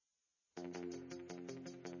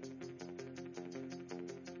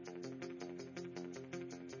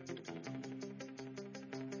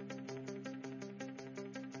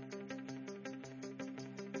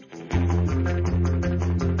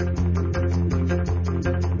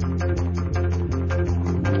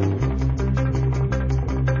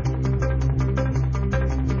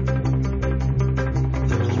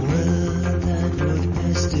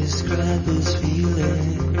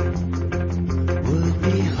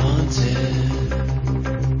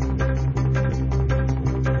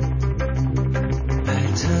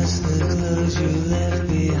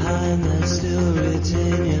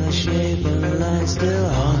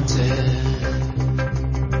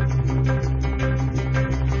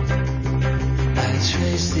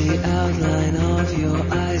the outline of your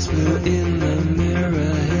eyes, blue in the mirror,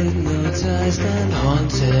 hypnotized and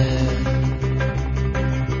haunted.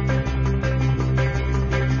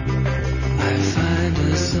 I find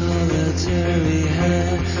a solitary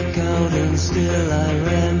hand, golden still I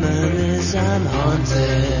reminisce, I'm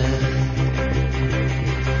haunted.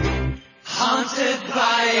 Haunted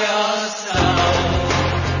by your soul.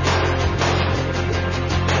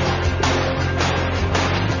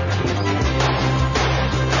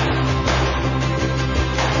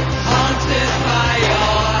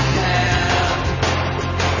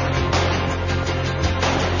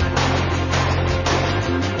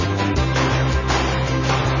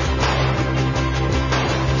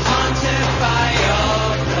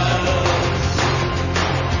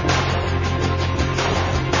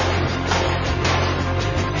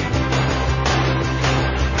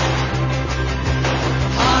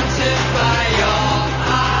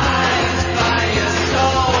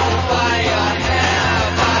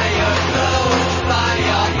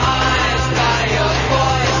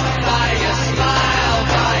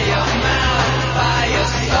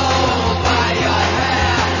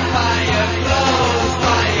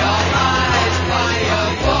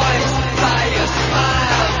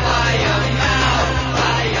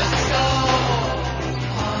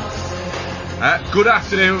 Good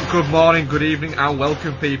afternoon, good morning, good evening, and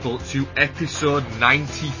welcome people to episode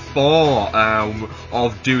 94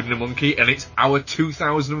 of Dude and a Monkey, and it's our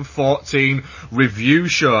 2014 review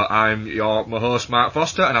show. I'm my host Mark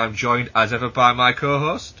Foster, and I'm joined as ever by my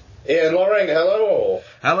co-host Ian Loring. Hello all.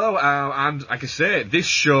 Hello, and like I say, this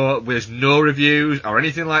show, there's no reviews or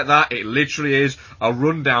anything like that. It literally is a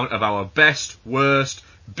rundown of our best, worst,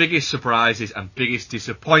 biggest surprises and biggest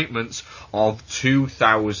disappointments of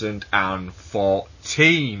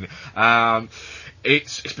 2014.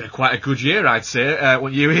 It's been quite a good year, I'd say.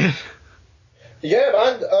 What you hear? Yeah,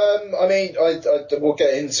 man. I mean, I we'll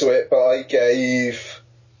get into it, but I gave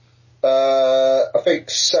I think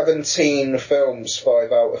 17 films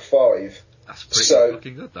 5 out of 5. That's pretty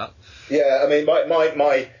fucking good, that. Yeah, I mean,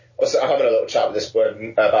 my I was having a little chat about this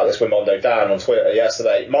with Mondo Dan on Twitter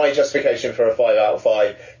yesterday. My justification for a 5 out of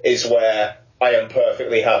 5 is where I am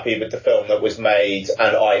perfectly happy with the film that was made,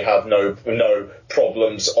 and I have no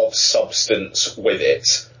problems of substance with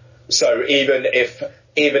it. So even if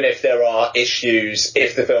there are issues,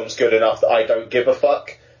 if the film's good enough that I don't give a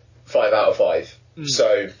fuck, 5 out of 5.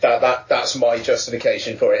 So that's my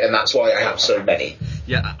justification for it, and that's why I have so many.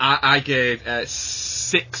 Yeah, I gave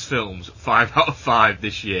 6 films 5 out of 5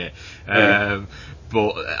 this year, but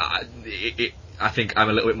I think I'm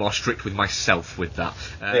a little bit more strict with myself with that.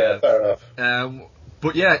 Yeah, fair enough.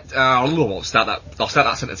 But yeah, I'll start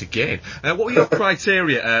that sentence again. What were your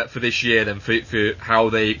criteria for this year then, for how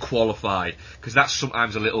they qualified? Because that's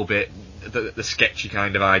sometimes a little bit the sketchy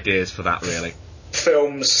kind of ideas for that, really.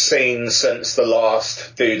 Films seen since the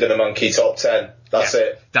last Dude and a Monkey top 10. That's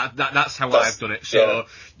it. That's how I've done it. So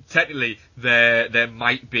technically, there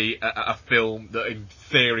might be a film that in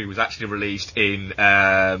theory was actually released in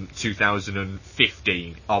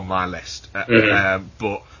 2015 on my list.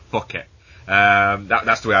 But fuck it.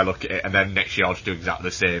 That's the way I look at it. And then next year I'll just do exactly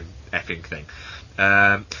the same effing thing.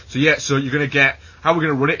 So you're gonna get, how we're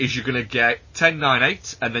gonna run it is you're gonna get 10, 9,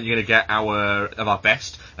 8, and then you're gonna get our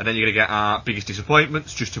best, and then you're gonna get our biggest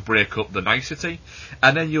disappointments, just to break up the nicety,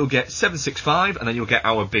 and then you'll get 7, 6, 5, and then you'll get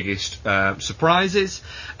our biggest surprises,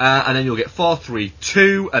 and then you'll get 4, 3,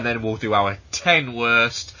 2, and then we'll do our 10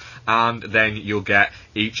 worst, and then you'll get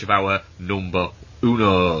each of our number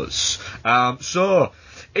unos. So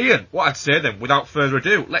Ian, what I'd say then, without further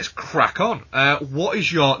ado, let's crack on. What is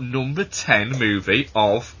your number 10 movie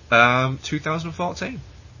of 2014?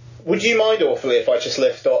 Would you mind awfully if I just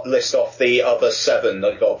list off the other 7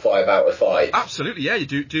 that got 5 out of 5? Absolutely, yeah,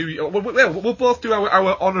 you do. We'll both do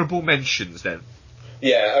our honourable mentions then.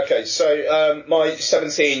 Yeah, okay, so my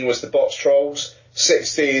 17 was The Box Trolls,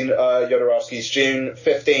 16 Jodorowsky's Dune,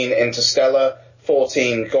 15 Interstellar,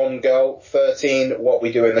 14 Gone Girl, 13 What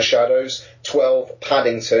We Do in the Shadows, 12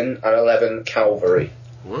 Paddington, and 11 Calvary.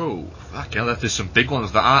 Whoa, fuck hell, there's some big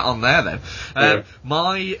ones that aren't on there then.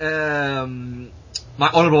 My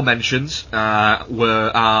honourable mentions are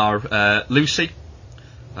Lucy,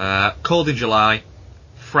 Cold in July,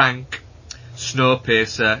 Frank,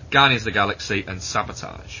 Snowpiercer, Guardians of the Galaxy, and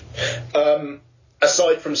Sabotage.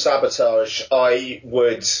 Aside from Sabotage, I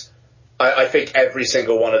think every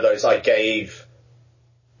single one of those I gave,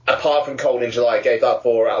 apart from Cold in July, I gave that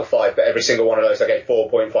 4 out of 5, but every single one of those I gave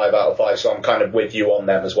 4.5 out of 5, so I'm kind of with you on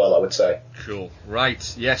them as well, I would say. Cool.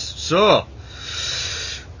 Right, yes. So,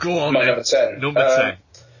 go on my then. number 10. Number 10.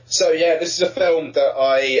 So yeah, this is a film that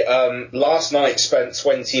I last night spent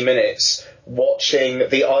 20 minutes watching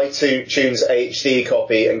the iTunes HD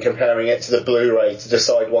copy and comparing it to the Blu-ray to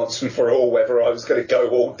decide once and for all whether I was going to go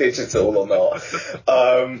all digital or not.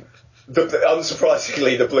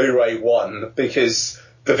 Unsurprisingly, the Blu-ray won because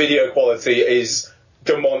the video quality is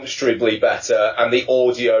demonstrably better and the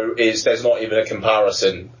audio there's not even a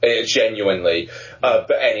comparison, genuinely.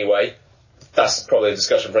 But anyway, that's probably a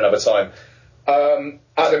discussion for another time.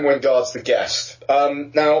 Adam Wingard's The Guest.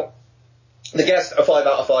 Now, The Guest, a 5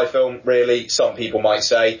 out of 5 film, really, some people might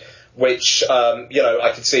say, which,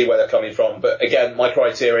 I can see where they're coming from. But again, my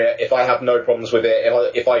criteria, if I have no problems with it,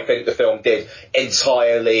 if I think the film did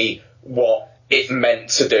entirely what it meant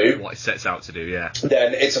to do, what it sets out to do, yeah,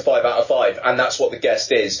 then it's a 5 out of 5, and that's what The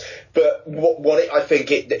Guest is. But I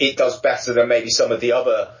think it does better than maybe some of the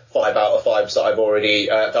other 5 out of 5s that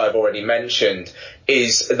I've already mentioned,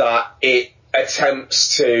 is that it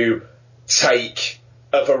attempts to take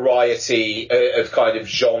a variety of kind of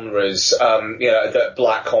genres, that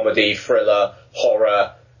black comedy, thriller,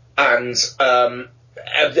 horror, and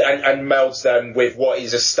melds them with what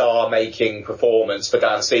is a star-making performance for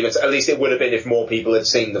Dan Stevens. At least it would have been if more people had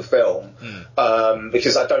seen the film,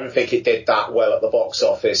 because I don't think it did that well at the box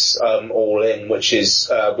office, all in, which is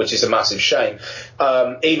a massive shame.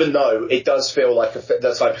 Even though it does feel like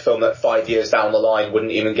the type of film that 5 years down the line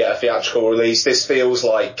wouldn't even get a theatrical release. This feels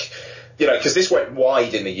like, because this went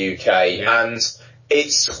wide in the UK, and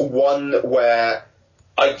it's one where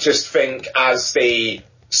I just think as the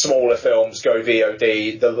smaller films go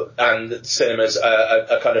VOD, and cinemas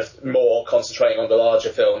are kind of more concentrating on the larger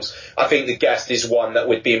films, I think The Guest is one that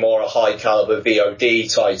would be more a high caliber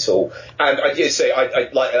VOD title. And I did say, I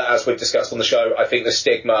like, as we've discussed on the show, I think the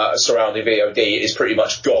stigma surrounding VOD is pretty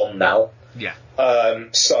much gone now. Yeah.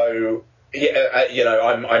 So,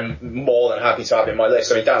 I'm more than happy to have it in my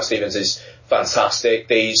list. I mean, Dan Stevens is fantastic.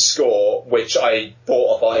 The score, which I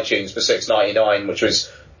bought off iTunes for $6.99, which was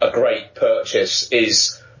a great purchase,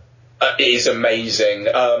 is amazing.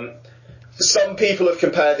 Some people have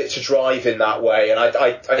compared it to Drive in that way, and I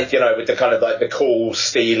with the kind of like the cool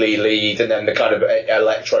steely lead and then the kind of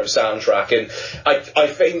electro soundtrack, and I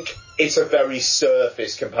think it's a very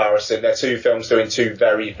surface comparison. They're two films doing two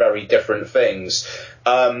very, very different things.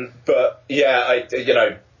 But yeah,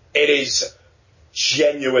 it is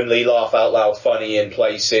genuinely laugh out loud funny in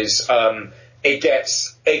places. It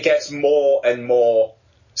gets more and more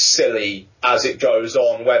silly as it goes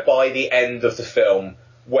on, where by the end of the film,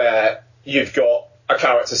 where you've got a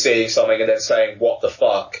character seeing something and then saying, what the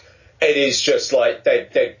fuck? It is just like,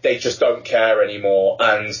 they just don't care anymore,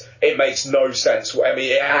 and it makes no sense. I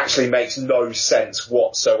mean, it actually makes no sense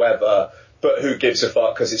whatsoever, but who gives a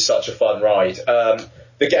fuck, because it's such a fun ride.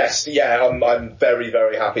 The Guest, yeah, I'm very,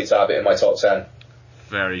 very happy to have it in my top 10.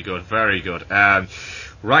 Very good, very good.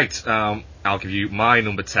 Right, I'll give you my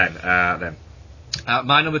number 10 then.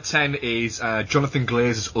 My number 10 is Jonathan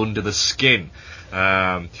Glazer's Under the Skin.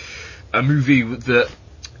 A movie that,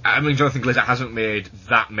 Jonathan Glazer hasn't made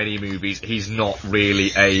that many movies. He's not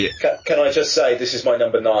really a... Can I just say, this is my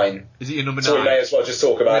number 9. Is it your number 9? So we may as well just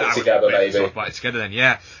talk about it together, maybe. Talk about it together then,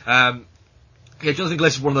 yeah. Jonathan Glazer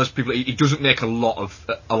is one of those people, he doesn't make a lot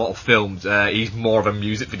of films. He's more of a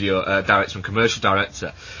music video director and commercial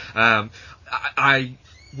director. I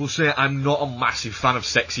will say I'm not a massive fan of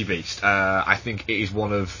Sexy Beast. I think it is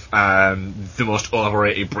one of the most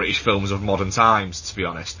overrated British films of modern times, to be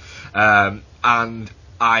honest. And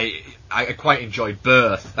I quite enjoyed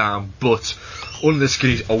Birth, but Under the Skin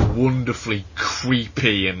is a wonderfully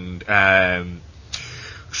creepy and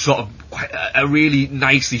sort of a really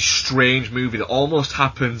nicely strange movie that almost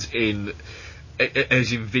happens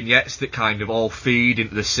as in vignettes that kind of all feed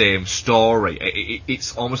into the same story.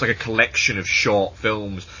 It's almost like a collection of short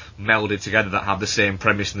films melded together that have the same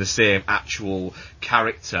premise and the same actual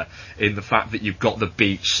character, in the fact that you've got the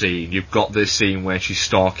beach scene, you've got the scene where she's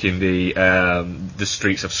stalking the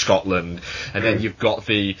streets of Scotland, and then you've got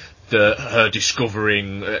her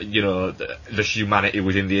discovering, the humanity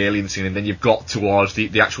within the alien scene, and then you've got towards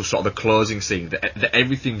the actual sort of the closing scene, that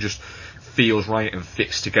everything just feels right and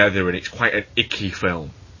fits together, and it's quite an icky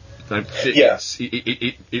film.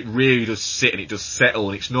 It really does sit and it does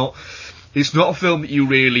settle, and it's not a film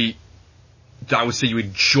that I would say you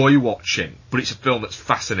enjoy watching, but it's a film that's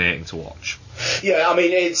fascinating to watch. Yeah, I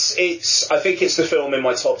mean, I think it's the film in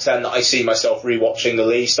my top 10 that I see myself rewatching the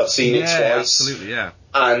least. I've seen it twice. Absolutely, yeah.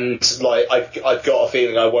 And I've got a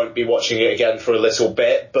feeling I won't be watching it again for a little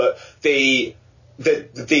bit, but the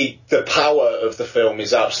power of the film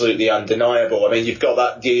is absolutely undeniable. I mean, you've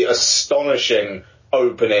got the astonishing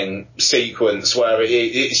opening sequence where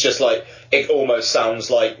it's just like, it almost sounds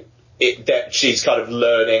like that she's kind of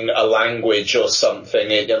learning a language or something,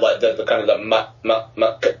 like the kind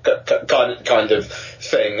of kind of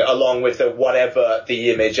thing, along with the whatever the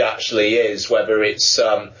image actually is, whether it's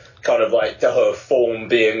kind of like her form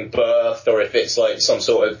being birthed, or if it's like some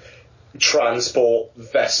sort of transport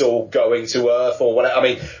vessel going to Earth or whatever. I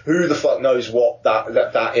mean, who the fuck knows what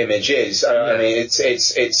that image is? I mean, it's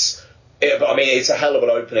a hell of an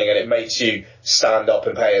opening, and it makes you stand up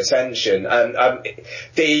and pay attention. And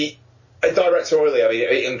the directorially, I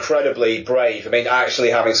mean, incredibly brave. I mean,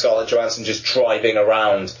 actually having Scarlett Johansson just driving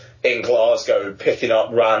around in Glasgow, picking up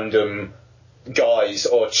random guys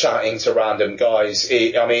or chatting to random guys.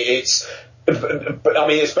 It's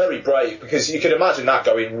very brave, because you can imagine that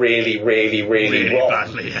going really, really, really wrong.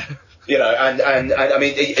 Badly, yeah. You know, and I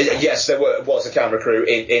mean, yes, there was a camera crew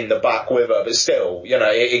in the back with her, but still, you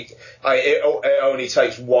know, it only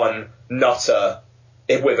takes one nutter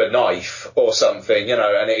with a knife or something, you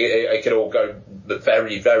know, and it could all go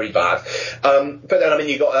very, very bad. But then, I mean,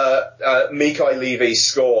 you got Mikai Levy's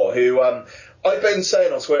score, who I've been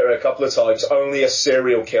saying on Twitter a couple of times, only a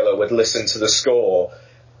serial killer would listen to the score,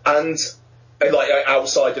 and like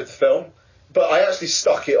outside of the film. But I actually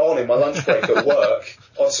stuck it on in my lunch break at work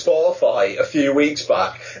on Spotify a few weeks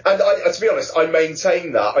back. And to be honest, I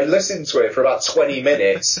maintained that. I listened to it for about 20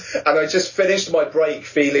 minutes, and I just finished my break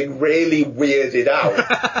feeling really weirded out.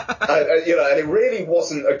 And it really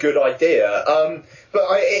wasn't a good idea. But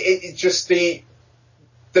it just the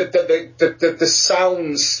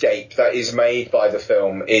soundscape that is made by the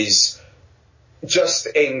film is just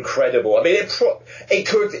incredible. I mean,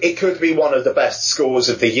 it could be one of the best scores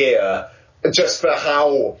of the year, just for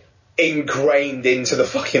how ingrained into the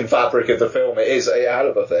fucking fabric of the film it is. A hell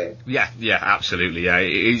of a thing. Yeah, absolutely. Yeah,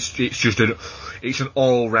 it's just it's an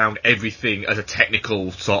all-round everything as a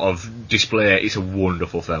technical sort of display. It's a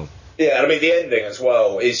wonderful film. Yeah, and I mean the ending as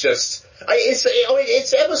well is just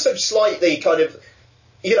it's ever so slightly kind of,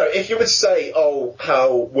 you know, if you would say, oh,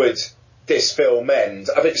 how would this film end?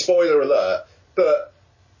 I think, spoiler alert, but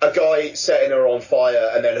a guy setting her on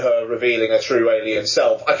fire and then her revealing her true alien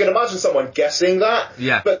self. I can imagine someone guessing that.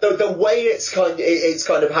 Yeah. But the way it's kind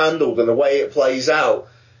of handled and the way it plays out,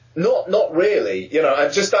 not really, you know.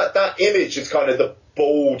 And just that image is kind of the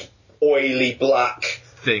bald, oily black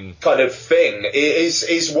thing kind of thing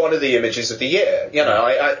is one of the images of the year. You know,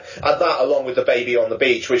 I that along with the baby on the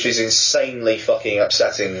beach, which is insanely fucking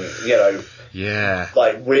upsetting. You know. Yeah.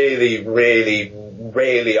 Like really, really,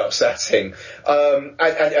 really upsetting. And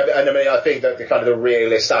I mean, I think that the kind of the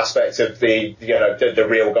realist aspect of the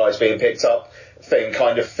real guys being picked up thing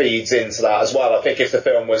kind of feeds into that as well. I think if the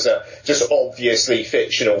film was a just obviously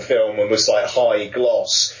fictional film and was like high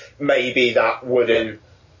gloss, maybe that wouldn't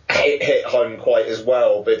hit home quite as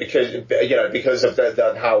well. But because of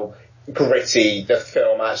the how gritty the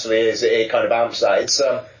film actually is, it kind of amps that. It's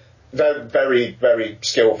very, very, very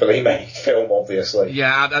skillfully made film, obviously.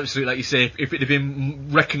 Yeah, absolutely. Like you say, if it had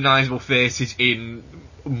been recognisable faces in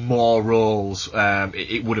more roles,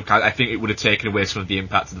 it would have. I think it would have taken away some of the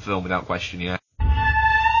impact of the film without question. Yeah.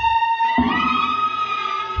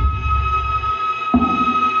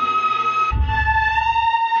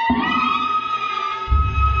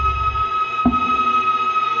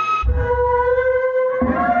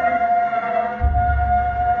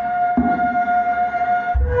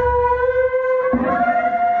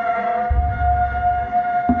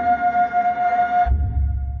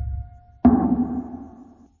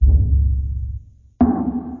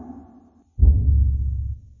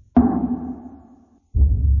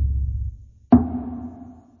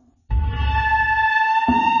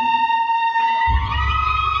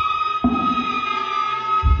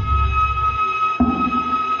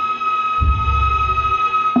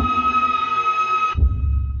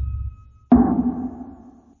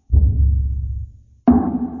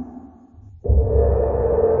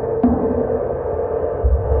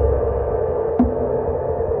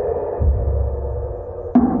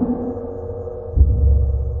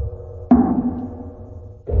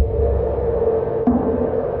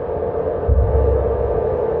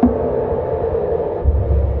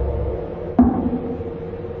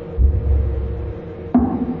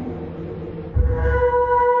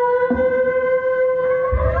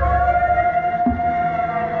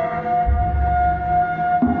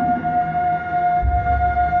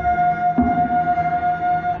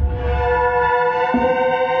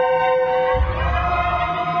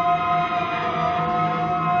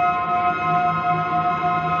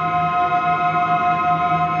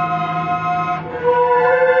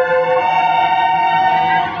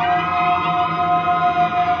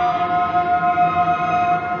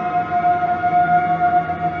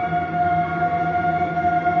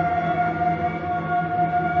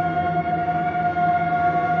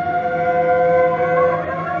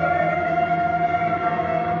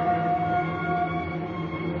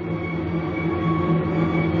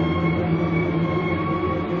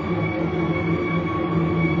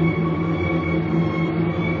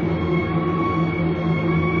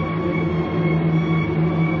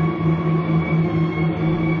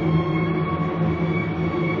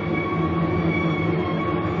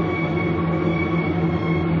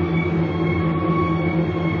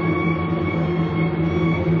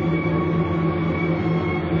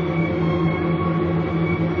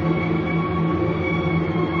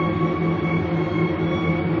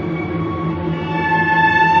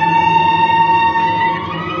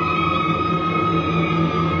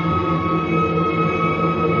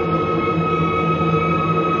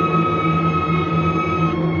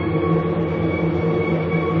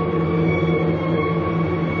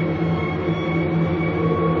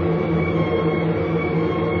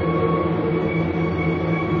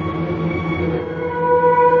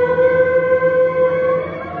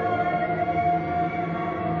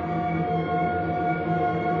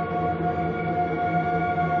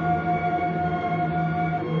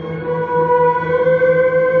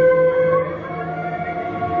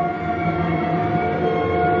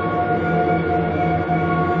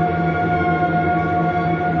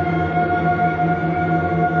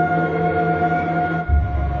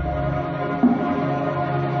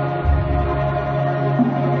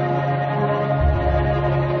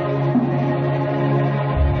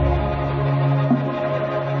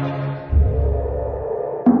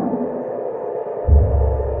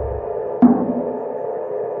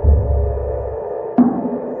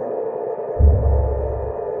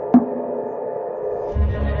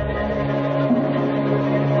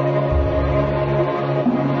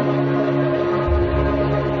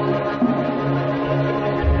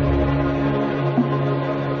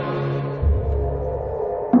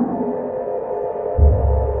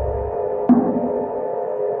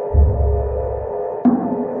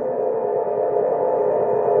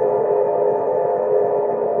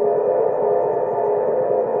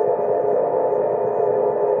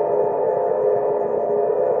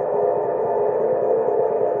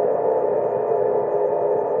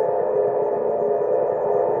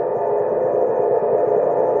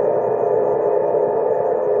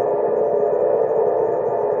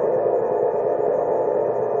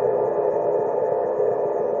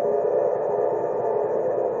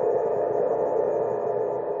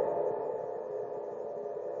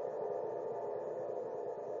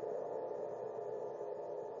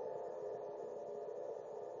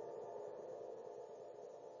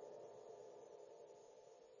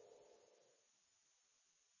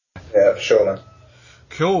 for sure, man.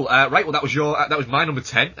 Cool. Right. Well, that was my number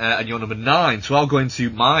 10, and your number 9. So I'll go into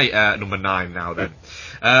my number 9 now. Then,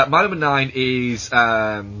 my number 9 is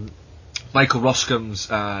Michael Roscombe's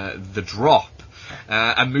The Drop,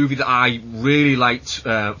 a movie that I really liked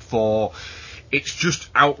for its just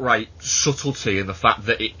outright subtlety and the fact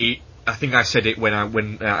that it I think I said it when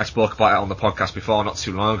I spoke about it on the podcast before, not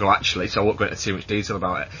too long ago actually. So I won't go into too much detail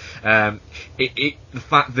about it. The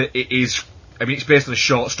fact that it is. I mean, it's based on a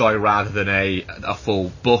short story rather than a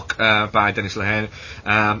full book by Dennis Lehane,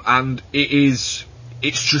 and it's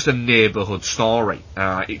just a neighbourhood story.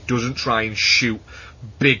 It doesn't try and shoot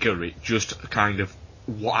bigger. It just kind of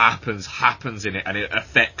what happens in it, and it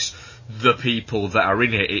affects the people that are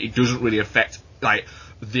in it. It doesn't really affect like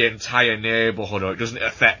the entire neighbourhood, or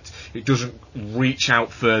it doesn't reach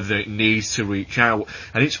out further than it needs to reach out,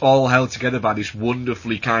 and it's all held together by this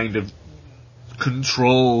wonderfully kind of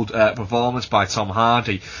controlled performance by Tom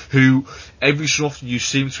Hardy, who every so often you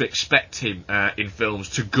seem to expect him in films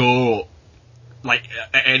to go like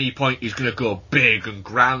at any point he's going to go big and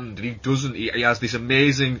grand, and he doesn't. He has this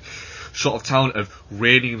amazing sort of talent of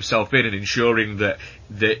reining himself in and ensuring that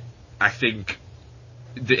I think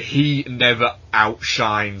that he never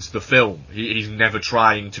outshines the film. He's never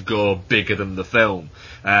trying to go bigger than the film,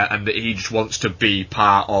 and that he just wants to be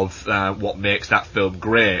part of what makes that film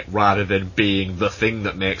great, rather than being the thing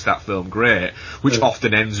that makes that film great, which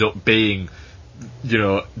often ends up being, you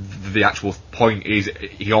know, the actual point is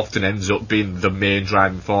he often ends up being the main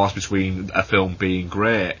driving force between a film being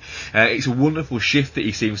great. It's a wonderful shift that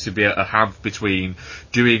he seems to be able to have between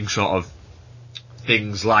doing sort of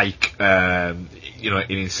things like, you know,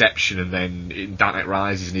 in Inception, and then in Dark Knight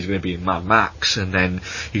Rises, and he's going to be in Mad Max, and then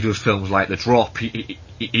he does films like The Drop. He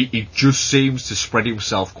just seems to spread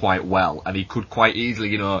himself quite well, and he could quite easily,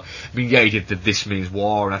 you know, I mean, yeah, he did the This Means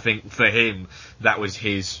War, and I think for him, that was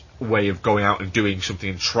his way of going out and doing something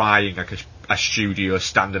and trying like a studio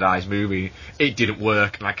standardised movie. It didn't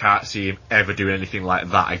work, and I can't see him ever doing anything like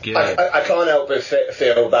that again. I can't help but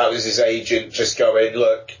feel that was his agent just going,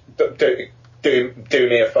 look, do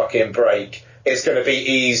me a fucking break. It's going to be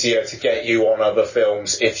easier to get you on other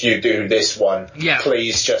films if you do this one. Yeah.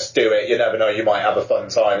 Please just do it. You never know, you might have a fun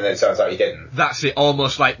time, and then it turns out you didn't. That's it,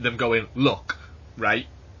 almost like them going, look, right,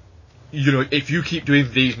 you know, if you keep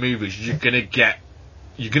doing these movies, you're going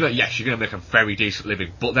to make a very decent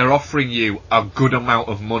living, but they're offering you a good amount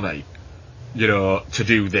of money, you know, to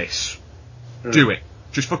do this. Do it.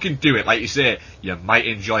 Just fucking do it. Like you say, you might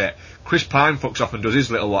enjoy it. Chris Pine fucks off and does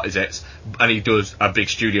his little what is it, and he does a big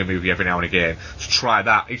studio movie every now and again. So try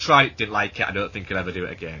that. He tried it, didn't like it. I don't think he'll ever do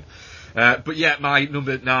it again. But yeah, my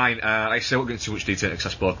number 9, I say I won't go into too much detail because I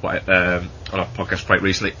spoke quite on a podcast quite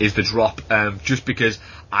recently, is The Drop, just because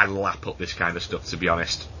I lap up this kind of stuff, to be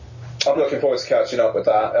honest. I'm looking forward to catching up with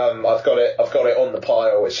that. I've got it on the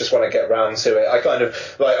pile. It's just when I get round to it. I kind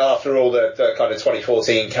of, like, after all the kind of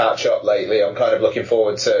 2014 catch up lately, I'm kind of looking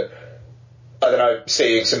forward to, I don't know,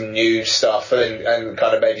 seeing some new stuff and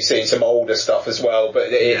kind of maybe seeing some older stuff as well.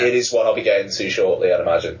 But it is what I'll be getting to shortly, I'd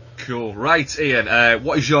imagine. Cool. Right, Ian,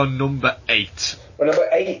 what is your number 8? Well, number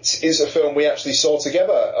 8 is a film we actually saw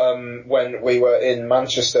together when we were in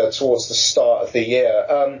Manchester towards the start of the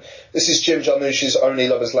year. This is Jim Jarmusch's Only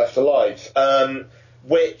Lovers Left Alive,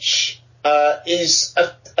 which is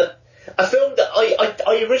a film that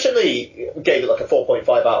I originally gave it like a 4.5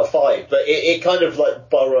 out of 5, but it kind of like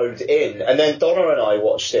burrowed in, and then Donna and I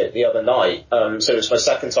watched it the other night, so it was my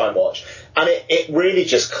second time watch, and it really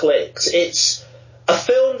just clicked. It's a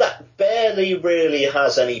film that barely really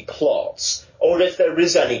has any plot, or if there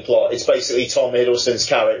is any plot, it's basically Tom Hiddleston's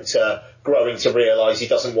character growing to realise he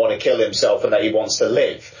doesn't want to kill himself and that he wants to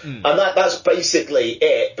live. And that's basically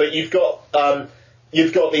it. But you've got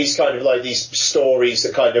these kind of like these stories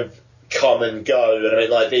that kind of come and go, and I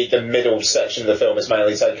mean, like the middle section of the film is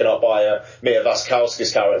mainly taken up by Mia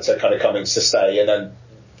Wasikowska's character kind of coming to stay, and then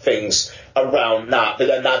things around that, but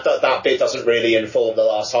then that bit doesn't really inform the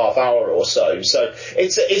last half hour or so. So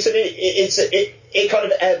it kind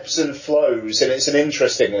of ebbs and flows, and it's an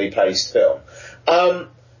interestingly paced film.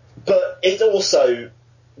 But it also,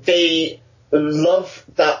 the love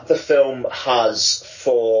that the film has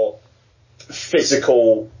for the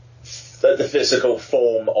physical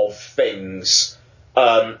form of things,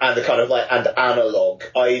 and the kind of like, and analog,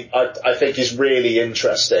 I think is really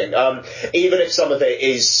interesting. Even if some of it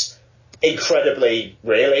is incredibly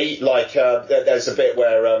really, like, there's a bit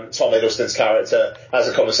where Tom Hiddleston's character has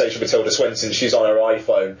a conversation with Tilda Swinton, she's on her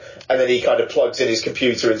iPhone, and then he kind of plugs in his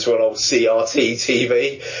computer into an old CRT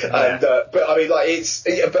TV, and but I mean, like,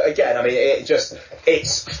 but again, I mean,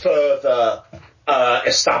 it's further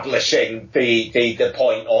establishing the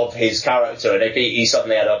point of his character, and if he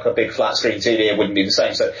suddenly had like a big flat screen TV, it wouldn't be the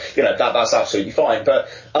same. So that's absolutely fine. But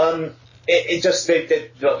it just I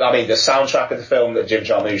mean, the soundtrack of the film that Jim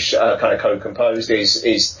Jarmusch kind of co-composed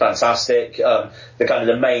is fantastic. The kind of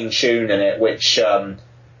the main tune in it, which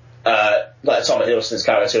like Tom Hiddleston's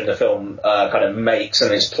character in the film kind of makes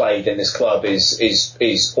and is played in this club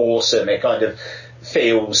is awesome. It kind of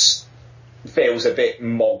feels a bit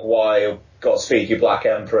Mogwai, Godspeed You Black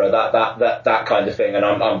Emperor, that kind of thing, and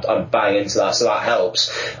I'm bang into that, so that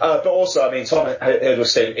helps. But also, I mean, Tom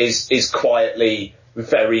Hiddleston is quietly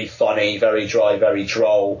very funny, very dry, very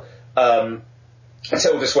droll.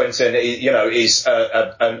 Tilda Swinton, is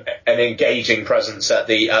an engaging presence at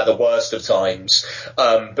the worst of times.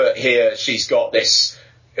 But here she's got this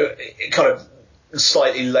kind of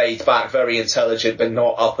slightly laid back, very intelligent, but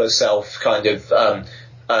not up herself kind of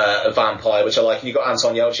a vampire, which I like. And you've got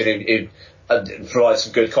Anton Yelchin who provides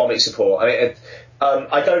some good comic support. I mean,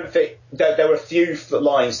 I don't think there were a few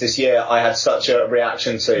lines this year I had such a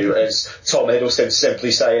reaction to as Tom Hiddleston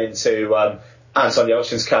simply saying to Anton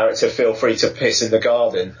Yelchin's character, "Feel free to piss in the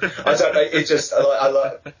garden." I don't know. It just I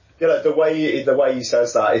like the way he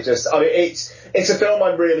says that. It just, I mean, it's a film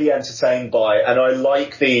I'm really entertained by, and I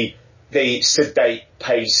like the sedate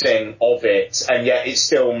pacing of it, and yet it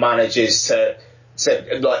still manages to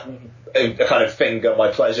like kind of finger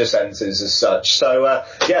my pleasure centres as such. So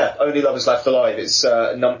Only Lovers Left Alive. It's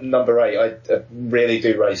number 8. I really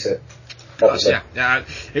do rate it. Yeah,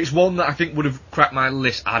 it's one that I think would have cracked my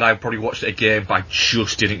list had I probably watched it again, but I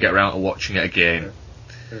just didn't get around to watching it again.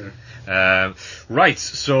 Right,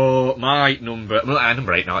 so my number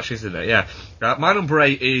 8 now, actually, isn't it? Yeah. My number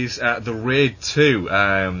 8 is The Raid 2.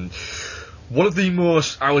 One of the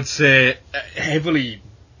most, I would say, heavily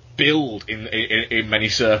billed in many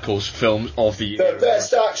circles films of the year. The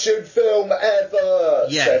best action film ever!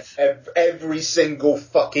 Yeah. Said every single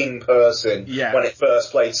fucking person when it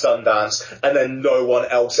first played Sundance, and then no one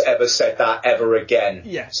else ever said that ever again.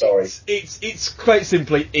 Yeah. Sorry. It's quite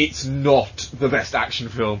simply, it's not the best action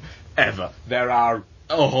film ever. There are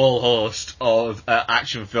a whole host of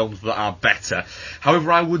action films that are better.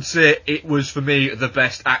 However, I would say it was, for me, the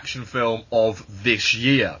best action film of this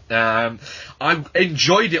year. I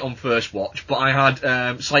enjoyed it on first watch, but I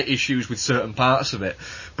had slight issues with certain parts of it.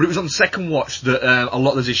 But it was on second watch that a lot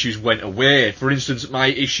of those issues went away. For instance, my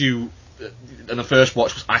issue on the first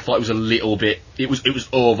watch was I thought it was a little bit... It was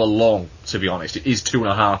over long, to be honest. It is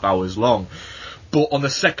 2.5 hours long. But on the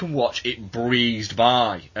second watch, it breezed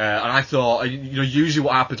by, and I thought, usually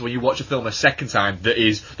what happens when you watch a film a second time that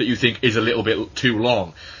you think is a little bit too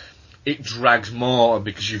long, it drags more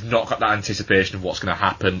because you've not got that anticipation of what's going to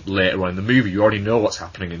happen later on in the movie. You already know what's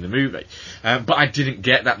happening in the movie. But I didn't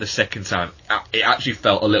get that the second time. It actually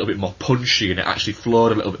felt a little bit more punchy, and it actually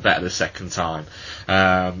flowed a little bit better the second time.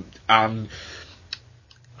 And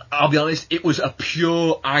I'll be honest, it was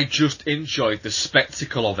I just enjoyed the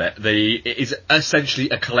spectacle of it. It is essentially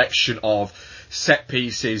a collection of set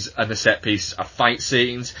pieces, and the set pieces are fight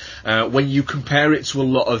scenes. When you compare it to a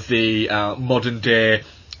lot of the modern day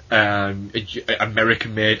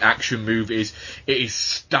American-made action movies, it is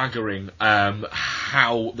staggering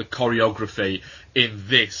how the choreography in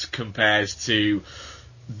this compares to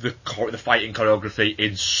the fighting choreography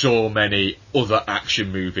in so many other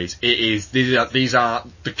action movies. These are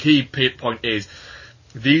the key point is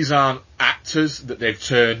these aren't actors that they've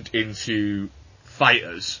turned into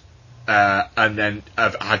fighters and then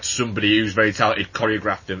have had somebody who's very talented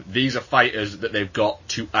choreograph them. These are fighters that they've got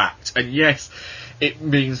to act, and yes, it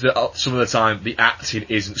means that some of the time the acting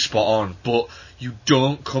isn't spot on, but you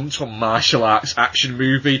don't come to a martial arts action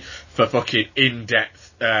movie for fucking in-depth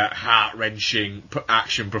heart-wrenching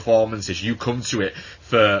action performances. You come to it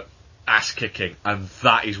for ass-kicking, and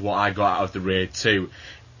that is what I got out of The Raid 2.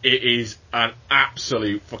 It is an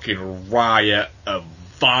absolute fucking riot of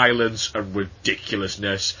violence and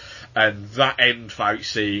ridiculousness, and that end fight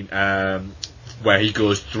scene where he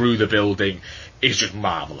goes through the building is just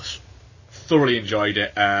marvellous. Thoroughly enjoyed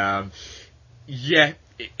it.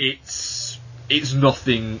 It's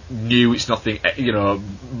nothing new, it's nothing,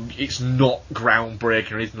 it's not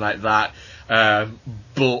groundbreaking or anything like that,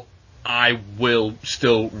 but I will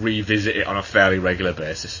still revisit it on a fairly regular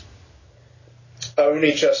basis.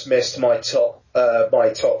 Only just missed my top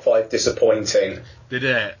 5 disappointing. Did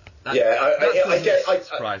it? That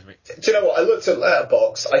surprised me. Do you know what? I looked at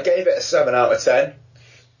Letterboxd, I gave it a 7 out of 10.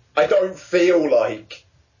 I don't feel like,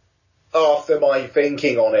 after my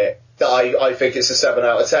thinking on it, that I think it's a 7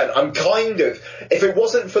 out of 10. I'm kind of, if it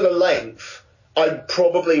wasn't for the length, I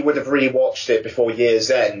probably would have rewatched it before year's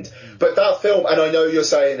end. But that film, and I know you're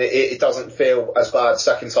saying that it doesn't feel as bad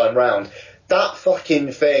second time round, that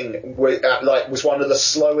fucking thing was one of the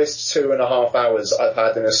slowest 2.5 hours I've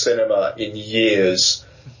had in a cinema in years.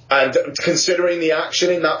 And considering the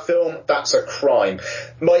action in that film, that's a crime.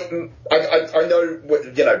 I know,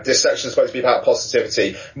 this section is supposed to be about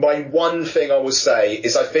positivity. My one thing I will say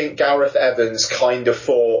is I think Gareth Evans kind of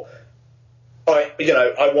thought,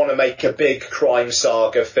 I want to make a big crime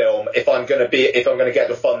saga film. If I'm going to get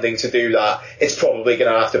the funding to do that, it's probably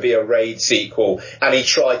going to have to be a Raid sequel. And he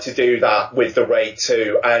tried to do that with the Raid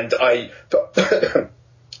 2. And I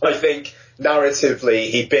think narratively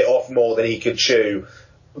he bit off more than he could chew.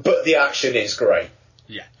 But the action is great.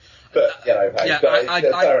 Yeah. But, fair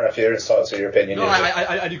enough, you're entitled to your opinion. No,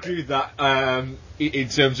 I'd agree with that. In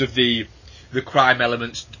terms of the crime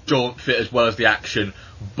elements don't fit as well as the action,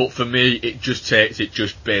 but for me, it just takes it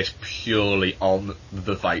just based purely on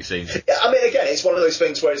the fight scenes. Yeah, I mean, again, it's one of those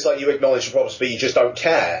things where it's like you acknowledge the problems, but you just don't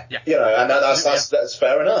care. Yeah. And that's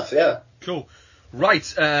fair enough, yeah. Cool. Right,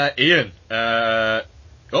 Ian. Oh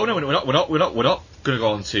no, we're not going to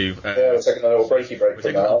go on to... we're taking a little breaky break. We're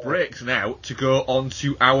taking a little breaks now to go on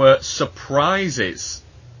to our surprises.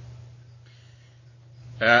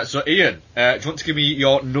 So, Ian, do you want to give me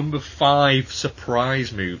your number 5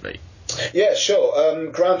 surprise movie? Yeah,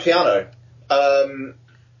 sure. Grand Piano. I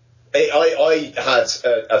had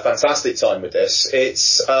a fantastic time with this.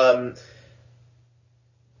 It's...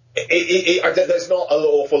 there's not an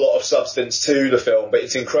awful lot of substance to the film, but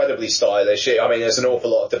it's incredibly stylish. There's an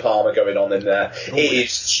awful lot of De Palma going on in there. Oh, it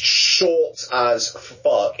is short as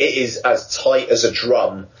fuck. It is as tight as a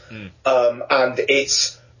drum. And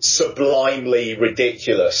it's sublimely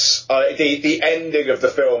ridiculous. The ending of the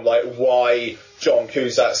film, like why John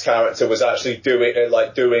Cusack's character was actually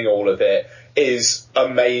doing all of it, is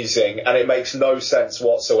amazing, and it makes no sense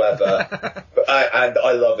whatsoever. And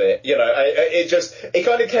I love it. It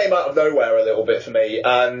kind of came out of nowhere a little bit for me,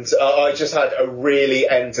 and I just had a really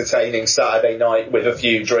entertaining Saturday night with a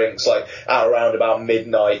few drinks, like at around about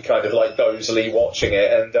midnight, kind of like dozily watching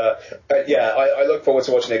it. And I look forward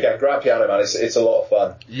to watching it again. Grand Piano, man, it's a lot of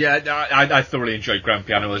fun. Yeah, I thoroughly enjoyed Grand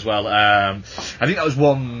Piano as well. I think that was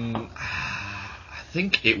one. I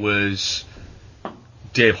think it was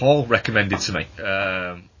Dave Hall recommended to me.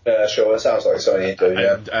 Yeah, sure. It sounds like something you do.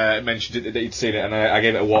 Yeah. And mentioned it, that he'd seen it, and I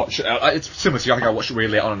gave it a watch. It's similar to you. I think I watched it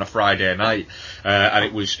really late on a Friday night,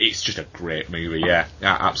 and it's just a great movie. Yeah,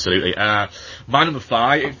 absolutely. My number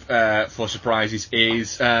 5 for surprises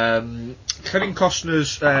is Kevin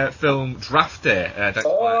Costner's film Draft Day.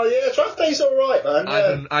 Draft Day's all right, man.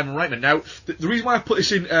 Yeah. I'm right, man. Now, the reason why I put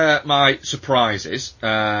this in my surprises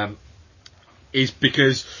is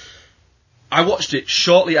because I watched it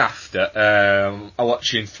shortly after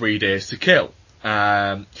watching 3 Days to Kill.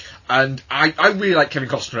 And I really like Kevin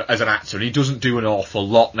Costner as an actor, and he doesn't do an awful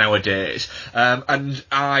lot nowadays. And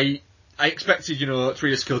I expected, 3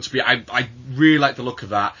 Days to Kill to be, I really like the look of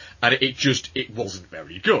that, and it wasn't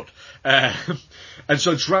very good. And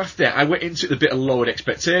so Draft Day, I went into it with a bit of lowered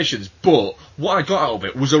expectations, but what I got out of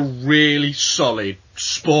it was a really solid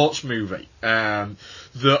sports movie,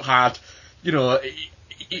 that had,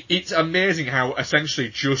 it's amazing how essentially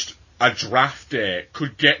just a draft day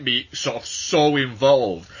could get me sort of so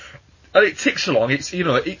involved. And it ticks along. It's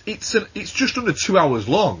it's just under 2 hours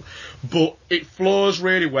long, but it flows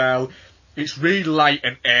really well. It's really light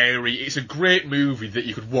and airy. It's a great movie that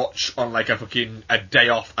you could watch on like a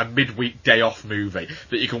midweek day off movie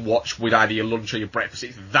that you can watch with either your lunch or your breakfast.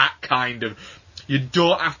 It's that kind of. You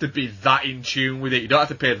don't have to be that in tune with it. You don't have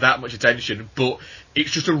to pay that much attention, but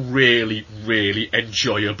it's just a really, really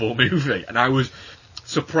enjoyable movie. And I was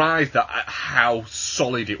surprised at how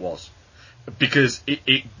solid it was. Because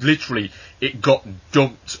it literally got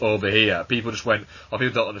dumped over here. People just went, people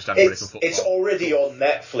don't understand American football. It's already on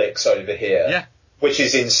Netflix over here. Yeah. Which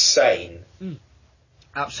is insane.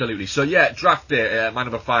 Absolutely. So yeah, Draft Day, my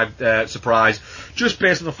number 5 surprise, just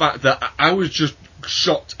based on the fact that I was just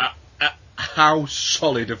shocked at how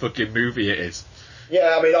solid a fucking movie it is.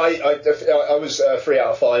 Yeah, I mean, I was 3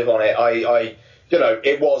 out of 5 on it.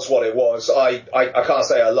 It was what it was. I can't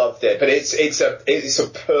say I loved it, but it's a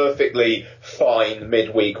perfectly fine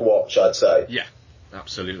midweek watch, I'd say. Yeah,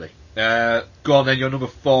 absolutely. Go on then, your number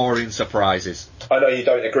 4 in surprises. I know you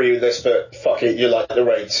don't agree with this, but fuck it, you like the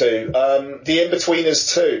Raid 2. The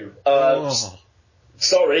Inbetweeners 2.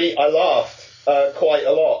 Sorry, I laughed quite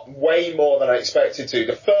a lot, way more than I expected to.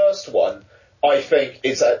 The first one, I think,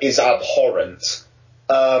 is abhorrent.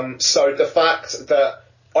 So the fact that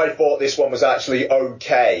I thought this one was actually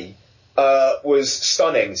okay was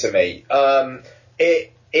stunning to me.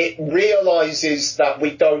 it realises that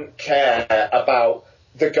we don't care about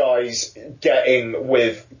the guys getting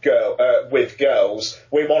with girls.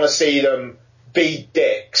 We want to see them be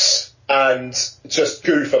dicks and just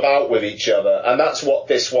goof about with each other, and that's what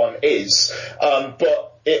this one is.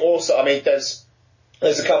 But it also, I mean, there's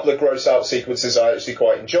a couple of gross out sequences I actually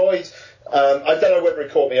quite enjoyed. I don't know whether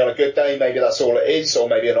it caught me on a good day, maybe that's all it is, or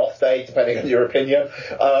maybe an off day, depending on your opinion.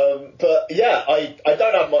 But yeah, I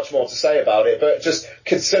don't have much more to say about it, but just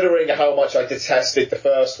considering how much I detested the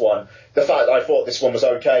first one, the fact that I thought this one was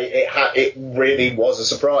okay, it really was a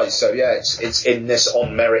surprise. So yeah, it's in this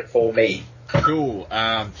on merit for me. Cool.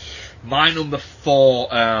 My number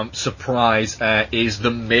 4 surprise is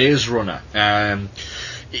The Maze Runner.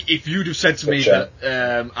 If you'd have said to me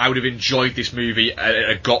that I would have enjoyed this movie,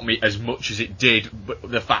 it got me as much as it did, but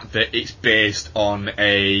the fact that it's based on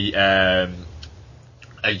a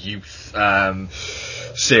youth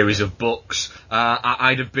series of books,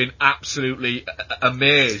 I'd have been absolutely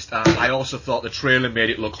amazed. I also thought the trailer made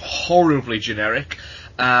it look horribly generic.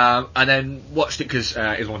 And then watched it because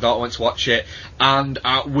my daughter went to watch it, and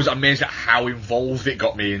I was amazed at how involved it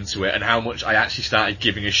got me into it and how much I actually started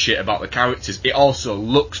giving a shit about the characters. It also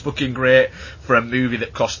looks fucking great for a movie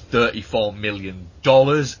that cost $34 million.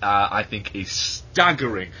 I think is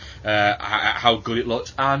staggering how good it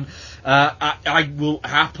looks, and I will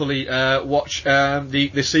happily watch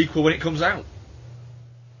the sequel when it comes out.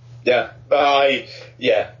 Yeah,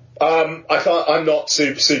 I'm not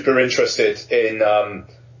super interested in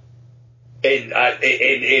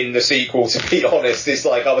the sequel, to be honest. It's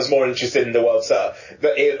like I was more interested in the world setup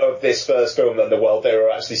of this first film than the world they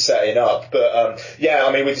were actually setting up. But yeah,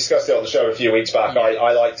 I mean, we discussed it on the show a few weeks back.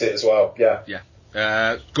 I liked it as well. Yeah. Yeah.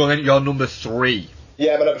 Go on then. Your number 3.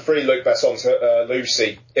 Yeah, my number 3, Luc Besson's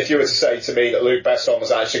Lucy. If you were to say to me that Luc Besson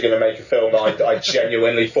was actually going to make a film that I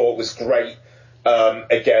genuinely thought was great.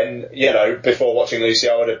 Again, you know, before watching Lucy,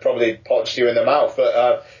 I would have probably punched you in the mouth. But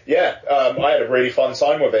I had a really fun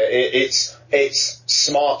time with it. It's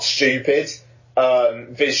smart, stupid.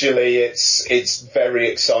 Visually, it's very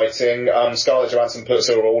exciting. Scarlett Johansson puts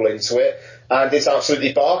her all into it, and it's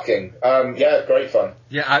absolutely barking. Great fun.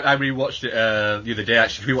 Yeah, I rewatched it the other day.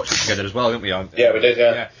 Actually, we watched it together as well, didn't we? Yeah, we did.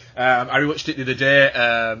 Yeah. I rewatched it the other day,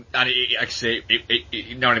 and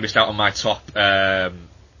it narrowly missed out on my top 10.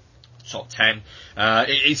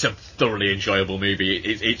 It's a thoroughly enjoyable movie.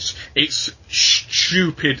 It's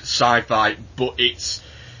stupid sci-fi, but it's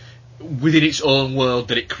within its own world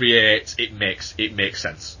that it creates. It makes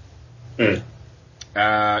sense. Right.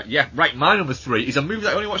 My number 3 is a movie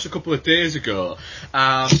that I only watched a couple of days ago,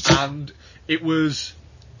 and it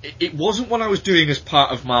wasn't what I was doing as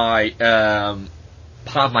part of my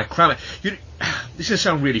cram. This is going to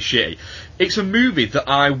sound really shitty. It's a movie that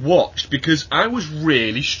I watched because I was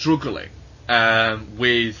really struggling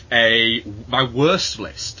with my worst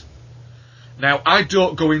list. Now, I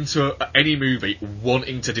don't go into any movie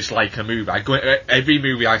wanting to dislike a movie. I go into every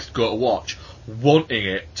movie I go to watch wanting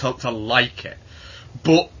it to like it.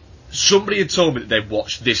 But somebody had told me that they'd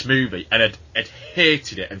watched this movie and had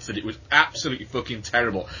hated it and said it was absolutely fucking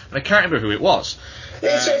terrible. And I can't remember who it was.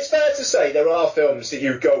 It's fair to say there are films that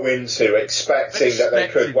you go into expecting that they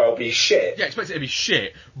could well be shit. Yeah, expecting it to be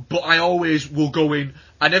shit, but I always will go in,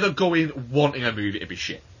 I never go in wanting a movie to be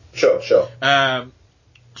shit. Sure. So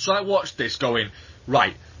I watched this going,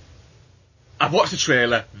 right, I've watched the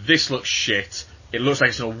trailer, this looks shit, it looks like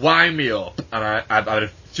it's going to wind me up, and I've had a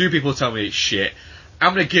few people tell me it's shit.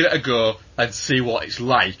 I'm going to give it a go and see what it's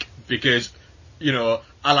like, because, you know,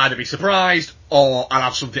 I'll either be surprised or I'll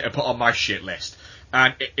have something to put on my shit list.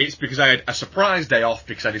 And it's because I had a surprise day off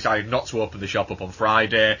because I decided not to open the shop up on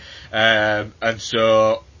Friday, and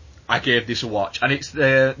so I gave this a watch. And it's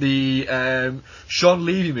the Sean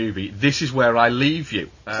Levy movie, This Is Where I Leave You,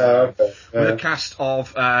 with a cast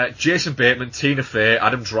of Jason Bateman, Tina Fey,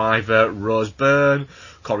 Adam Driver, Rose Byrne,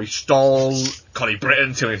 Corey Stoll, Connie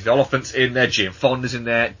Britton, Timothy Olyphant's in there, Jane Fonda's in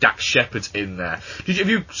there, Dax Shepard's in there. Have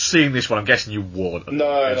you seen this one? I'm guessing you won't. No,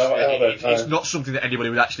 I haven't. It's not something that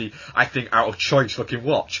anybody would actually, I think, out of choice fucking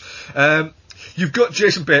watch. You've got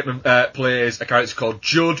Jason Bateman plays a character called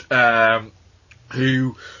Judd,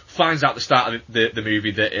 who finds out at the start of the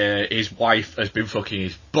movie that his wife has been fucking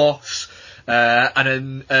his boss. And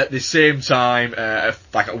then at the same time,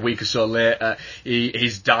 like a week or so later,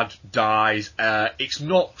 his dad dies. It's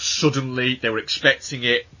not suddenly, they were expecting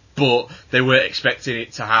it, but they weren't expecting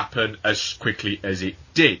it to happen as quickly as it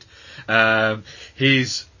did.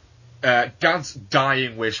 His dad's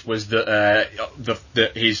dying wish was that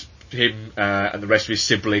him and the rest of his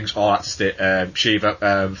siblings all had to stay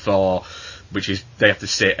Shiva for which is they have to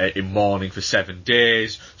sit in mourning for 7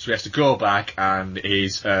 days. So he has to go back, and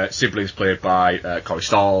his siblings played by Corey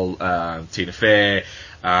Stoll, Tina Fey,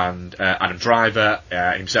 and Adam Driver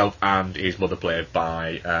himself, and his mother played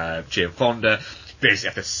by Jane Fonda. Basically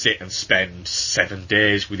have to sit and spend 7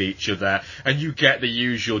 days with each other, and you get the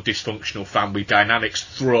usual dysfunctional family dynamics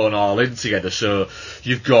thrown all in together. So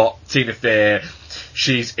you've got Tina Fey,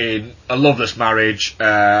 she's in a loveless marriage,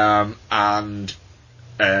 and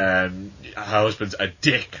her husband's a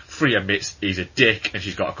dick. Free admits he's a dick, and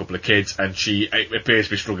she's got a couple of kids, and she appears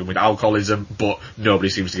to be struggling with alcoholism, but nobody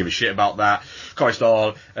seems to give a shit about that. Corey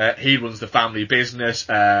Stoll, he runs the family business,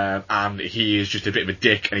 and he is just a bit of a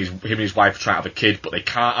dick, and him and his wife are trying to have a kid, but they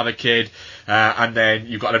can't have a kid. And then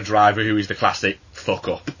you've got Adam Driver, who is the classic fuck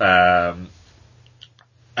up,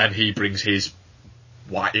 and he brings his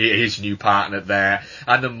new partner there,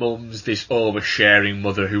 and the mum's this oversharing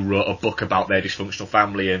mother who wrote a book about their dysfunctional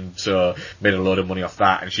family, and so made a load of money off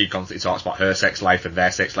that, and she constantly talks about her sex life and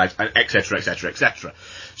their sex life, and etc, etc, etc.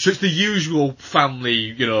 So it's the usual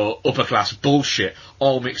family, upper class bullshit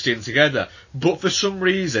all mixed in together, but for some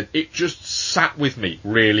reason it just sat with me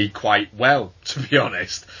really quite well, to be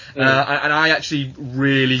honest. And I actually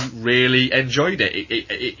really, really enjoyed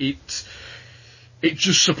it. It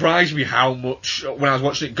just surprised me how much, when I was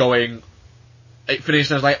watching it it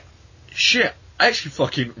finished and I was like, shit, I actually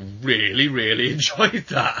fucking really, really enjoyed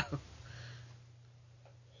that.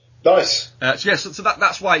 Nice. So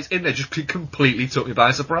that's why it's in there, just completely took me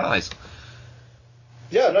by surprise.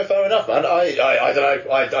 Yeah, no, fair enough, man. I don't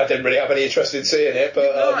know, I didn't really have any interest in seeing it,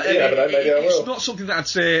 but maybe I will. It's not something that I'd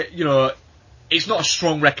say, it's not a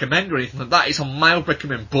strong recommend or anything like that, it's a mild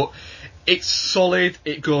recommend, but it's solid,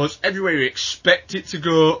 it goes everywhere you expect it to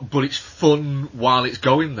go, but it's fun while it's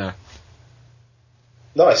going there.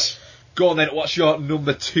 Nice. Go on then, what's your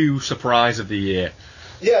number 2 surprise of the year?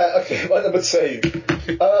 Yeah, okay, my number 2.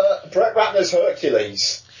 Brett Ratner's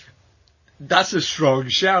Hercules. That's a strong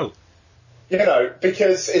shout.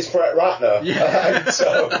 Because it's Brett Ratner. Yeah. And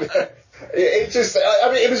so,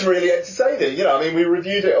 it was really entertaining, we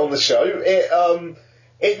reviewed it on the show.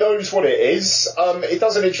 It knows what it is. It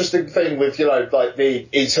does an interesting thing with,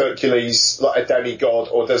 is Hercules like a demigod,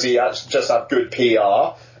 or does he actually just have good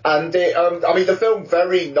PR? And the film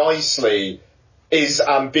very nicely is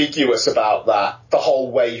ambiguous about that the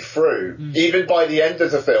whole way through. Even by the end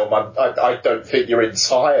of the film, I don't think you're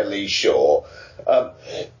entirely sure of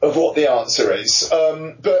what the answer is.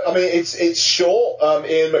 But it's short.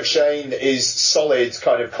 Ian McShane is solid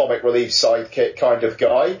kind of comic relief sidekick kind of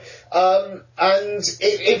guy. And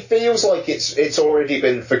it feels like it's already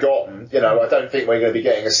been forgotten. I don't think we're going to be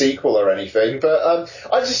getting a sequel or anything, but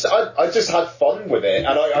I just had fun with it,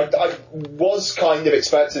 and I was kind of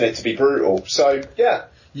expecting it to be brutal. So yeah.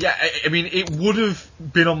 Yeah, it would have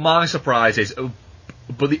been on my surprises.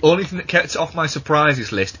 But the only thing that kept it off my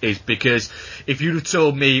surprises list is because if you'd have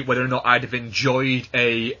told me whether or not I'd have enjoyed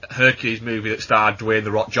a Hercules movie that starred Dwayne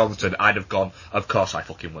The Rock Johnson, I'd have gone, of course I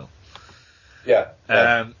fucking will. Yeah.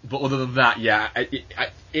 But other than that, yeah,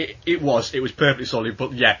 it was perfectly solid,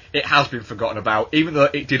 but yeah, it has been forgotten about. Even though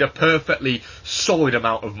it did a perfectly solid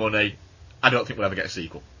amount of money, I don't think we'll ever get a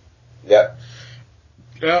sequel. Yeah.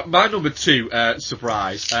 My number 2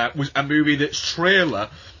 surprise was a movie that's trailer.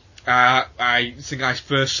 I think I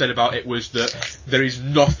first said about it was that there is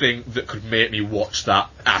nothing that could make me watch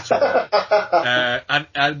that at all.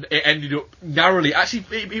 And it ended up narrowly, actually,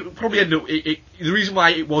 it probably ended up, the reason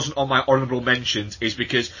why it wasn't on my honourable mentions is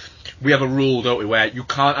because we have a rule, don't we, where you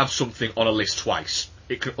can't have something on a list twice.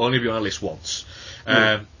 It can only be on a list once.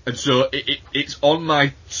 And so it's on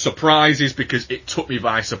my surprises because it took me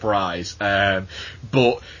by surprise.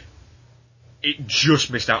 But it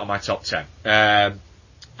just missed out on my top 10.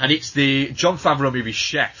 And it's the Jon Favreau movie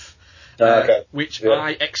Chef, which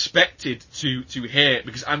I expected to hate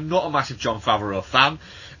because I'm not a massive Jon Favreau fan.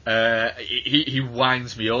 He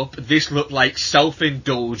winds me up. This looked like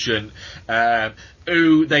self-indulgent, they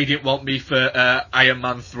didn't want me for Iron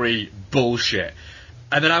Man 3 bullshit.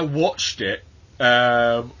 And then I watched it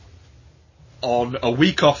on a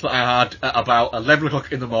week off that I had at about 11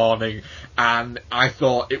 o'clock in the morning, and I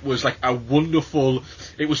thought it was like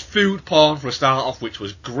it was food porn for a start off, which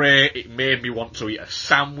was great. It made me want to eat a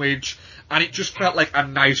sandwich, and it just felt like a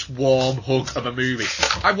nice warm hug of a movie.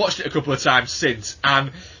 I've watched it a couple of times since,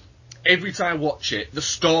 and every time I watch it, the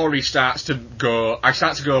story I start to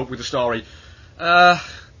go with the story,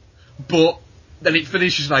 but then it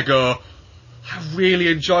finishes and I go, I really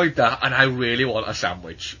enjoyed that, and I really want a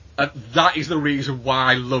sandwich. And that is the reason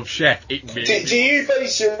why I love Chef. It Do you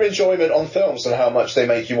base your enjoyment on films and how much they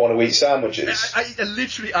make you want to eat sandwiches? I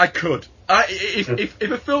literally, I could. If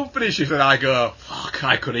a film finishes and I go, fuck,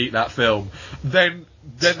 I could eat that film, then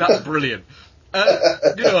that's brilliant.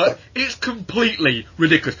 It's completely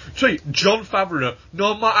ridiculous. Jon Favreau,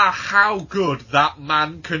 no matter how good that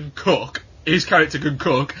man can cook, his character can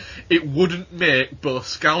cook, it wouldn't make both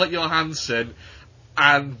Scarlett Johansson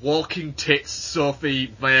and Walking Tits Sophie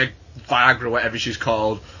Viagra, whatever she's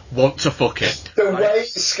called, want to fuck him. The way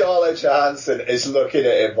Scarlett Johansson is looking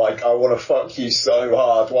at him like, I want to fuck you so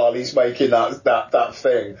hard while he's making that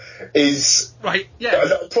thing is right.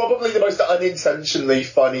 Yeah, probably the most unintentionally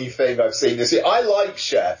funny thing I've seen this year. I like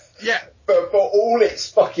Chef. Yeah. But for all its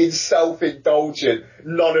fucking self-indulgent,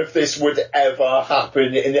 none of this would ever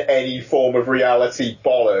happen in any form of reality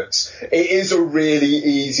bollocks. It is a really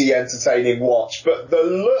easy, entertaining watch, but the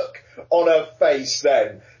look on her face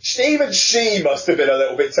then, even she must have been a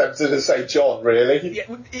little bit tempted to say John, really. Yeah,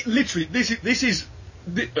 literally, this is,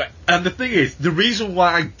 and the thing is, the reason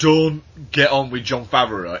why I don't get on with Jon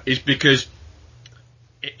Favreau is because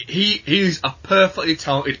he's a perfectly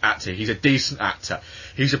talented actor. He's a decent actor.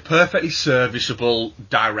 He's a perfectly serviceable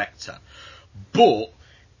director. But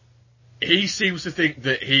he seems to think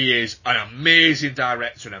that he is an amazing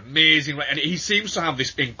director, and he seems to have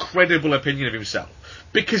this incredible opinion of himself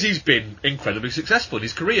because he's been incredibly successful in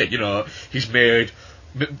his career. He's made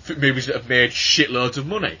movies that have made shitloads of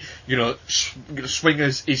money.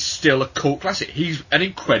 Swingers is still a cult classic. He's an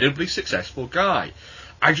incredibly successful guy.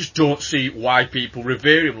 I just don't see why people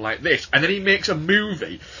revere him like this. And then he makes a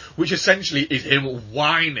movie which essentially is him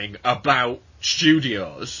whining about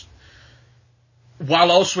studios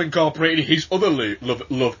while also incorporating his other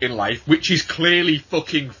love in life, which is clearly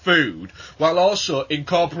fucking food, while also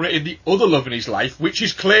incorporating the other love in his life, which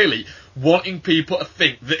is clearly wanting people to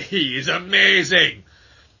think that he is amazing.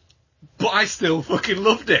 But I still fucking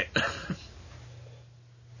loved it.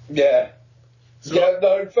 Yeah. So, yeah,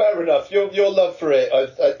 no, fair enough. Your love for it, I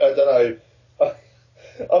don't know.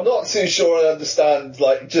 I'm not too sure I understand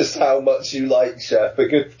just how much you like Chef, but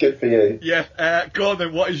good for you. Yeah, go on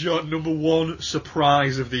then. What is your number one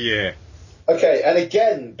surprise of the year? Okay, and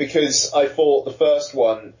again, because I thought the first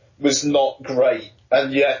one was not great,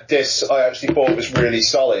 and yet this I actually thought was really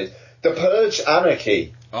solid. The Purge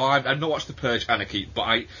Anarchy. Oh, I've not watched The Purge Anarchy,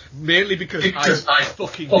 but mainly because I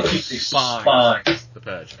fucking despise The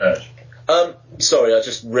Purge. Sorry, I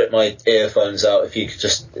just ripped my earphones out. If you could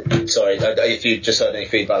if you just heard any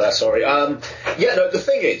feedback there, sorry. The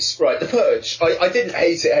thing is, right, The Purge, I didn't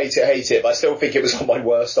hate it, but I still think it was on my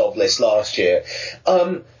worst of list last year.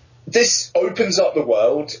 This opens up the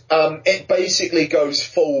world. It basically goes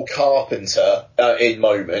full Carpenter, in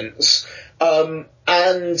moments. And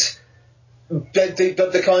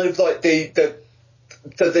the kind of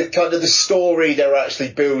the kind of the story they're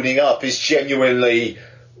actually building up is genuinely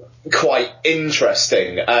quite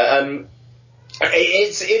interesting. It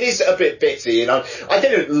is a bit bitty, and I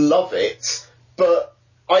didn't love it, but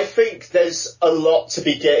I think there's a lot to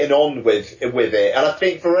be getting on with it, and I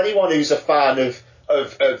think for anyone who's a fan of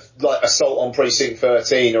Assault on Precinct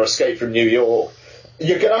 13 or Escape from New York,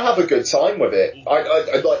 you're gonna have a good time with it.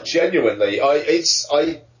 I genuinely, I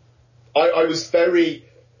was very,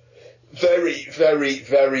 very, very,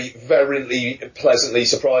 very, very pleasantly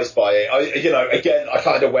surprised by it. I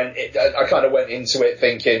kind of went into it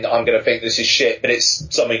thinking I'm going to think this is shit, but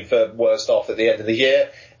it's something for worst off at the end of the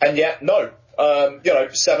year. And yet, no,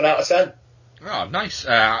 7 out of 10. Oh, nice.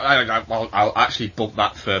 I'll actually bump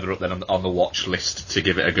that further up then on the watch list to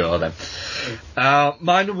give it a go then.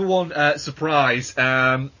 My number one surprise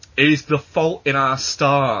is The Fault in Our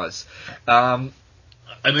Stars, a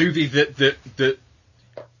movie that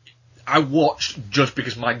I watched just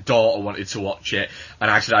because my daughter wanted to watch it,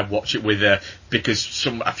 and I said I'd watch it with her because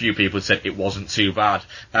a few people said it wasn't too bad.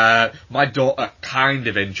 My daughter kind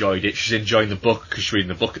of enjoyed it. She's enjoying the book because she's reading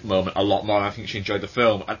the book at the moment a lot more, and I think she enjoyed the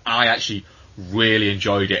film, and I actually really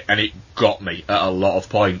enjoyed it, and it got me at a lot of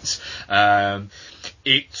points.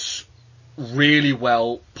 It's really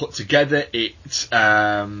well put together. It's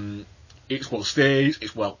well staged,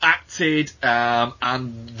 it's well acted,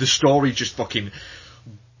 and the story just fucking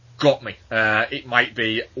got me. It might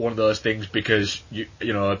be one of those things because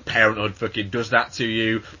parenthood fucking does that to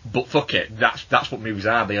you, but fuck it, that's what movies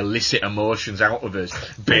are. They elicit emotions out of us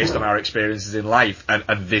based on our experiences in life, and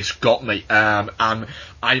this got me. And I'm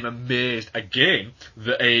amazed again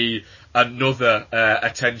that another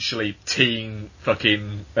potentially teen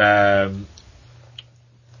fucking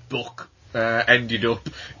book ended up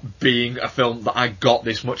being a film that I got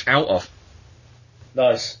this much out of.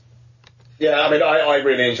 Nice. Yeah, I mean, I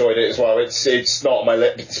really enjoyed it as well. It's not on my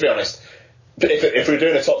list, to be honest. If we were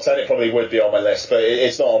doing a top 10, it probably would be on my list, but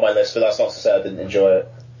it's not on my list, but that's not to say I didn't enjoy it.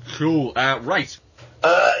 Cool. Right.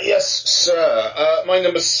 Yes, sir. My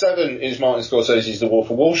number 7 is Martin Scorsese's The Wolf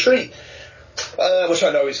of Wall Street, which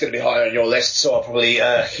I know is going to be higher on your list, so I'll probably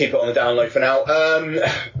keep it on the down low for now.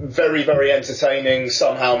 Very, very entertaining.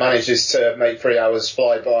 Somehow manages to make 3 hours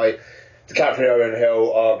fly by. DiCaprio and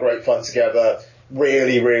Hill are great fun together.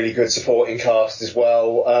 Really, really good supporting cast as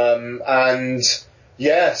well. And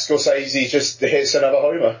yeah, Scorsese just hits another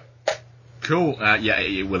homer. Cool. Yeah,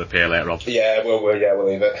 it will appear later on. Yeah, we'll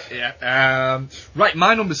leave it. Yeah. Right,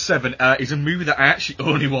 my number 7 is a movie that I actually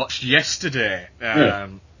only watched yesterday.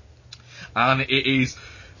 And it is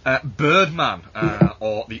Birdman,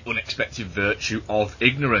 or The Unexpected Virtue of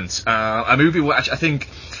Ignorance. A movie which I think,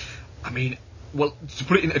 well, to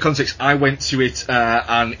put it into context, I went to it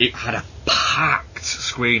and it had a packed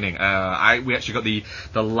screening. We actually got the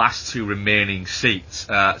last 2 remaining seats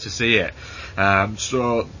to see it.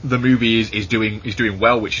 So the movie is doing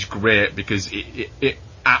well, which is great because it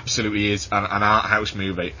absolutely is an art house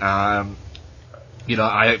movie. I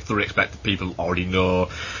fully expect that people already know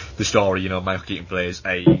the story. Michael Keaton plays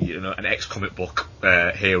an ex-comic book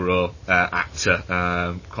hero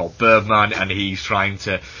actor called Birdman, and he's trying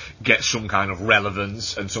to get some kind of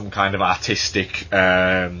relevance and some kind of artistic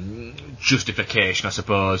justification, I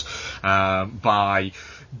suppose, by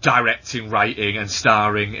directing, writing and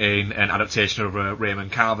starring in an adaptation of a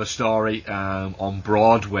Raymond Carver story on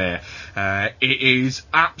Broadway. It is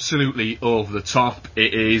absolutely over the top.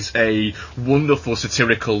 It is a wonderful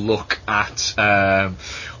satirical look at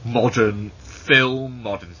modern film,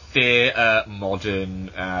 modern theatre,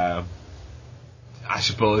 modern, I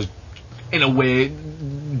suppose, in a way,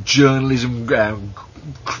 journalism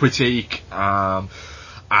critique,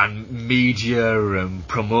 and media and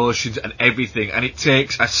promotions and everything, and it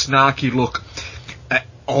takes a snarky look at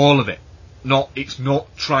all of it. It's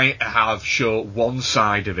not trying to show one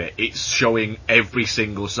side of it, it's showing every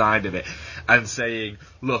single side of it and saying,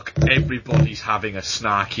 look, everybody's having a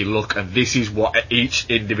snarky look, and this is what each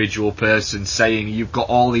individual person's saying. You've got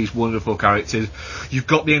all these wonderful characters, you've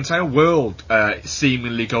got the entire world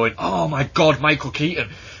seemingly going, oh my god, Michael Keaton,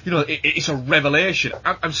 it's a revelation.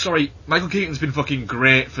 I'm sorry, Michael Keaton's been fucking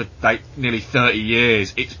great for nearly 30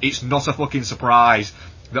 years. It's not a fucking surprise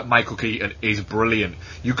that Michael Keaton is brilliant.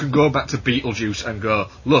 You can go back to Beetlejuice and go,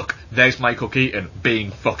 look, there's Michael Keaton being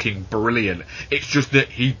fucking brilliant. It's just that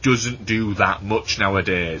he doesn't do that much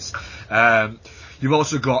nowadays. You've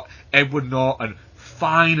also got Edward Norton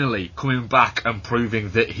finally coming back and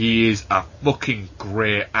proving that he is a fucking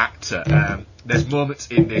great actor. There's moments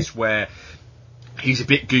in this where he's a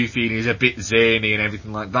bit goofy and he's a bit zany and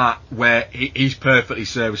everything like that, where he's perfectly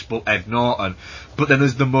serviceable, Ed Norton. But then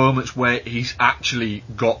there's the moments where he's actually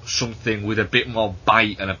got something with a bit more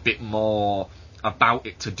bite and a bit more about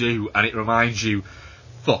it to do, and it reminds you,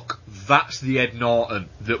 fuck, that's the Ed Norton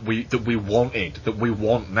that we wanted, that we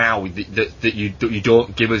want now, that you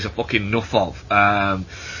don't give us a fucking enough of.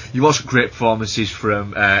 You've also got great performances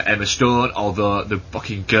from Emma Stone, although the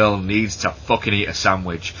fucking girl needs to fucking eat a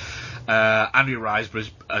sandwich. Andrea Riseborough,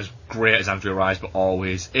 as great as Andrea Riseborough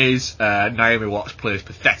always is. Naomi Watts plays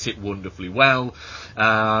Pathetic wonderfully well.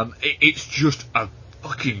 It's just a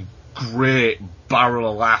fucking great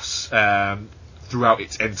barrel of laughs throughout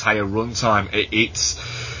its entire runtime.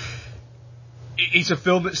 It's a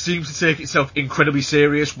film that seems to take itself incredibly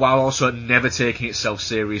serious while also never taking itself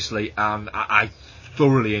seriously, and I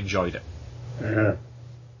thoroughly enjoyed it. Mm-hmm.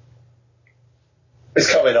 It's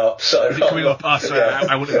coming up, so... Is it coming up? Oh, sorry, yeah.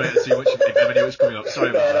 I wouldn't wait to see if ever knew it was coming up.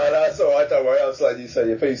 Sorry about that. No, that's alright, don't worry. I was letting you say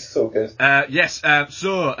your piece, it's all good. Yes,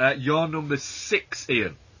 so, your number 6,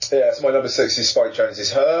 Ian. Yeah, so my number 6 is Spike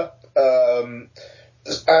Jonze's Her.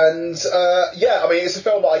 It's a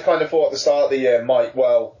film that I kind of thought at the start of the year might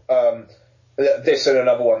this and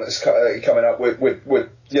another one that's coming up would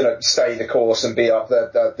stay the course and be up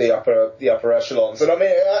the upper echelons. And I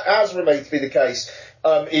mean, it has remained to be the case.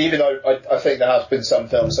 Even though I think there have been some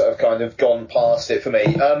films that have kind of gone past it for me.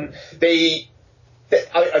 The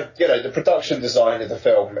production design of the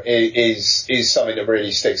film is something that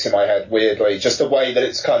really sticks in my head weirdly. Just the way that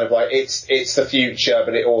it's kind of like it's the future,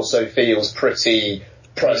 but it also feels pretty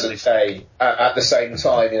present day at the same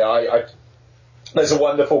time. There's a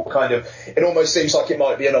wonderful kind of, it almost seems like it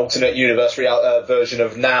might be an alternate universe version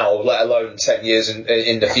of now, let alone 10 years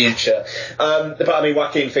in the future. But I mean,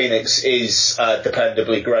 Joaquin Phoenix is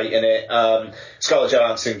dependably great in it. Scarlett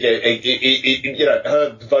Johansson,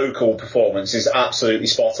 her vocal performance is absolutely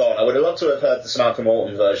spot on. I would have loved to have heard the Samantha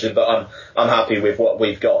Morton version, but I'm happy with what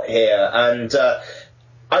we've got here. And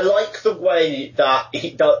I like the way that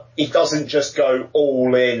he doesn't just go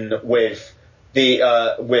all in with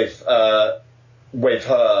with her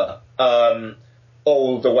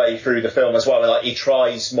all the way through the film as well. Like, he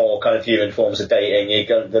tries more kind of human forms of dating.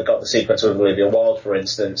 They've got the sequence with Olivia Wilde, for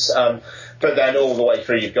instance, but then all the way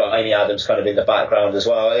through you've got Amy Adams kind of in the background as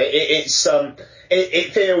well.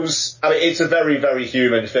 It feels, I mean, it's a very, very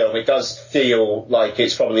human film. It does feel like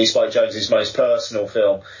it's probably Spike Jonze's most personal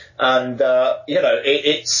film, and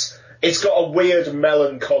it's got a weird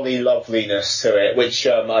melancholy loveliness to it, which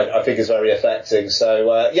I think is very affecting.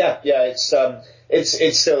 So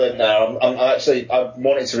it's still in there. I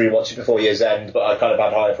wanted to rewatch it before year's end, but I kind of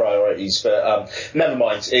had higher priorities. But never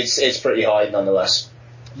mind, it's pretty high nonetheless.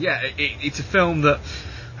 Yeah, it's a film that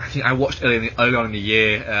I think I watched early on in the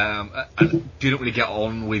year and didn't really get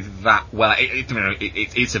on with that well.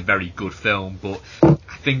 It's a very good film, but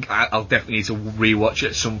I think I'll definitely need to rewatch it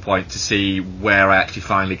at some point to see where I actually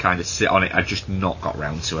finally kind of sit on it. I just not got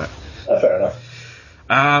round to it. Fair enough.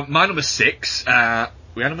 My number 6, we are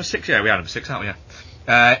number 6, yeah, we are number 6, aren't we?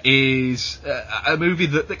 Yeah. Is a movie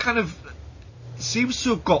that kind of seems to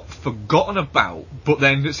have got forgotten about, but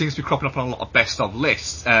then it seems to be cropping up on a lot of best of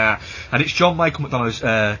lists, and it's John Michael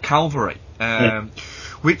McDonagh's Calvary,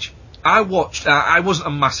 which I watched. I wasn't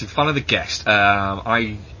a massive fan of The Guest.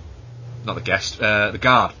 The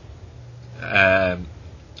Guard,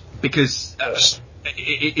 because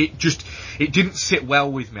it didn't sit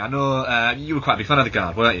well with me. I know you were quite a big fan of The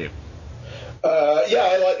Guard, weren't you? Yeah,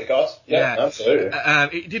 I like The Guard. Yeah, absolutely.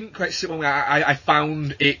 It didn't quite sit well with me. I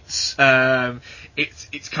found its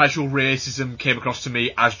casual racism came across to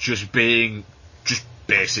me as just being just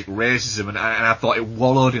basic racism, and I thought it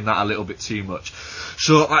wallowed in that a little bit too much.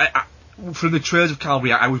 So from the trailers of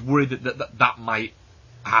Calvary, I was worried that might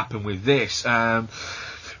happen with this. But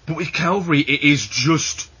with Calvary,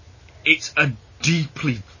 it's a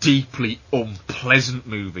deeply, deeply unpleasant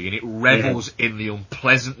movie, and it revels in the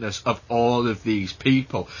unpleasantness of all of these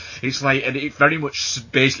people. It's like, and it very much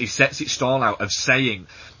basically sets its stall out of saying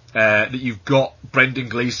that you've got Brendan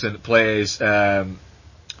Gleeson plays Father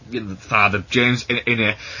James in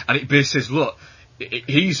it, and it basically says, look,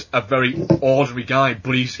 he's a very ordinary guy,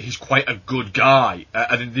 but he's quite a good guy.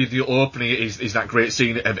 And the opening is that great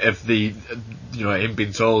scene of the him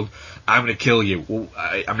being told, I'm going to kill you. Well,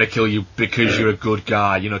 I'm going to kill you because you're a good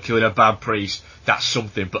guy. Killing a bad priest, that's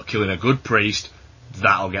something, but killing a good priest,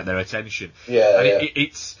 that'll get their attention.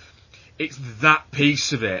 It's that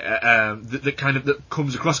piece of it that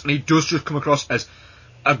comes across, and he does just come across as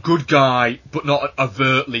a good guy, but not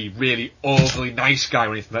overtly, really overly nice guy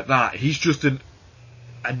or anything like that. He's just a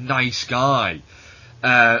nice guy.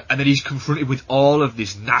 And then he's confronted with all of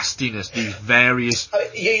this nastiness, these various...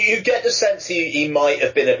 You get the sense he might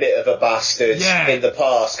have been a bit of a bastard in the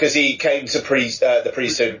past, because he came to the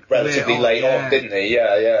priesthood relatively late on, didn't he?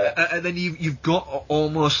 Yeah. And then you've got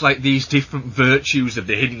almost like these different virtues of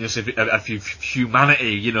the hiddenness of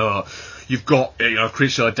humanity, You've got,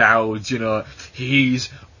 Chris O'Dowd, he's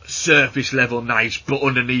surface level nice, but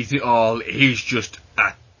underneath it all, he's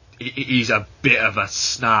a bit of a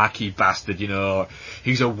snarky bastard,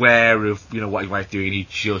 He's aware of, what his wife's doing, and he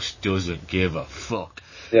just doesn't give a fuck.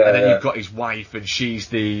 And then you've got his wife, and she's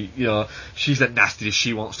the nastiness.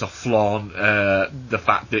 She wants to flaunt the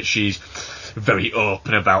fact that she's very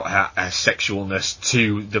open about her sexualness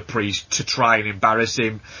to the priest to try and embarrass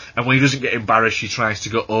him. And when he doesn't get embarrassed, she tries to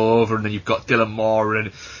go over. And then you've got Dylan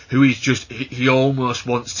Moran, who is he almost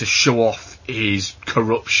wants to show off his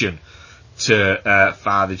corruption to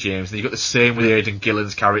Father James. And you've got the same with Aidan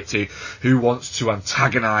Gillen's character, who wants to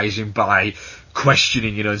antagonise him by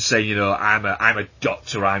questioning, and saying, I'm a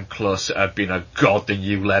doctor, I'm closer to being a god than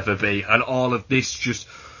you'll ever be, and all of this just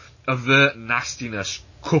overt nastiness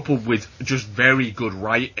coupled with just very good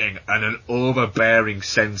writing and an overbearing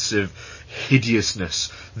sense of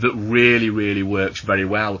hideousness that really, really works very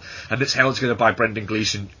well, and it's held together by Brendan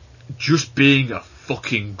Gleeson just being a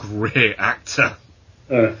fucking great actor.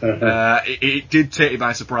 It did take me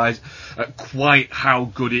by surprise at quite how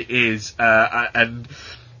good it is, and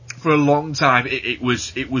for a long time it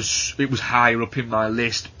was higher up in my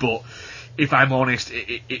list. But if I'm honest,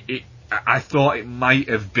 I thought it might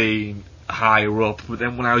have been higher up. But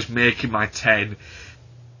then when I was making my 10,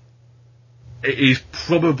 it is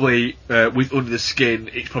probably with Under the Skin.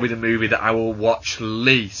 It's probably the movie that I will watch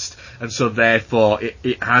least, and so therefore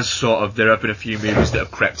it has there have been a few movies that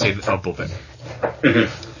have crept in above it.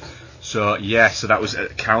 So that was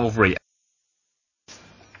Calvary.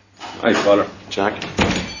 Hi, Father. Jack.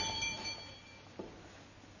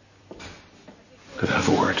 Could I have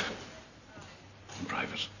a word in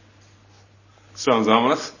private? Sounds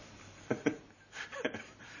ominous.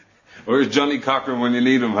 Where's Johnny Cochran when you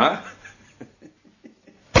need him, huh?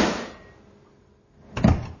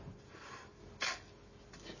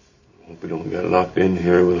 Hope we don't get locked in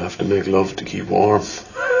here. We'll have to make love to keep warm.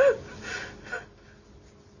 I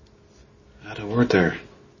had a word there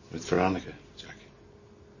with Veronica, Jack.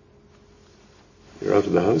 You're out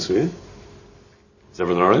of the house, are you? Is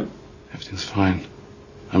everything alright? Everything's fine.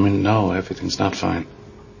 I mean, no, everything's not fine.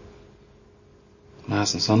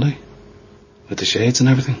 Mass on Sunday? With the shades and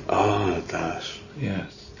everything? Ah, that.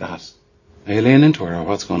 Yes, that. Are you laying into her, or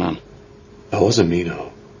what's going on? That wasn't me,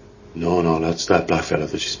 no. No, that's that black fella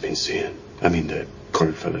that she's been seeing. I mean, the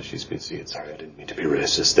current fella she's been seeing. Sorry, I didn't mean to be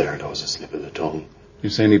racist there. That was a slip of the tongue.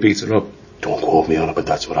 You're saying he beats her up? Don't quote me on it, but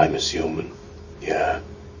that's what I'm assuming. Yeah.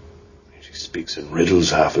 She speaks in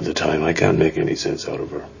riddles half of the time. I can't make any sense out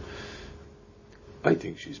of her. I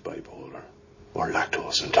think she's bipolar. Or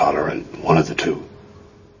lactose intolerant. One of the two.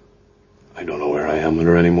 I don't know where I am with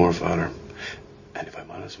her anymore, Father. And if I'm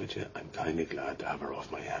honest with you, I'm kind of glad to have her off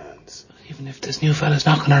my hands. Even if this new fella's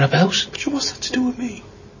knocking her about? But what's that to do with me?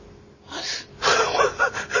 What?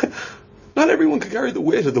 Not everyone can carry the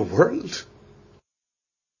weight of the world.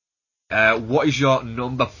 What is your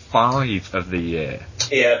number 5 of the year?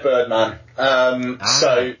 Yeah, Birdman.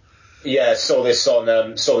 So, yeah, saw this on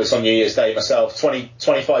New Year's Day myself.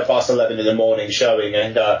 25 past 11 in the morning showing,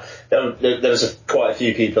 and there was quite a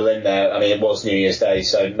few people in there. I mean, it was New Year's Day,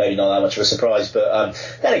 so maybe not that much of a surprise. But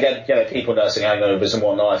then again, people nursing hangovers and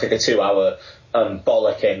whatnot. I think a 2-hour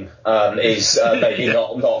bollocking is maybe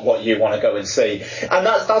not what you want to go and see. And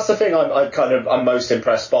that's the thing I'm most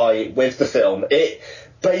impressed by with the film. It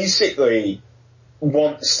basically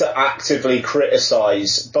wants to actively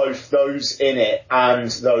criticise both those in it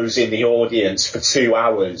and those in the audience for 2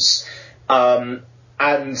 hours. And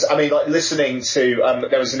I mean, like, listening to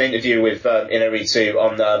there was an interview with Inarritu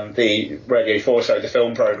on the Radio 4 show, the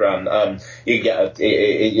film programme. You can get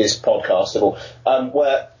it is podcastable,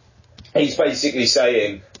 where he's basically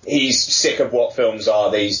saying he's sick of what films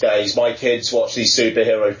are these days. My kids watch these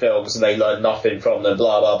superhero films and they learn nothing from them,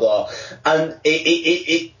 blah, blah, blah. And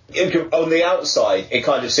it on the outside, it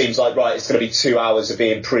kind of seems like, right, it's going to be 2 hours of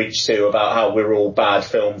being preached to about how we're all bad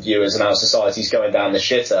film viewers and how society's going down the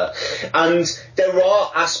shitter. And there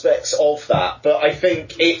are aspects of that, but I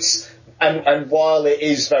think it's, and while it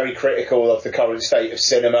is very critical of the current state of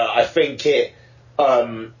cinema, I think it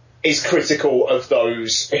is critical of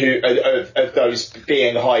those of those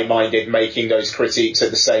being high-minded, making those critiques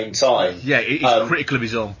at the same time. Yeah, he's critical of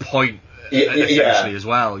his own point. Essentially, as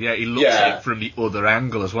well. Yeah, he looks at it from the other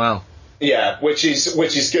angle as well. Yeah, which is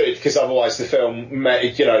good, because otherwise the film,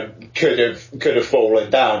 could have fallen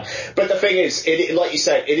down. But the thing is, like you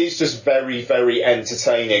said, it is just very, very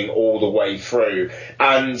entertaining all the way through,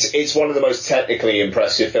 and it's one of the most technically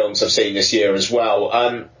impressive films I've seen this year as well.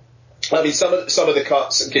 I mean, some of the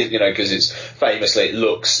cuts, because it's famously, it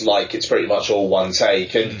looks like it's pretty much all one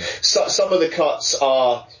take, and some of the cuts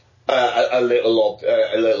are a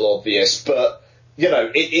little obvious, but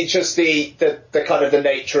it just the kind of the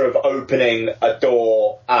nature of opening a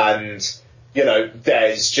door and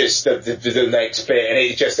there's just the next bit, and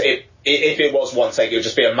if it was one take, it would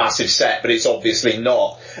just be a massive set, but it's obviously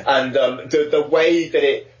not. And the way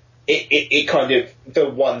that it kind of, the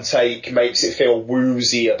one take makes it feel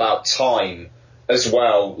woozy about time as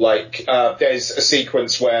well. Like there's a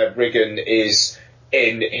sequence where Riggin is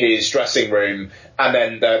in his dressing room, and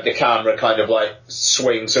then the camera kind of like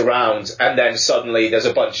swings around, and then suddenly there's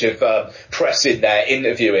a bunch of press in there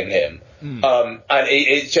interviewing him. And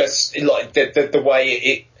it just, like, the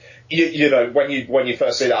way it, when you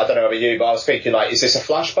first see that, I don't know about you, but I was thinking, like, is this a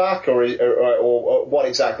flashback or what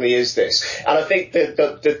exactly is this? And I think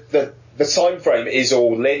the time frame is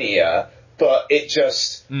all linear, but it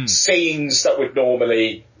just, scenes that would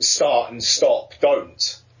normally start and stop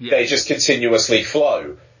don't. Yeah. They just continuously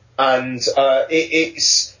flow. And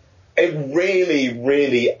it's a really,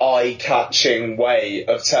 really eye-catching way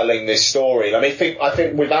of telling this story. I mean, I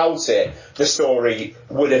think without it, the story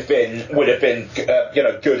would have been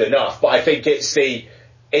good enough. But I think it's the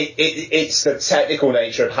technical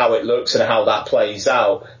nature of how it looks and how that plays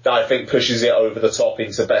out that I think pushes it over the top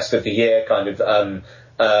into best of the year kind of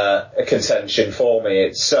a contention for me.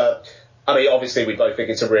 It's I mean, obviously we both think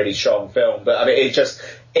it's a really strong film, but I mean,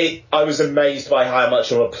 I was amazed by how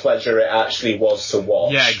much of a pleasure it actually was to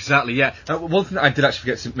watch. Yeah, exactly, yeah. One thing that I did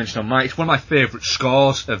actually forget to mention on mine, it's one of my favourite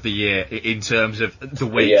scores of the year in terms of the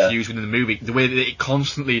way it's used within the movie, the way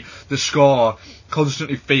that the score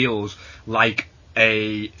constantly feels like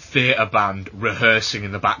a theatre band rehearsing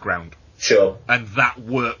in the background. Sure. And that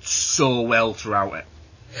worked so well throughout it.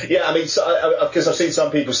 Yeah, I mean, because I've seen some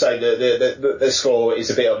people say that the score is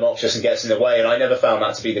a bit obnoxious and gets in the way, and I never found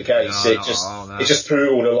that to be the case. It just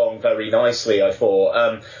poodled along very nicely, I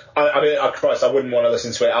thought. I mean, Christ, I wouldn't want to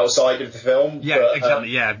listen to it outside of the film. Yeah, but, exactly.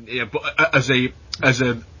 Yeah. But as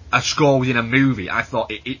a score within a movie, I thought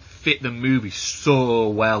it fit the movie so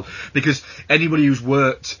well, because anybody who's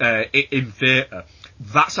worked in theatre,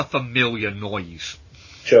 that's a familiar noise.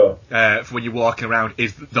 Sure. For when you're walking around,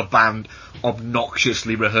 is the band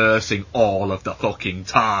obnoxiously rehearsing all of the fucking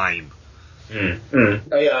time. Yeah, I mean,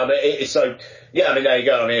 I mean, there you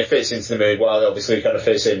go. I mean, it fits into the mood well. Obviously, it kind of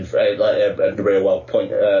fits in a real well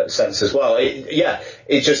point sense as well.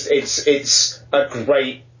 It's a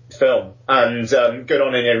great film, and good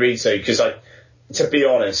on Iñárritu, because to be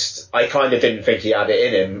honest, I kind of didn't think he had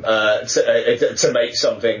it in him to make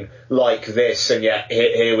something like this, and yet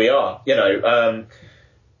here we are. You know.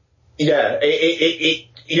 Yeah,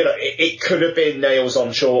 it could have been nails on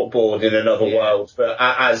chalkboard in another world, but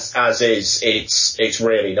as is, it's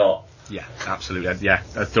really not. Yeah, absolutely. Yeah,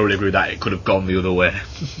 I thoroughly agree with that. It could have gone the other way.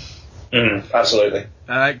 Absolutely.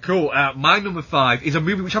 Cool. My number 5 is a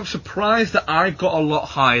movie which I'm surprised that I got a lot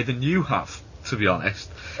higher than you have, to be honest.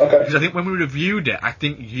 Okay. Because I think when we reviewed it, I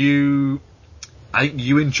think you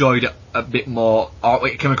enjoyed it a bit more, or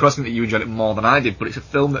it came across me that you enjoyed it more than I did, but it's a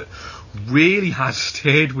film that really has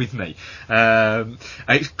stayed with me.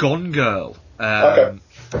 It's Gone Girl. Okay.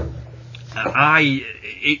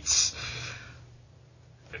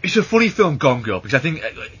 It's a funny film, Gone Girl, because I think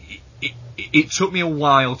it took me a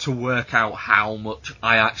while to work out how much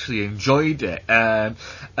I actually enjoyed it. And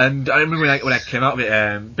I remember when I came out of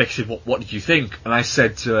it, Becky said, what did you think? And I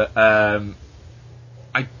said to her,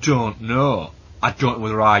 I don't know. I don't know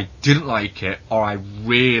whether I didn't like it or I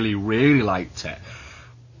really, really liked it.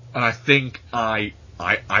 And I think I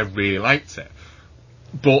really liked it.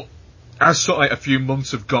 But as sort of like a few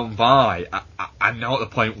months have gone by, I'm now at the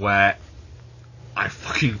point where I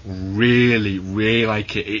fucking really, really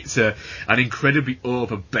like it. It's an incredibly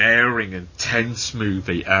overbearing and tense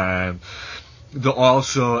movie. That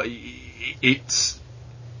also, it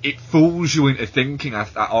fools you into thinking,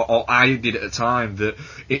 or I did at the time, that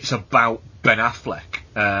it's about Ben Affleck,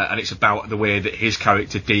 and it's about the way that his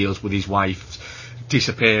character deals with his wife's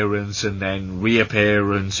disappearance and then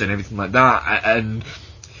reappearance and everything like that. And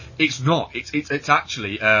it's not. It's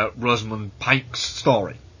actually Rosamund Pike's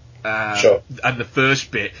story. Sure. And the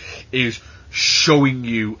first bit is showing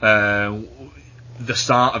you the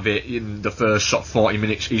start of it in the first sort of 40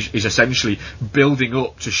 minutes is essentially building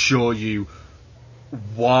up to show you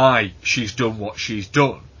why she's done what she's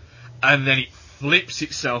done, and then it flips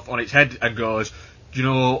itself on its head and goes, you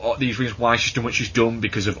know, these reasons why she's done what she's done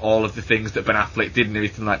because of all of the things that Ben Affleck did and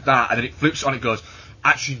everything like that, and then it flips on, it goes,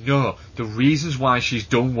 actually no, the reasons why she's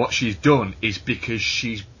done what she's done is because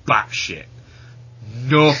she's batshit.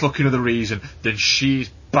 No fucking other reason than she's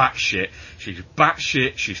batshit. She's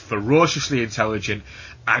batshit, she's ferociously intelligent,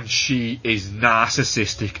 and she is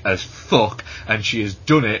narcissistic as fuck, and she has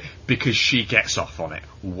done it because she gets off on it.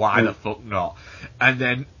 Why the fuck not? And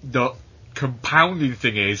then the compounding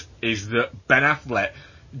thing is that Ben Affleck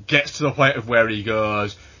gets to the point of where he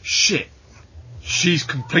goes, shit, she's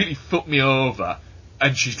completely fucked me over,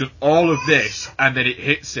 and she's done all of this, and then it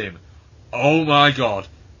hits him, oh my god,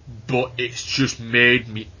 but it's just made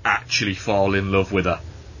me actually fall in love with her.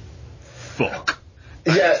 Fuck.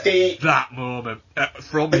 Yeah, that moment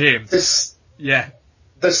from him. Yeah.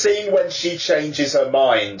 The scene when she changes her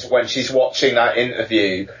mind when she's watching that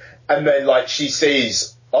interview, and then like she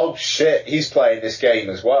sees, oh shit, he's playing this game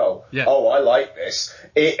as well. Yeah. Oh, I like this.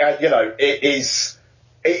 It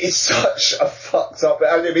is such a fucked up.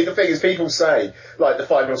 I mean, the thing is, people say like the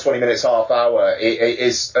final 20 minutes, half hour, it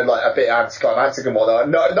is like a bit anticlimactic and whatnot.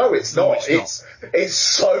 No, it's not. It's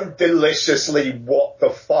so deliciously what the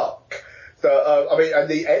fuck. I mean, and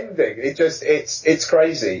the ending, it's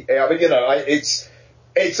crazy. I mean,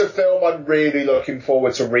 it's a film I'm really looking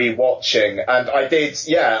forward to rewatching, and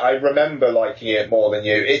I remember liking it more than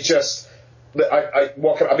you. It just, I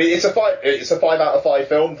mean, it's a 5 out of 5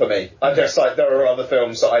 film for me. I just like, there are other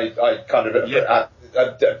films that I kind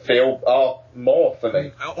of feel are more for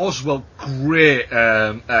me. Also, well, great,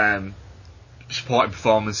 supporting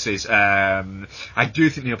performances. I do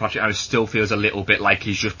think Neil Patrick Harris still feels a little bit like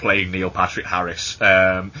he's just playing Neil Patrick Harris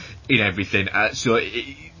in everything. So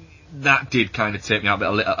that did kind of take me out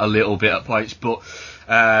a little bit at points, but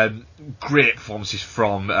great performances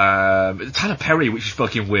from Tyler Perry, which is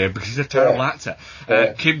fucking weird because he's a terrible actor.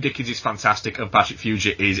 Kim Dickens is fantastic, and Patrick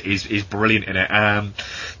Fugit is brilliant in it. I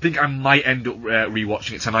think I might end up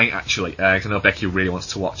rewatching it tonight, actually, because I know Becky really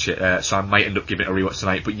wants to watch it, so I might end up giving it a rewatch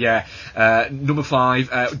tonight. But yeah, number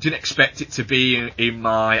 5, didn't expect it to be in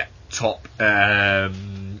my top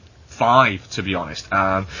 5, to be honest.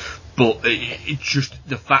 But it just,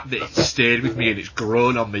 the fact that it stayed with me and it's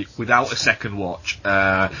grown on me without a second watch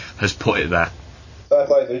has put it there. Fair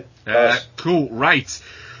play, dude. Nice. Cool, right.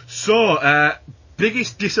 So,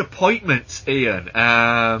 biggest disappointment, Ian.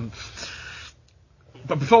 But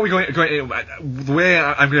before we go into the way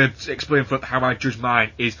I'm going to explain how I judge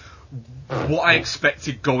mine is what I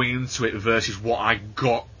expected going into it versus what I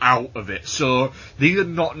got out of it. So these are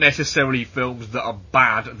not necessarily films that are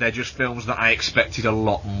bad, they're just films that I expected a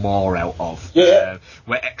lot more out of. Yeah.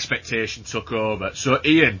 Where expectation took over. So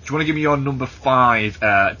Ian, do you want to give me your number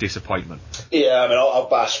 5 disappointment? Yeah, I mean, I'll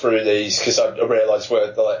bash through these because I realise we're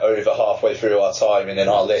like over halfway through our time, and in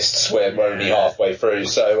our lists we're only halfway through.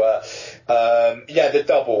 So, The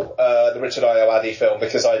Double, the Richard Ayoade film,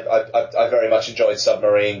 because I very much enjoyed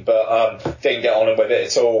Submarine, but didn't get on with it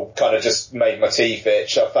at all. Kind of just made my teeth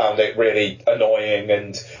itch. I found it really annoying,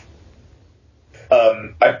 and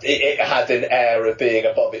it had an air of being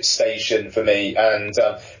above its station for me, and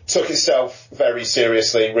took itself very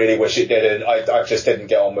seriously. Really wish it didn't. I just didn't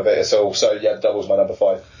get on with it at all. So yeah, The Double's my number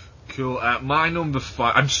 5. Cool. My number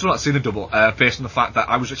 5, I'm still not seeing The Double, based on the fact that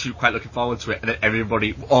I was actually quite looking forward to it, and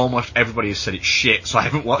then almost everybody has said it's shit, so I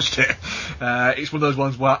haven't watched it. It's one of those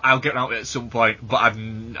ones where I'll get around to it at some point, but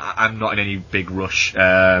I'm not in any big rush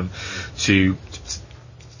to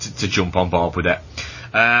jump on board with it.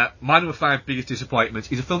 My number 5 biggest disappointment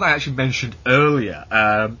is a film that I actually mentioned earlier,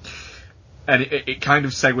 and it kind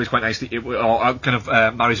of segues quite nicely,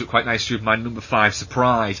 marries up quite nicely with my number 5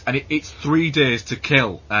 surprise, and it's 3 Days to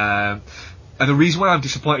Kill. And the reason why I'm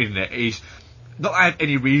disappointed in it is, not that I have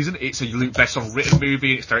any reason, it's a Luc Besson written movie,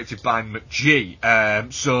 and it's directed by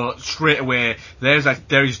McG. So straight away, there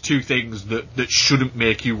is 2 things that shouldn't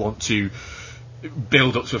make you want to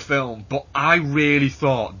build up to a film, but I really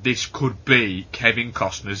thought this could be Kevin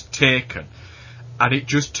Costner's Taken, and it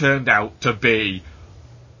just turned out to be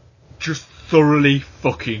just thoroughly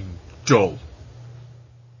fucking dull.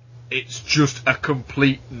 It's just a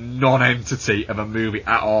complete non-entity of a movie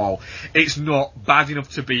at all. It's not bad enough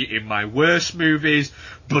to be in my worst movies,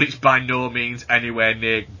 but it's by no means anywhere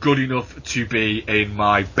near good enough to be in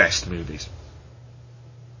my best movies.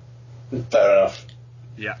 Fair enough.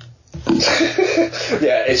 Yeah.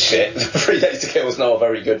 Yeah, it's shit. 3 Days to Kill is not a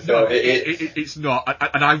very good film. No, it's not,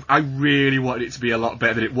 and I really wanted it to be a lot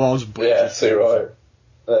better than it was. But yeah, too right.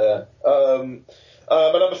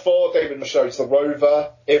 My number 4, David Michôd's The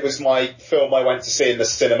Rover. It was my film I went to see in the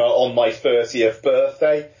cinema on my 30th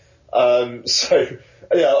birthday. So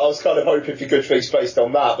yeah, I was kind of hoping for good things based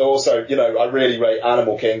on that, but also, I really rate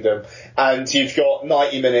Animal Kingdom, and you've got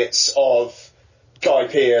 90 minutes of Guy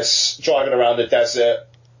Pearce driving around the desert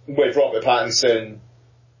with Robert Pattinson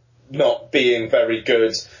not being very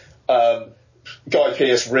good. Guy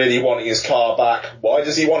Pearce really wanting his car back. Why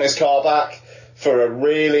does he want his car back? For a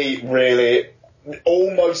really, really,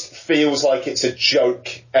 almost feels like it's a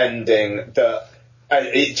joke ending that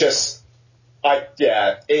it just,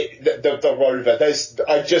 the Rover, there's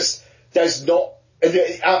not,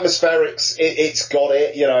 the atmospherics, it's got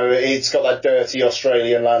it, it's got that dirty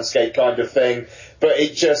Australian landscape kind of thing, but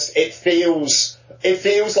it feels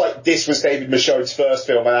like this was David Michôd's first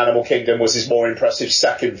film and Animal Kingdom was his more impressive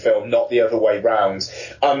second film, not the other way round.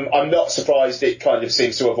 I'm not surprised it kind of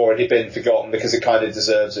seems to have already been forgotten because it kind of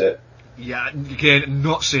deserves it. Yeah, again,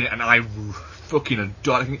 not seen it, and I fucking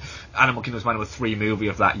adore it. I think Animal Kingdom was my number 3 movie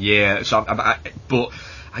of that year, but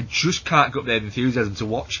I just can't get up the enthusiasm to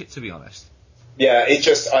watch it, to be honest. Yeah, it's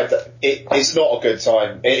not a good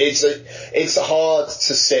time. It's hard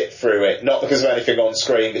to sit through it, not because of anything on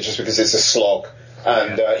screen, but just because it's a slog.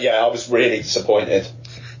 And I was really disappointed.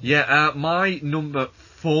 Yeah, my number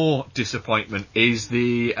 4 disappointment is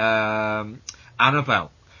the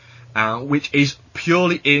Annabelle, which is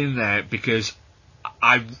purely in there because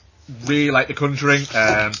I really like The Conjuring.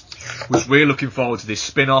 Was really looking forward to this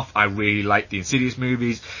spin-off. I really like the Insidious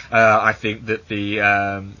movies. I think that the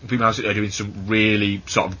Blumhouse are doing some really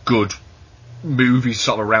sort of good movies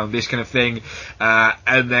sort of around this kind of thing.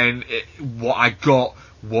 And then what I got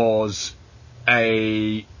was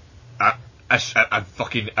a a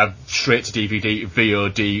fucking straight to DVD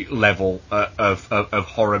VOD level of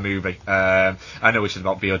horror movie. I know it's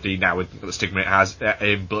about VOD now with the stigma it has,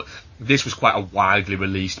 but this was quite a widely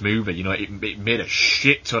released movie. You know, it made a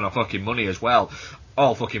shit ton of fucking money as well.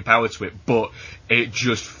 All fucking power to it, but it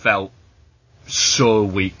just felt so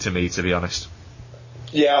weak to me, to be honest.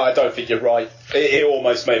 Yeah, I don't think you're right. It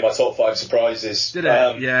almost made my top 5 surprises. Did it?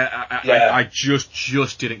 I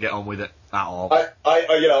just didn't get on with it at all.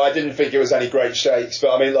 I didn't think it was any great shakes,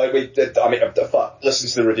 but I mean, like listen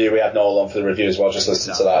to the review. We had Noel on for the review as well. Just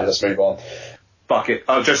listen to that and let's move on. Fuck it.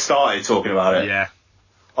 I've just started talking about it. Yeah.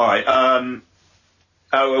 Alright,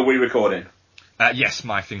 are we recording? Yes,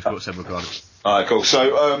 my thing's got some recording. Alright, cool.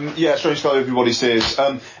 So, Strange Fellow Everybody Sees.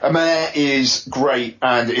 Amer is great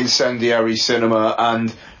and incendiary cinema,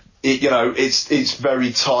 and it's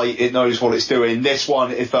very tight. It knows what it's doing. This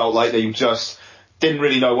one, it felt like they just didn't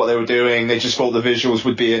really know what they were doing. They just thought the visuals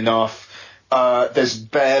would be enough. There's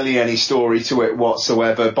barely any story to it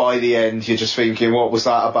whatsoever. By the end, you're just thinking, what was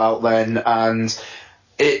that about then? And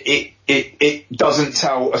it doesn't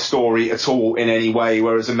tell a story at all in any way,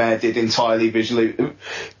 whereas Amer did entirely visually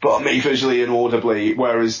and audibly,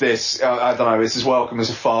 whereas this, I don't know, it's as welcome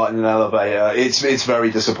as a fart in an elevator. It's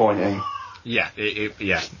very disappointing. Yeah, it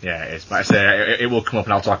is. But I say, it will come up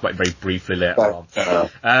and I'll talk about it very briefly later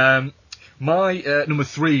on. My number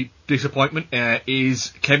 3 disappointment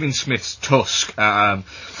is Kevin Smith's Tusk.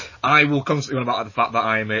 I will constantly on about the fact that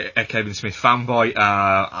I'm a Kevin Smith fanboy.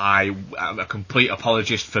 I am a complete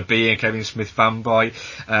apologist for being a Kevin Smith fanboy.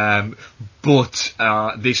 But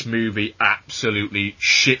this movie absolutely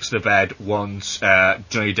shits the bed once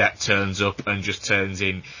Johnny Depp turns up and just turns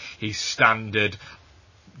in his standard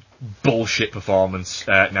bullshit performance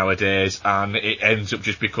nowadays, and it ends up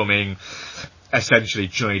just becoming essentially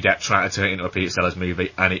Johnny Depp trying to turn it into a Peter Sellers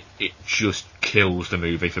movie, and it just kills the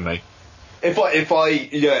movie for me. If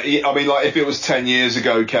it was 10 years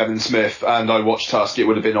ago, Kevin Smith, and I watched Tusk, it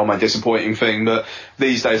would have been on my disappointing thing, but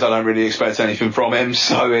these days I don't really expect anything from him,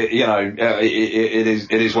 so it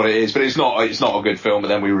is what it is, but it's not a good film, and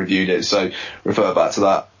then we reviewed it, so refer back to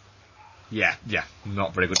that. Yeah,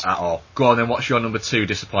 not very good at all. Go on then, what's your number 2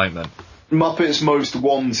 disappointment? Muppets Most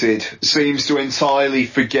Wanted seems to entirely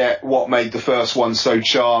forget what made the first one so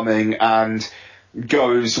charming and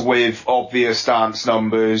goes with obvious dance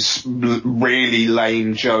numbers, really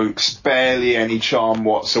lame jokes, barely any charm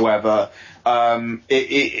whatsoever. I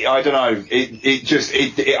don't know.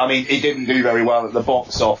 It didn't do very well at the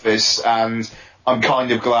box office, and I'm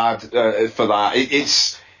kind of glad for that.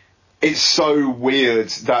 It's so weird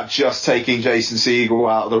that just taking Jason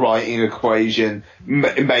Segel out of the writing equation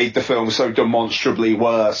made the film so demonstrably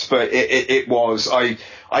worse. But it was. I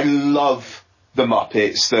love The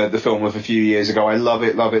Muppets, the film of a few years ago. I love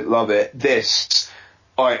it. This,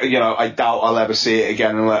 I doubt I'll ever see it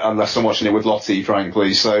again unless I'm watching it with Lottie,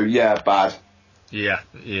 frankly. So yeah, bad. Yeah.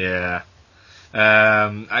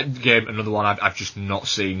 Again, another one I've just not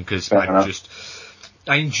seen because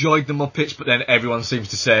I enjoyed The Muppets, but then everyone seems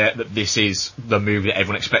to say that this is the movie that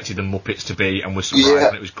everyone expected The Muppets to be, and was surprised,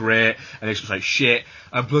 and it was great, and this was like shit.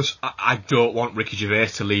 And plus, I don't want Ricky Gervais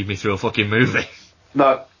to lead me through a fucking movie.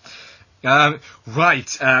 No.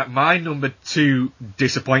 My number 2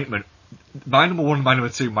 disappointment, my number 1 and my number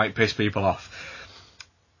 2 might piss people off,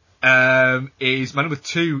 is my number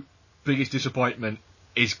 2 biggest disappointment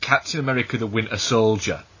is Captain America the Winter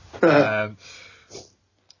Soldier.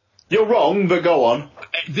 You're wrong, but go on.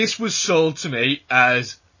 This was sold to me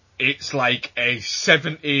as it's like a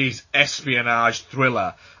 70s espionage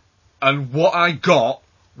thriller, and what I got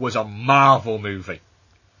was a Marvel movie.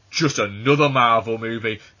 Just another Marvel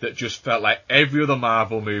movie that just felt like every other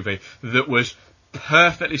Marvel movie that was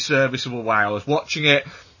perfectly serviceable while I was watching it.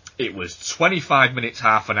 It was 25 minutes,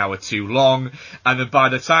 half an hour too long, and then by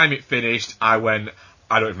the time it finished, I went,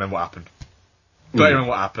 I don't remember what happened. Don't remember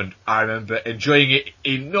what happened. I remember enjoying it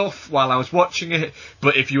enough while I was watching it,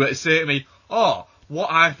 but if you were to say to me, what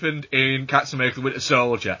happened in Captain America the Winter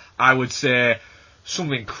Soldier, I would say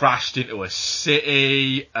something crashed into a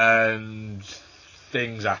city and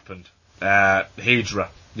things happened. Hydra.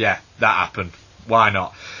 Yeah, that happened. Why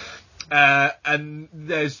not? And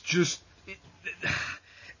there's just...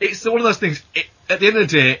 It's one of those things, at the end of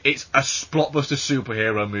the day, it's a blockbuster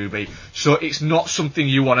superhero movie, so it's not something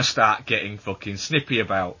you want to start getting fucking snippy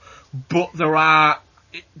about. But there are...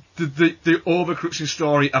 The overcrushing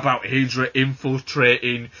story about Hydra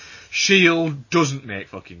infiltrating S.H.I.E.L.D. doesn't make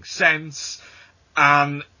fucking sense.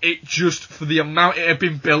 And it just, for the amount it had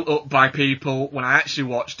been built up by people, when I actually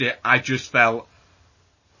watched it, I just felt,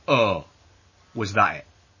 was that it?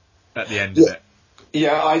 At the end of it.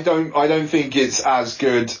 Yeah, I don't think it's as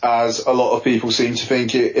good as a lot of people seem to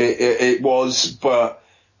think it was, but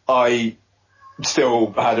I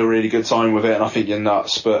still had a really good time with it, and I think you're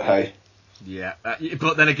nuts, but hey. Yeah,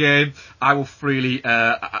 but then again, I will freely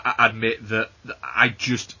admit that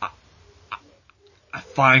I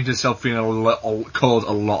find myself feeling a little cold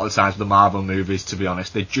a lot of times with the Marvel movies, to be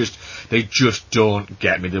honest. They just don't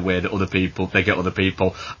get me the way that they get other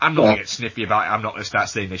people. I'm not going to get sniffy about it. I'm not going to start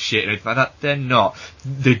saying this shit and anything like that. They're not.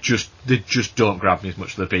 They just don't grab me as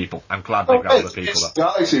much as other people. I'm glad they grab other people.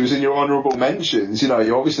 Galaxy was in your honourable mentions. You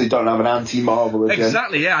obviously don't have an anti-Marvel again.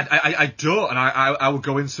 Exactly, yeah. I don't, and I will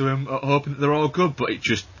go into them hoping that they're all good, but it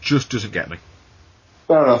just doesn't get me.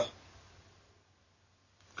 Fair enough.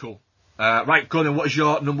 Cool. Right, go on then. What is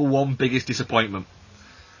your number one biggest disappointment?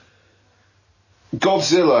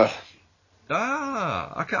 Godzilla.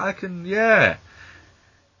 I can, yeah.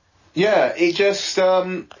 Yeah, it just,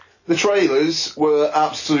 the trailers were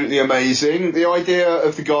absolutely amazing. The idea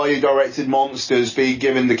of the guy who directed Monsters being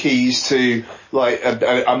given the keys to, like,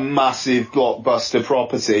 a massive blockbuster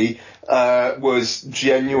property, was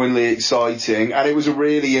genuinely exciting, and it was a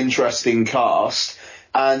really interesting cast,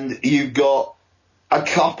 and you got a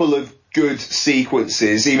couple of good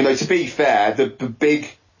sequences, even though, to be fair, the big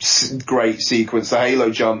great sequence, the Halo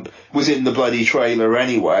jump, was in the bloody trailer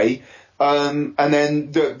anyway. And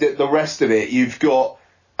then the rest of it, you've got,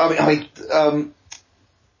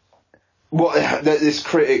 this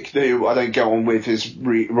critic who I don't get on with his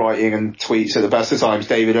writing and tweets at the best of times,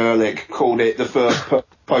 David Ehrlich, called it the first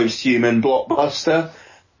post-human blockbuster.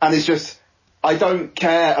 And it's just, I don't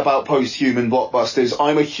care about post-human blockbusters.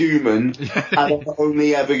 I'm a human, and I'm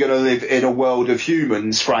only ever going to live in a world of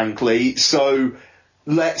humans, frankly. So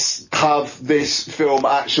let's have this film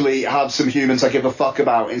actually have some humans I give a fuck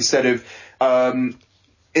about instead of Aaron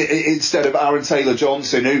Taylor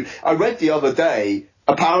Johnson, who I read the other day.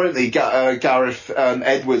 Apparently, Gareth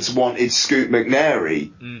Edwards wanted Scoot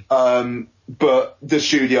McNairy, but the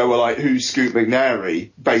studio were like, "Who's Scoot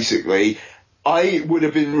McNairy?" Basically. I would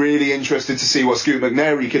have been really interested to see what Scoot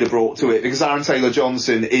McNairy could have brought to it, because Aaron Taylor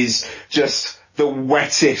Johnson is just the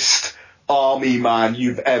wettest army man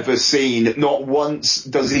you've ever seen. Not once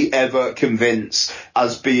does he ever convince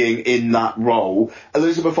as being in that role.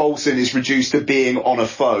 Elizabeth Olsen is reduced to being on a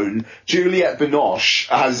phone. Juliette Binoche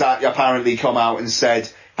has apparently come out and said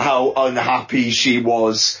how unhappy she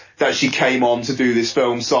was that she came on to do this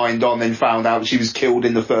film, signed on, then found out she was killed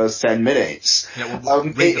in the first 10 minutes. Yeah, well,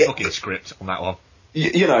 read the fucking script on that one.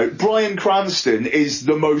 Bryan Cranston is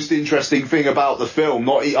the most interesting thing about the film.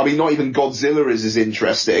 Not even Godzilla is as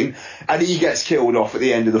interesting. And he gets killed off at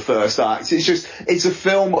the end of the first act. It's a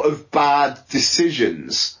film of bad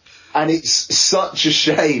decisions. And it's such a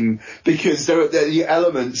shame, because the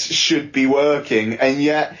elements should be working, and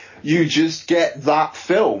yet you just get that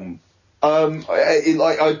film. I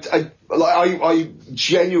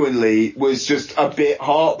genuinely was just a bit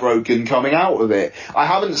heartbroken coming out of it. I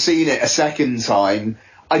haven't seen it a second time.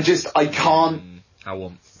 I can't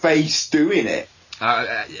face doing it.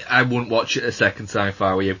 I wouldn't watch it a second time if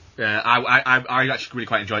I were you. I actually really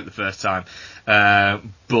quite enjoyed it the first time.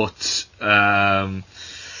 But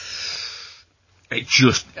it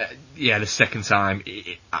just, the second time,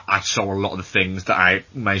 I saw a lot of the things that I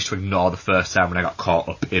managed to ignore the first time when I got caught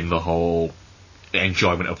up in the whole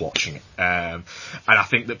enjoyment of watching it. And I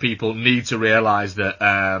think that people need to realise that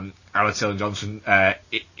Aaron Taylor Johnson,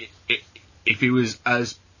 if he was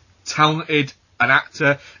as talented an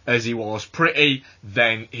actor as he was pretty,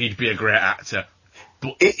 then he'd be a great actor.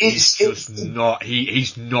 But he's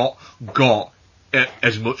not got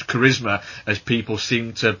as much charisma as people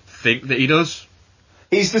seem to think that he does.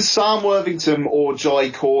 He's the Sam Worthington or Jai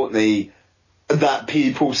Courtney that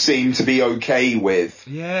people seem to be okay with.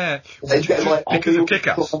 Yeah, because of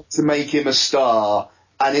Kick-Ass. To make him a star,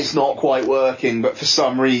 and it's not quite working, but for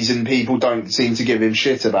some reason people don't seem to give him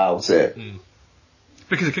shit about it.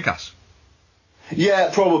 Because of Kick-Ass. Yeah,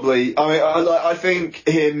 probably. I think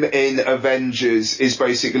him in Avengers is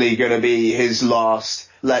basically going to be his last,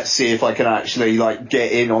 let's see if I can actually,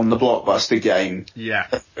 get in on the blockbuster game. Yeah.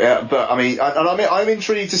 But, I'm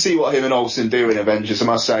intrigued to see what him and Olsen do in Avengers, I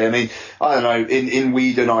must say. I don't know, in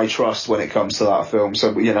Whedon I trust when it comes to that film,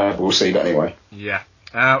 so, we'll see, but anyway. Yeah.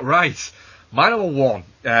 Right. My number one,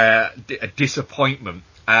 a disappointment.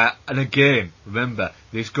 And again, remember,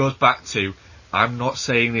 this goes back to, I'm not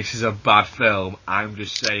saying this is a bad film, I'm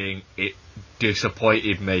just saying it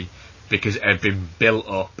disappointed me because it had been built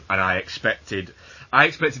up, and I expected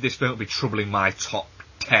this film to be troubling my top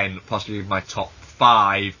 10, possibly my top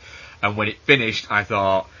 5, and when it finished I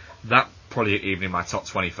thought, that probably ain't even in my top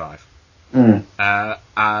 25.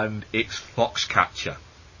 and it's Foxcatcher.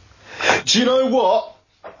 Do you know what?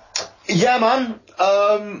 Yeah, man.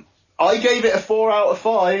 I gave it a 4 out of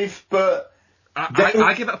 5, but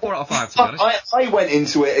I give it a 4 out of 5, to be honest. I went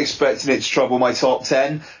into it expecting it to trouble my top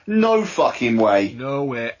 10. No fucking way. No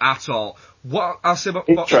way at all. What I'll say about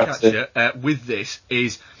Foxcatcher with this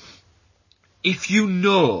is, if you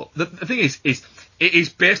know, the thing is it is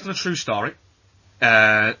based on a true story.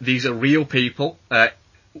 These are real people. We're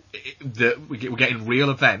getting real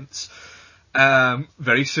events.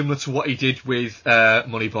 Very similar to what he did with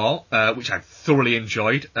Moneyball, which I thoroughly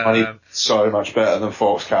enjoyed. So much better than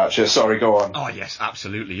Foxcatcher. Sorry, go on. Oh yes,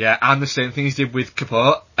 absolutely, yeah. And the same thing he did with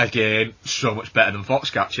Capote. Again, so much better than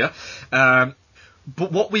Foxcatcher.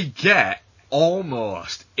 But what we get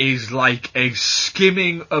almost is like a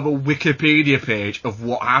skimming of a Wikipedia page of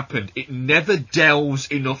what happened. It never delves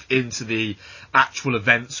enough into the actual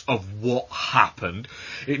events of what happened.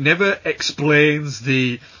 It never explains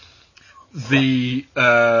the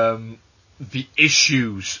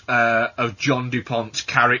issues of John DuPont's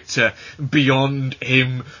character beyond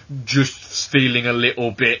him just feeling a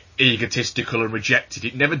little bit egotistical and rejected.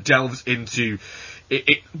 It never delves into.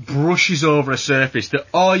 It brushes over a surface that,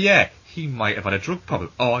 oh yeah, he might have had a drug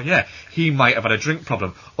problem. Oh yeah, he might have had a drink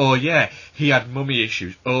problem. Oh yeah, he had mummy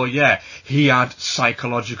issues. Oh yeah, he had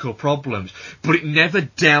psychological problems. But it never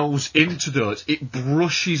delves into those. It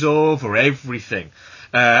brushes over everything.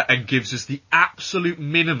 And gives us the absolute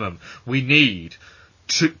minimum we need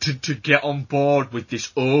to get on board with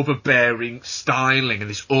this overbearing styling and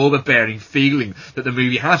this overbearing feeling that the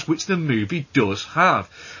movie has, which the movie does have.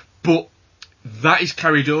 But that is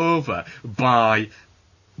carried over by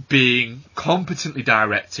being competently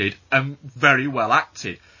directed and very well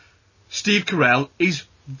acted. Steve Carell is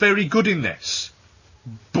very good in this,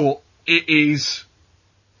 but it is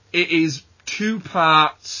 2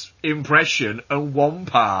 parts impression and 1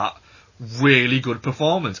 part really good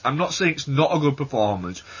performance. I'm not saying it's not a good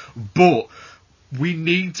performance, but we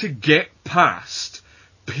need to get past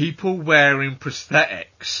people wearing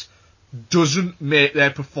prosthetics doesn't make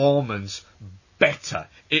their performance better.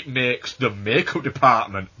 It makes the makeup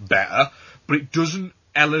department better, but it doesn't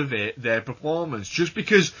elevate their performance. Just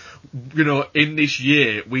because, you know, in this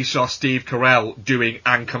year we saw Steve Carell doing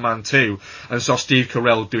Anchorman 2 and saw Steve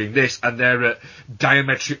Carell doing this, and they're at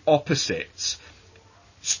diametric opposites.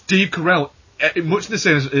 Steve Carell, much the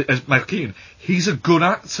same as Michael Keaton, he's a good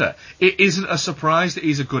actor. It isn't a surprise that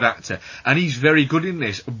he's a good actor, and he's very good in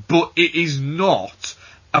this, but it is not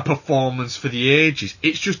a performance for the ages.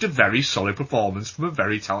 It's just a very solid performance from a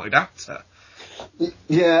very talented actor.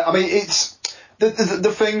 Yeah, I mean, it's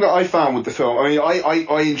the thing that I found with the film. I mean,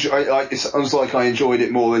 it sounds like I enjoyed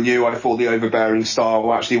it more than you. I thought the overbearing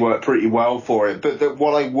style actually worked pretty well for it. But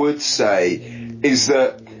what I would say is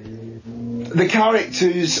that the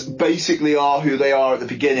characters basically are who they are at the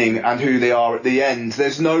beginning and who they are at the end.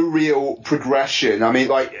 There's no real progression. I mean,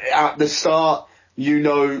 like, at the start, you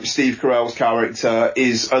know Steve Carell's character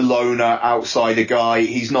is a loner outsider guy.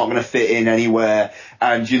 He's not going to fit in anywhere.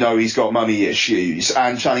 And, you know, he's got money issues.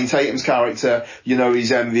 And Channing Tatum's character, you know,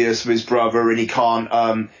 he's envious of his brother and he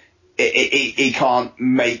can't, he can't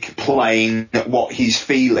make plain what he's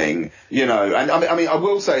feeling, you know. And I mean, I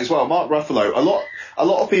will say as well, Mark Ruffalo, a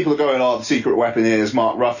lot of people are going, oh, the secret weapon here is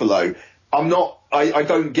Mark Ruffalo. I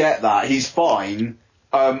don't get that. He's fine.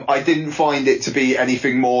 I didn't find it to be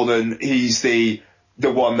anything more than he's the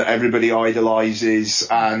one that everybody idolizes,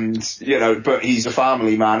 and, you know, but he's a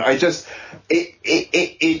family man. The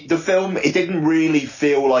film, it didn't really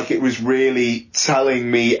feel like it was really telling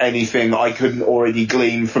me anything I couldn't already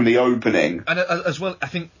glean from the opening. And as well, I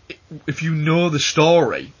think if you know the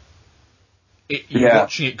story, you're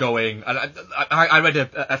watching it going, and I read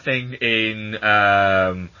a thing in,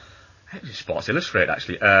 Sports Illustrated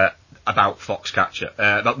actually, about Foxcatcher,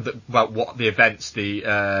 about what the events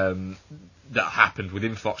that happened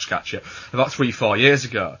within Foxcatcher about 3-4 years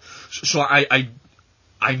ago. So I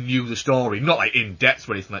knew the story, not like in depth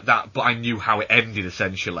or anything like that, but I knew how it ended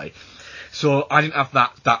essentially. So I didn't have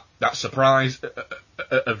that surprise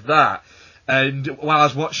of that. And while I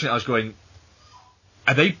was watching it, I was going,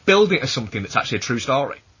 are they building it as something that's actually a true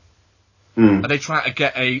story? Are they trying to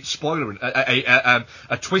get a spoiler,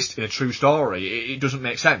 a twist in a true story? It doesn't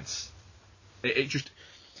make sense. It just,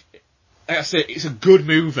 like I say, it's a good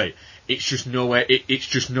movie. It's just nowhere. It's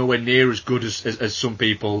just nowhere near as good as some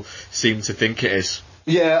people seem to think it is.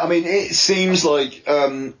 Yeah, I mean, it seems like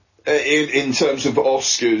in terms of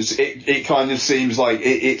Oscars, it kind of seems like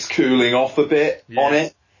it's cooling off a bit on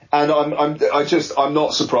it, and I'm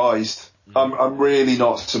not surprised. I'm really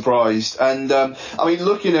not surprised. And I mean, just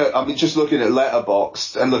looking at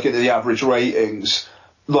Letterboxd and looking at the average ratings,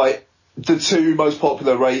 like the two most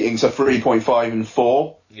popular ratings are 3.5 and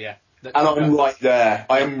 4. Yeah. And I'm right there.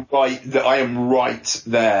 I am right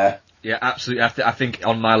there. Yeah, absolutely. I think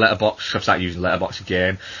on my Letterboxd, I've started using Letterboxd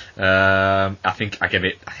again. I think I give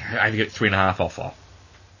it 3.5 or 4.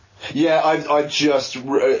 Yeah, I've just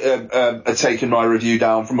taken my review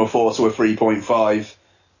down from a 4 to a 3.5.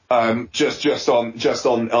 Just on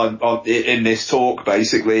in this talk,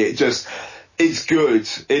 basically. It's good.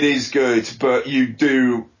 It is good, but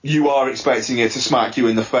you are expecting it to smack you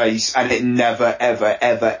in the face, and it never, ever,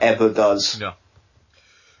 ever, ever does. No.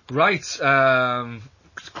 Right,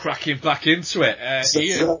 cracking back into it.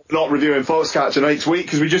 Ian. Not reviewing Foxcatcher next week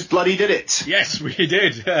because we just bloody did it. Yes, we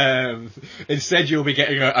did. Instead, you'll be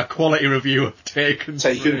getting a quality review of Taken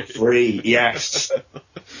 3. Yes.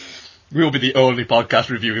 We'll be the only podcast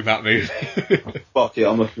reviewing that movie. Fuck it,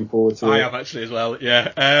 I'm looking forward to it. I am actually as well,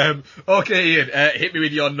 yeah. Okay, Ian, hit me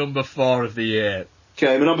with your number 4 of the year.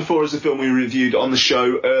 Okay, my number 4 is a film we reviewed on the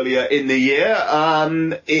show earlier in the year.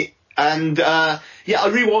 I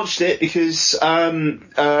rewatched it because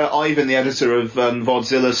Ivan, the editor of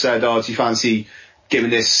Vodzilla, said, do you fancy giving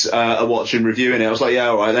this a watch and reviewing it? I was like, yeah,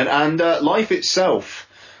 alright then. And Life itself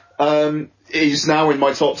is now in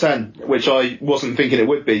my top 10, which I wasn't thinking it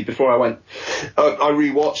would be before I went. I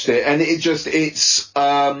rewatched it, and it's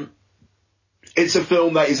a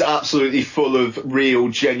film that is absolutely full of real,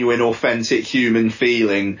 genuine, authentic human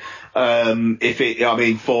feeling. For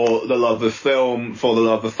the love of film, for the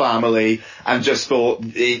love of family, and just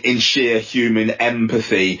in sheer human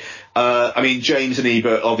empathy. James and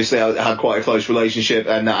Ebert obviously had quite a close relationship,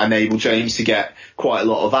 and that enabled James to get quite a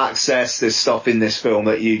lot of access. There's stuff in this film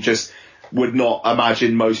that you just would not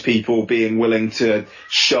imagine most people being willing to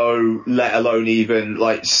show, let alone even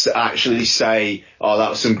actually say, oh,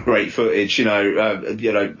 that was some great footage,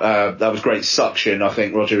 that was great suction. I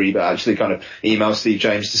think Roger Ebert actually kind of emailed Steve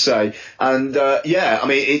James to say. And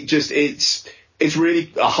it's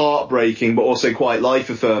really heartbreaking but also quite life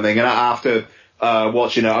affirming. And after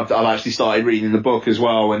watching it, I've actually started reading the book as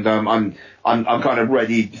well, and I'm kind of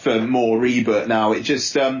ready for more Ebert now. It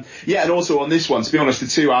just and also on this one, to be honest, the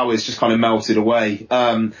 2 hours just kind of melted away.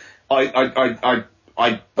 I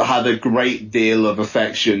had a great deal of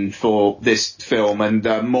affection for this film,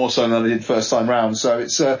 and more so than I did first time round. So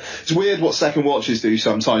it's weird what second watches do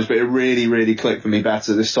sometimes, but it really, really clicked for me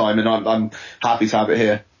better this time, and I'm happy to have it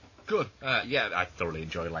here. Good. I thoroughly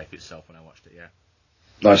enjoyed Life itself when I watched it. Yeah.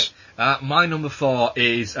 Nice. My number 4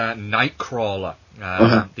 is Nightcrawler,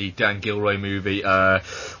 the Dan Gilroy movie,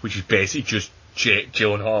 which is basically just Jake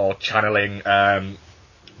Gyllenhaal channeling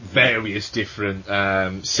various different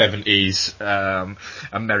 70s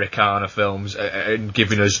Americana films and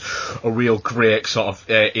giving us a real great sort of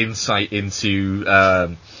insight into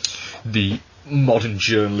the modern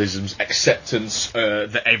journalism's acceptance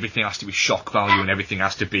that everything has to be shock value and everything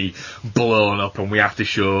has to be blown up, and we have to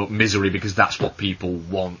show misery because that's what people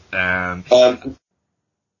want.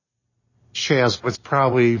 Shaz was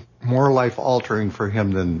probably more life-altering for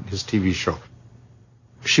him than his TV show.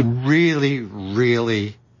 She really,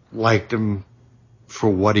 really liked him for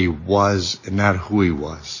what he was and not who he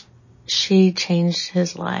was. She changed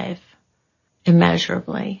his life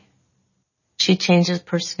immeasurably. She changed his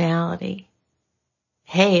personality.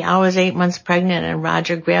 Hey, I was 8 months pregnant and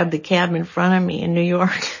Roger grabbed the cab in front of me in New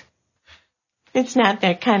York. It's not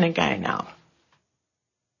that kind of guy now.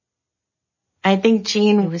 I think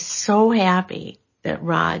Gene was so happy that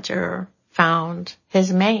Roger found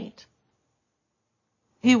his mate.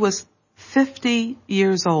 He was 50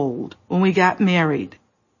 years old when we got married.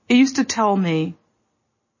 He used to tell me,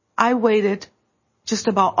 I waited just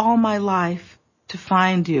about all my life to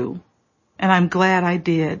find you, and I'm glad I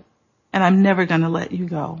did. And I'm never going to let you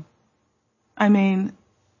go. I mean...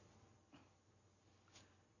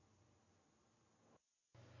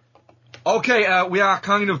 Okay, we are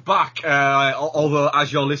kind of back, although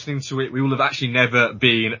as you're listening to it, we will have actually never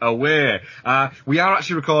been away. We are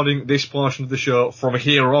actually recording this portion of the show from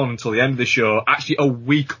here on until the end of the show, actually a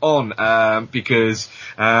week on, because,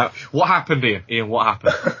 what happened, Ian? Ian, what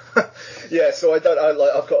happened? Yeah, so I've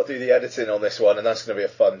got to do the editing on this one, and that's going to be a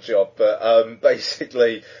fun job, but,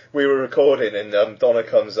 basically, we were recording, and, Donna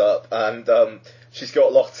comes up, and, she's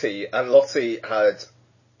got Lottie, and Lottie had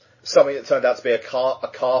something that turned out to be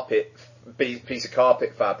a piece of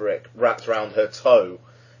carpet fabric wrapped around her toe,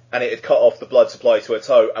 and it had cut off the blood supply to her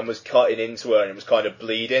toe and was cutting into her, and it was kind of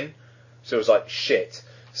bleeding. So it was like, shit.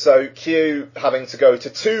 So Q having to go to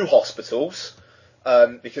 2 hospitals,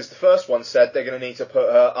 because the first one said they're going to need to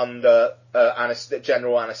put her under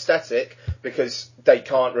general anaesthetic because they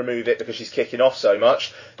can't remove it because she's kicking off so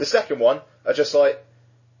much. The second one are just like,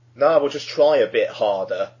 nah, we'll just try a bit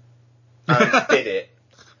harder, and did it.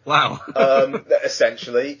 Wow.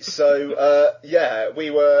 Essentially. So,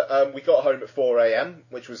 we got home at 4 a.m.,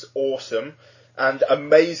 which was awesome. And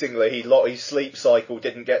amazingly, his sleep cycle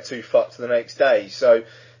didn't get too fucked the next day. So,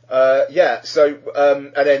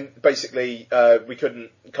 and then basically, we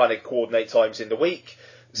couldn't kind of coordinate times in the week.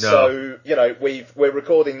 No. So, we're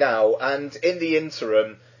recording now, and in the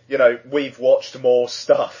interim, we've watched more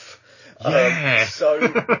stuff. Yeah. So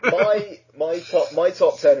my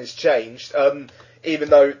top 10 has changed, even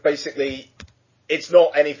though basically it's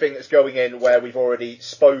not anything that's going in where we've already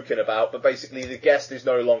spoken about, but basically The Guest is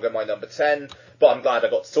no longer my number 10, but I'm glad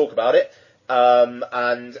I got to talk about it.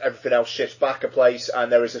 And everything else shifts back a place,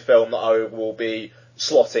 and there is a film that I will be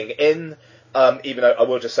slotting in. Even though I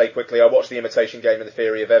will just say quickly, I watched The Imitation Game and The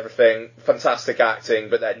Theory of Everything. Fantastic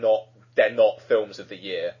acting, but they're not films of the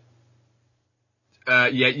year.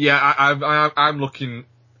 I'm looking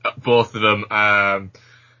at both of them.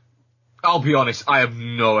 I'll be honest, I have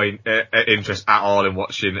no interest at all in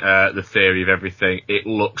watching The Theory of Everything. It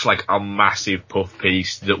looks like a massive puff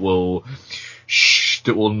piece that will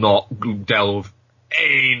not delve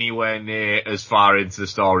anywhere near as far into the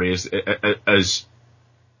story as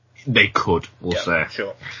they could, we'll say.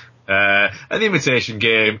 Sure. And The Imitation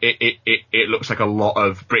Game, it looks like a lot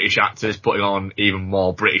of British actors putting on even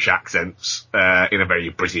more British accents in a very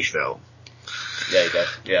British film. There you go.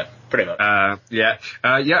 Yeah, pretty much. I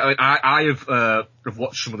have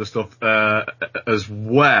watched some of the stuff as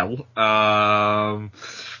well.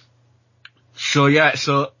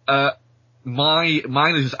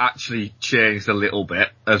 Mine has actually changed a little bit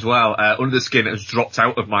as well. Under the Skin has dropped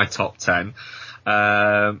out of my top 10,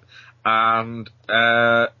 and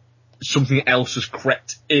something else has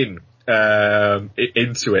crept into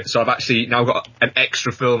it. So I've actually now got an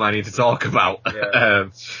extra film I need to talk about,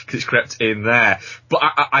 because it's crept in there. But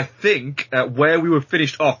I think where we were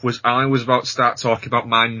finished off was I was about to start talking about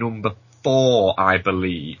my number 4, I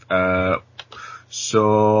believe.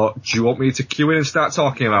 So do you want me to cue in and start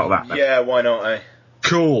talking about that then? Yeah, why not, eh?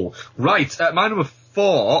 Cool. Right, my number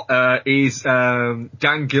 4 is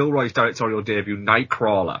Dan Gilroy's directorial debut,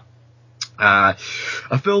 Nightcrawler. A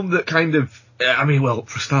film that kind of, for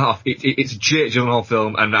a start off, it's a Jake Gyllenhaal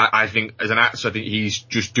film, and I think as an actor, I think he's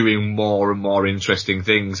just doing more and more interesting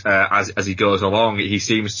things as he goes along. He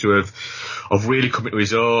seems to have really come into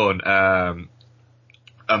his own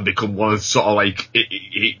and become one of sort of like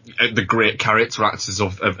the great character actors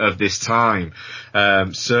of this time,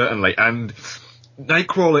 certainly. And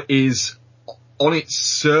Nightcrawler is, on its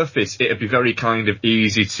surface, it'd be very kind of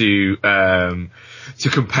easy to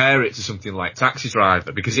compare it to something like Taxi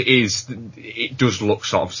Driver, because it does look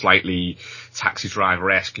sort of slightly Taxi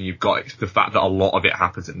Driver-esque, and you've got the fact that a lot of it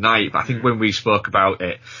happens at night. But I think when we spoke about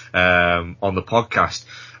it on the podcast,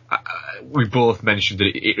 we both mentioned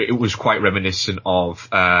that it was quite reminiscent of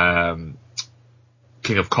King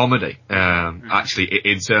of Comedy, actually,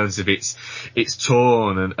 in terms of its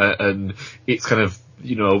tone and it's kind of,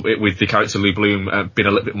 with the character Lou Bloom being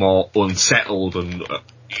a little bit more unsettled, and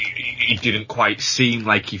he didn't quite seem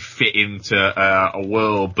like he fit into a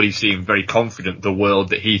world, but he seemed very confident the world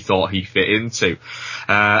that he thought he fit into.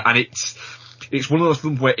 And it's one of those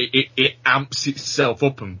films where it amps itself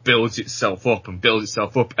up and builds itself up and builds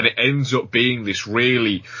itself up, and it ends up being this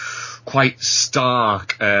really quite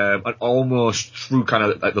stark and almost through kind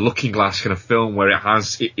of like the Looking Glass kind of film, where it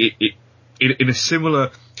has in a similar,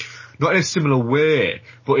 not in a similar way,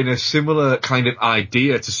 but in a similar kind of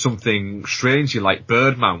idea to something strangely like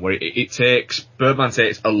Birdman, where Birdman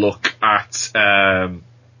takes a look at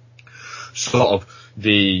sort of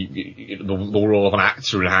the role of an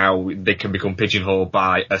actor and how they can become pigeonholed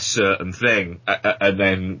by a certain thing, and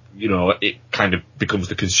then it kind of becomes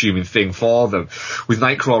the consuming thing for them. With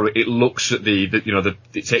Nightcrawler, it looks at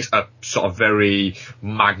it takes a sort of very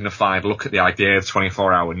magnified look at the idea of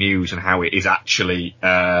 24-hour news and how it is actually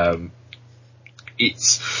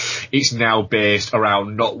it's now based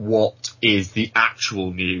around not what is the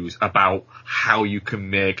actual news, about how you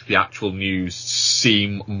can make the actual news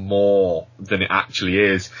seem more than it actually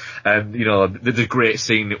is. And, there's a great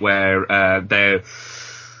scene where they're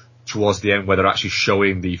towards the end, where they're actually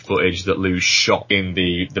showing the footage that Lou's shot in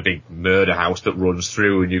the big murder house that runs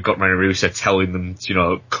through, and you've got Rene Russo telling them,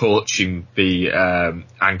 coaching the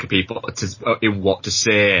anchor people in what to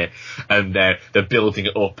say, and they're building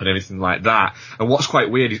it up and everything like that. And what's quite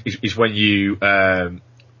weird is when you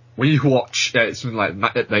when you watch something like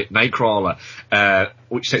Nightcrawler,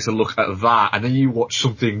 which takes a look at that, and then you watch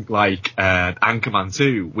something like Anchorman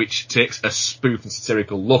 2, which takes a spoof and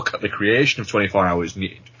satirical look at the creation of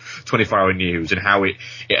 24-hour news and how it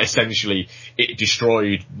essentially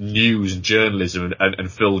destroyed news and journalism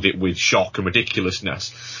and filled it with shock and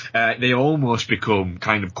ridiculousness. They almost become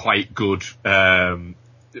kind of quite good,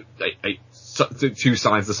 two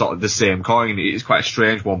sides of sort of the same coin. It's quite a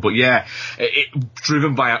strange one, but yeah,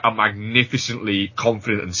 driven by a magnificently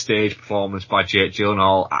confident and staged performance by Jake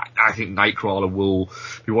Gyllenhaal. I think Nightcrawler will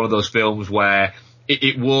be one of those films where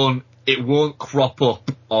it won't crop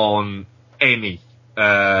up on any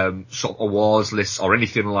sort of awards lists or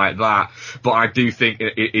anything like that, but I do think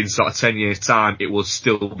in sort of 10 years time it will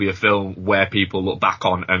still be a film where people look back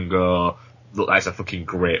on and go, look, that's a fucking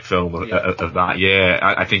great film of that. Yeah,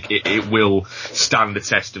 I think it will stand the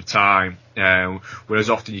test of time. Whereas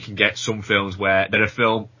often you can get some films where they're a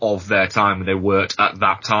film of their time and they worked at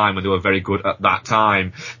that time and they were very good at that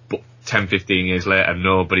time, but 10, 15 years later,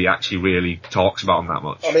 nobody actually really talks about them that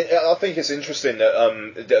much. I mean, I think it's interesting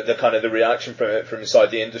that the kind of the reaction from inside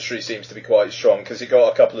the industry seems to be quite strong, because it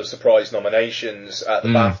got a couple of surprise nominations at the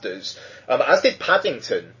BAFTAs, as did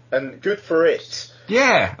Paddington, and good for it.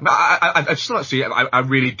 Yeah, I just like to see it. I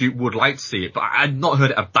really would like to see it, but I'd not heard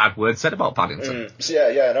a bad word said about Paddington. So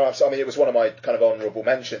no, I mean, it was one of my kind of honourable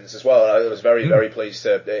mentions as well. I was very, very pleased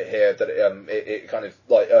to hear that it kind of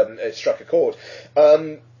like it struck a chord.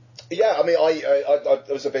 Yeah, I mean, I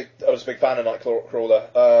was a big fan of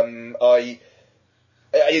Nightcrawler.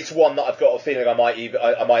 It's one that I've got a feeling I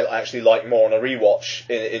might actually like more on a rewatch.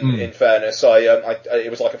 In fairness, it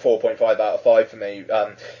was like a 4.5 out of 5 for me.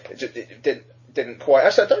 It didn't quite.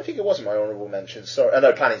 Actually, I don't think it was in my honourable mentions. Sorry,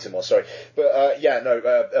 no, Paddington was. Sorry, but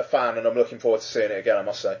a fan, and I'm looking forward to seeing it again, I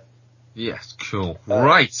must say. Yes, cool.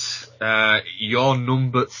 Right, you're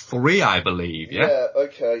number 3, I believe. Yeah. Yeah.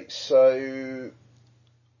 Okay. So.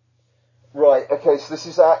 Right, okay, so this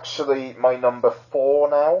is actually my number 4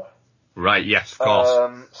 now. Right, yes, of course.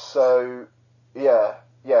 So, yeah,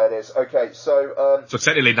 it is. Okay, so... so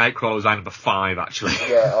technically Nightcrawler was number 5, actually.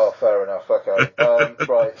 Yeah, fair enough, okay.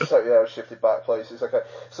 Right, so yeah, I shifted back places, okay.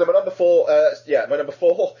 So my number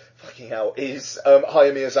 4, fucking hell, is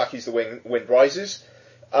Hayao Miyazaki's The Wind Rises.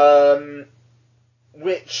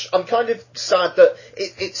 Which I'm kind of sad that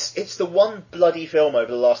it's the one bloody film over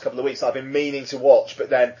the last couple of weeks that I've been meaning to watch, but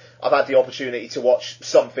then I've had the opportunity to watch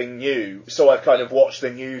something new, so I've kind of watched the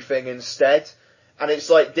new thing instead. And it's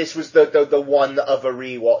like this was the one other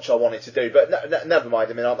rewatch I wanted to do, but never mind.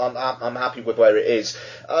 I mean, I'm happy with where it is.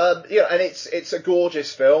 And it's a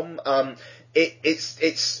gorgeous film.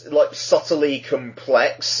 It's like subtly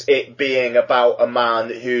complex. It being about a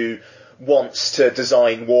man who wants to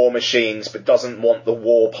design war machines but doesn't want the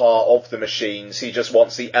war part of the machines. He just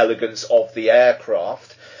wants the elegance of the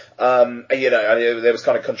aircraft. There was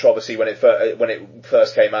kind of controversy when it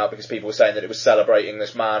first came out, because people were saying that it was celebrating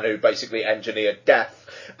this man who basically engineered death.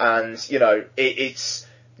 And, it's...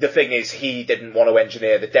 The thing is, he didn't want to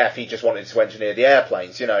engineer the death, he just wanted to engineer the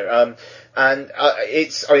airplanes, the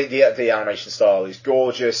animation style is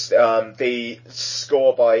gorgeous. The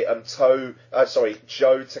score by Joe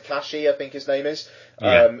Takashi, I think his name is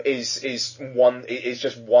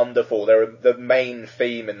just wonderful. The main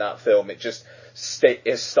theme in that film, it just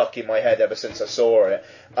is stuck in my head ever since I saw it.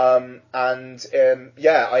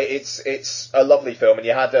 It's a lovely film, and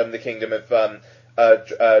you had The Kingdom of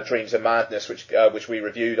Dreams of Madness, which we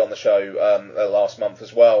reviewed on the show last month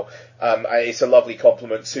as well. It's a lovely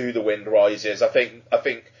compliment to The Wind Rises. I think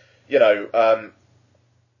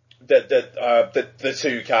the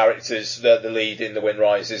two characters, the lead in The Wind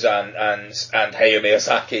Rises and Hayao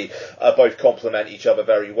Miyazaki, both complement each other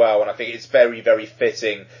very well, and I think it's very, very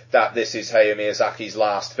fitting that this is Hayao Miyazaki's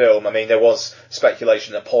last film. I mean, there was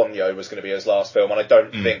speculation that Ponyo was going to be his last film, and I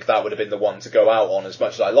don't think that would have been the one to go out on, as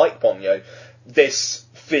much as I like Ponyo. This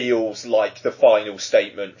feels like the final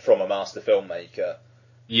statement from a master filmmaker.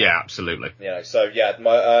 Yeah, absolutely. My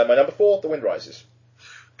number 4, The Wind Rises.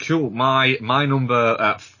 Cool. My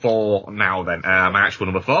number 4 now then, my actual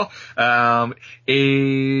number 4,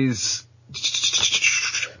 is...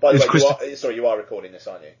 By the way, you are recording this,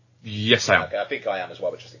 aren't you? Yes, I am. Okay, I think I am as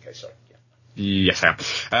well, but just in case, sorry. Yeah. Yes, I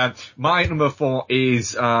am. My number 4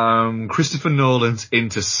 is Christopher Nolan's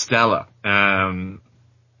Interstellar.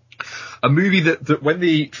 A movie that when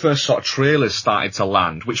the first sort of trailers started to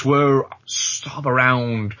land, which were sort of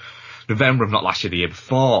around November of not last year, the year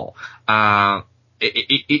before, the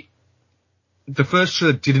first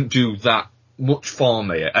trailer didn't do that much for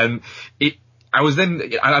me, and I'm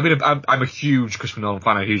a huge Christopher Nolan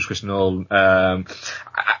fan, a huge Christopher Nolan.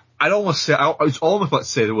 I'd almost say, I was almost about to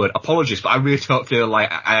say the word apologist, but I really don't feel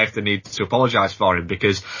like I have the need to apologise for him,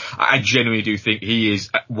 because I genuinely do think he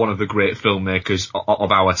is one of the great filmmakers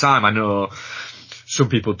of our time. I know some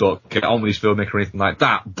people don't get on with his filmmaker or anything like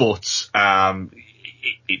that, but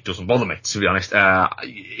it doesn't bother me, to be honest.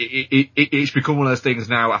 It's become one of those things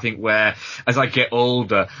now, I think, where as I get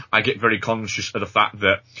older, I get very conscious of the fact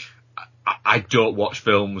that I don't watch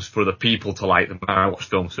films for the people to like them. I watch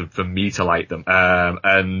films for me to like them.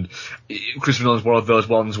 And Christopher Nolan's one of those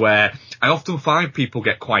ones where I often find people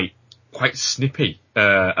get quite snippy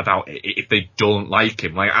about it if they don't like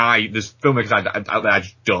him. Like there's filmmakers out there I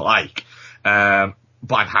just don't like.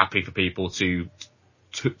 But I'm happy for people to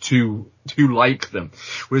like them.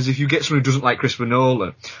 Whereas if you get someone who doesn't like Christopher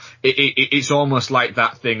Nolan, it's almost like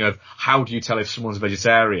that thing of, how do you tell if someone's a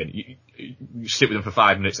vegetarian? You sit with them for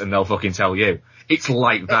 5 minutes and they'll fucking tell you. It's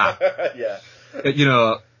like that. Yeah. You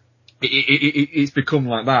know, it's become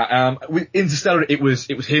like that. With Interstellar, it was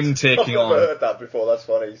him taking on. I've never heard that before. That's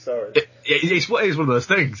funny. Sorry. It's one of those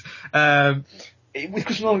things. With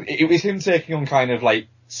Christopher Nolan, it was him taking on kind of like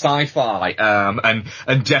sci-fi,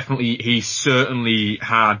 and definitely he certainly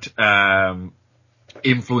had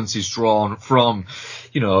influences drawn from,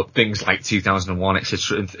 you know, things like 2001,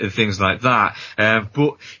 etc., and things like that.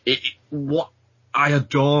 But what I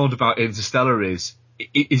adored about Interstellar is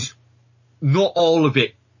not all of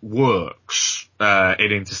it works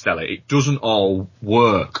in Interstellar. It doesn't all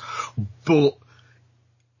work, but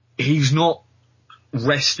he's not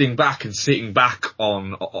resting back and sitting back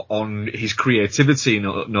on his creativity,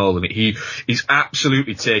 Nolan. He's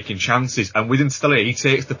absolutely taking chances, and with Interstellar, he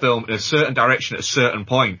takes the film in a certain direction at a certain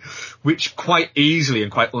point, which quite easily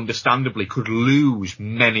and quite understandably could lose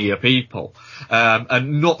many a people,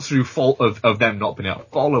 and not through fault of them not being able to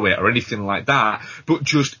follow it or anything like that, but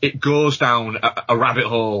just it goes down a rabbit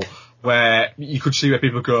hole where you could see where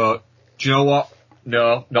people go, do you know what?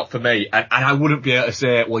 No, not for me. And I wouldn't be able to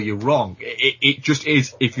say, well, you're wrong. It just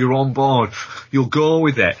is, if you're on board, you'll go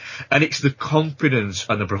with it. And it's the confidence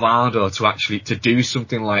and the bravado to do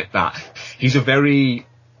something like that. You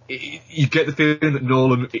get the feeling that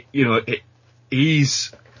Nolan, you know,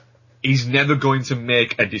 he's never going to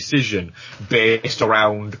make a decision based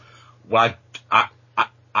around, well,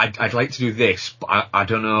 I'd like to do this, but I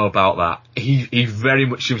don't know about that. He very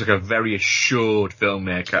much seems like a very assured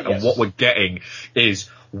filmmaker, yes. And what we're getting is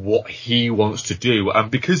what he wants to do. And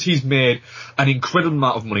because he's made an incredible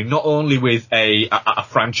amount of money, not only with a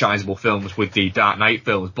franchisable films with the Dark Knight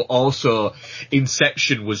films, but also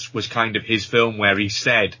Inception was kind of his film where he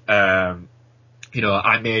said, you know,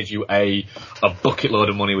 I made you a bucket load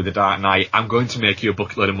of money with the Dark Knight. I'm going to make you a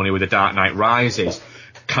bucket load of money with the Dark Knight Rises.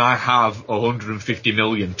 Can I have 150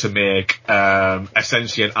 million to make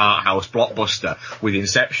essentially an art house blockbuster with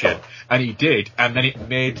Inception? And he did, and then it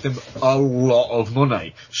made them a lot of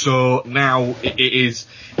money. So now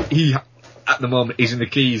he at the moment is in the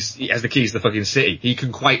keys. He has the keys to the fucking city. He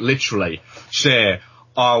can quite literally say,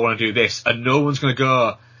 "Oh, I want to do this," and no one's going to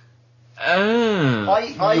go,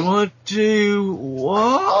 you want to do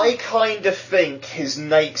what? I kind of think his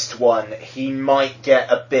next one, he might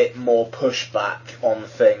get a bit more pushback on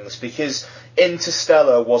things, because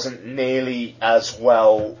Interstellar wasn't nearly as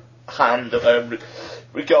well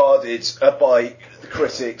regarded by the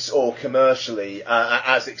critics or commercially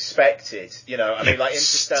as expected. You know, I mean, like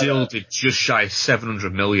Interstellar still did just shy of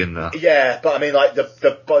 700 million there. Yeah, but I mean, like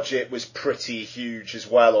the budget was pretty huge as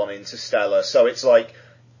well on Interstellar, so it's like.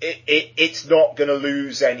 It's not going to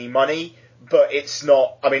lose any money, but it's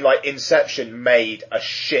not. I mean, like Inception made a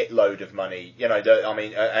shitload of money, you know.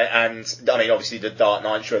 And obviously the Dark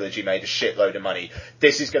Knight trilogy made a shitload of money.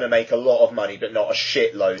 This is going to make a lot of money, but not a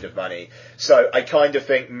shitload of money. So I kind of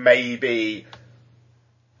think maybe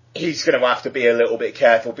he's going to have to be a little bit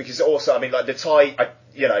careful, because also, I mean, like the tide,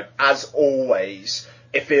 you know, as always.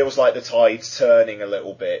 It feels like the tide's turning a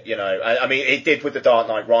little bit, you know. I mean, it did with The Dark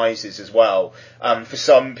Knight Rises as well. For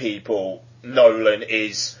some people, Nolan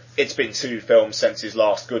it's been 2 films since his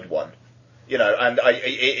last good one, you know. And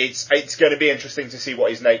it's going to be interesting to see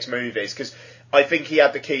what his next move is, because I think he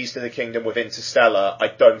had the keys to the kingdom with Interstellar. I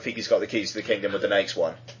don't think he's got the keys to the kingdom with the next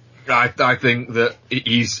one. I think that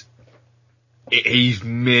he's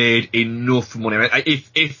made enough money. I mean,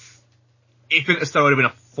 if Interstellar would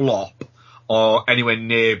have been a flop, or anywhere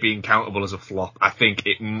near being countable as a flop, I think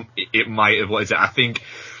it might have, I think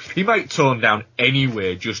he might tone down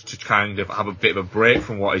anyway just to kind of have a bit of a break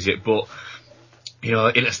from what is it, but, you know,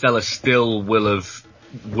 Interstellar still will have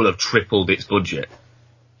tripled its budget.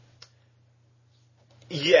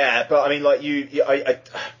 Yeah, but I mean, like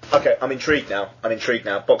okay, I'm intrigued now.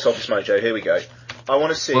 Box Office Mojo, here we go. I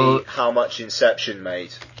want to see how much Inception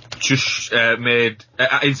made. just made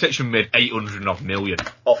Inception made 800 odd million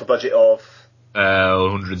off a budget of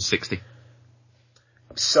 160.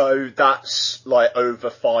 So that's like over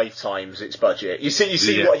 5 times its budget. You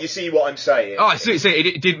see what I'm saying? Oh, I see.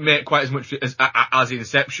 It didn't make quite as much as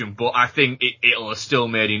Inception, but I think it'll have still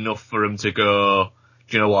made enough for them to go.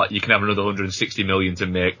 Do you know what? You can have another 160 million to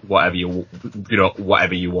make whatever you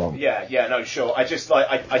want. Yeah, no, sure. I just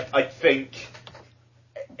I think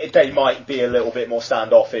they might be a little bit more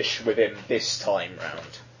standoffish with him this time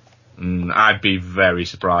round. I'd be very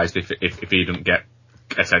surprised if he didn't get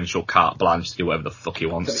essential carte blanche to do whatever the fuck he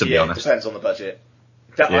wants. To be honest, it depends on the budget.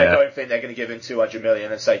 I don't think they're going to give him 200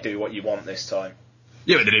 million and say do what you want this time.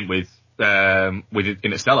 Yeah, but they didn't with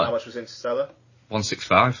Interstellar. How much was Interstellar?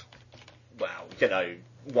 165. Well,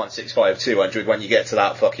 165, 200, when you get to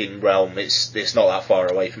that fucking realm, it's not that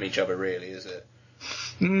far away from each other, really, is it?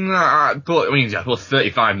 Nah, but I mean,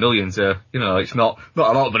 35 million to, it's not a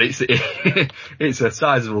lot, but it's it's a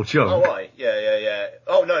sizable chunk. Oh, right. Yeah.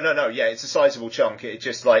 Oh, no, yeah, it's a sizable chunk. It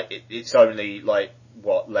just, it's only,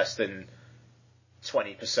 less than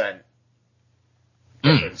 20%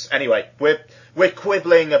 difference. Anyway, we're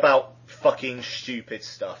quibbling about fucking stupid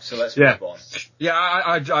stuff, so let's move on. Yeah,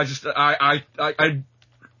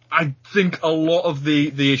 I think a lot of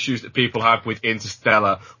the issues that people have with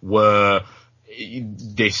Interstellar were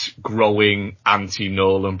this growing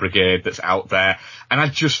anti-Nolan brigade that's out there, and I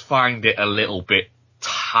just find it a little bit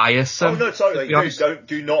tiresome. Oh no, totally.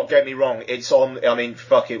 Do not get me wrong. It's on. I mean,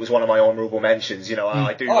 fuck, it was one of my honourable mentions.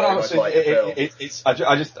 I do like the film.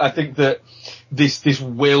 I think that this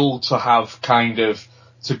will to have kind of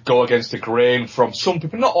to go against the grain from some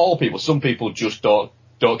people, not all people. Some people just don't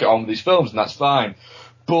get on with these films, and that's fine.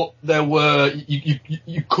 But there were,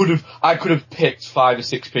 I could have picked 5 or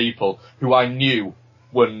 6 people who I knew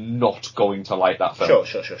were not going to like that film.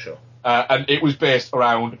 Sure. And it was based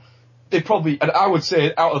around, and I would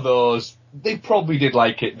say out of those, they probably did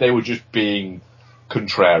like it, they were just being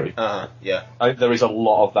contrary. Yeah. There is a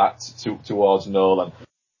lot of that towards Nolan.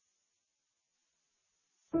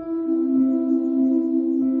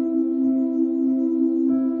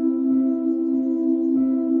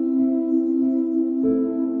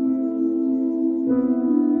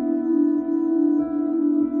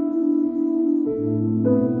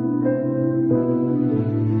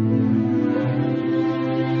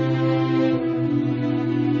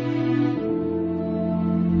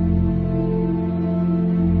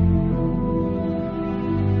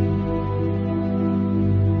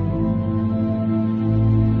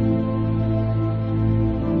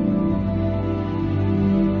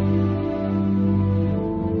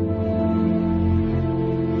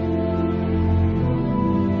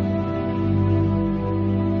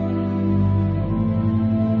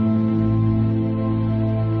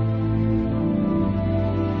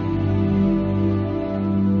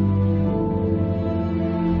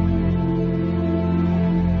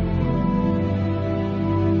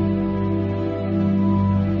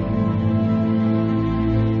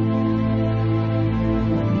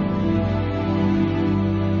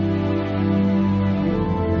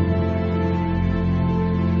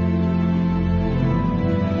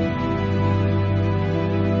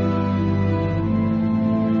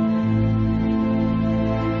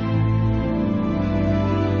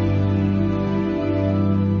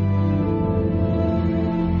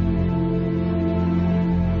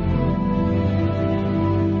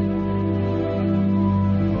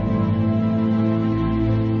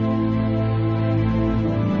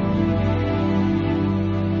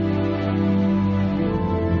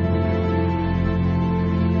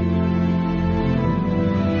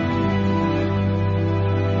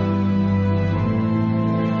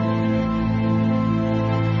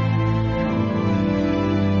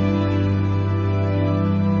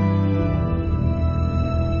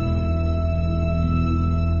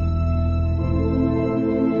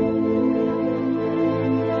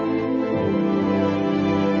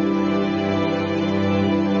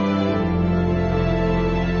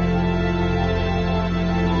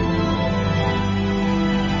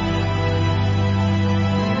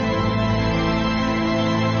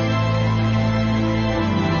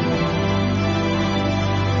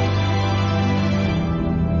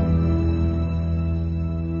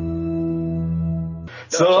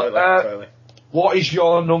 Totally. What is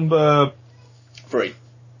your number 3?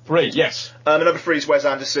 3, yes. Number 3 is Wes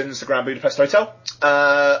Anderson's The Grand Budapest Hotel,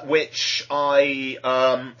 which I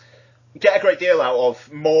get a great deal out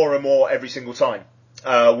of more and more every single time,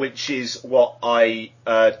 which is what I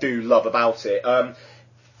do love about it.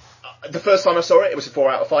 The first time I saw it, it was a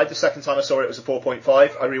 4 out of 5. The second time I saw it, it was a 4.5.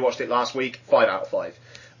 I rewatched it last week, 5 out of 5.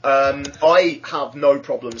 I have no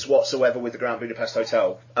problems whatsoever with the Grand Budapest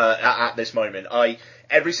Hotel at this moment.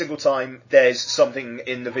 Every single time there's something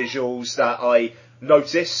in the visuals that I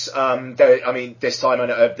notice. This time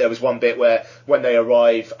there was one bit where when they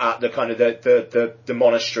arrive at the kind of the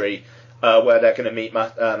monastery. Where they're going to meet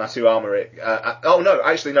Matthew Almeric.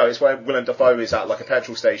 It's where Willem Dafoe is at like a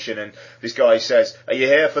petrol station, and this guy says, "Are you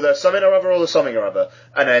here for the something or other or the something or other?"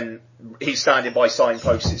 And then he's standing by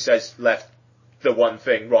signposts. It says left the one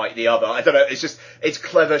thing, right the other. I don't know. It's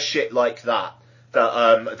clever shit like that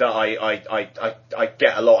I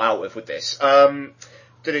get a lot out of with this.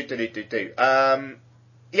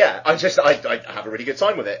 Yeah, I have a really good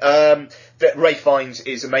time with it. That Ralph Fiennes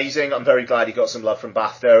is amazing. I'm very glad he got some love from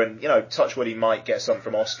BAFTA, and touch wood, he might get some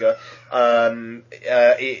from Oscar. I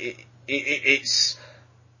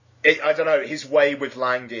don't know, his way with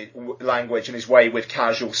language and his way with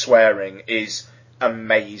casual swearing is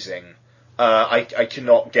amazing. I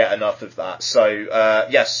cannot get enough of that. So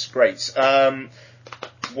yes, great.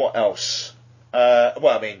 What else?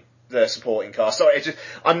 The supporting cast. Sorry,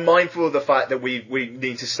 I'm mindful of the fact that we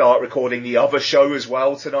need to start recording the other show as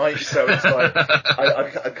well tonight, so it's like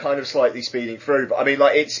I'm kind of slightly speeding through. But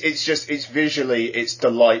it's visually it's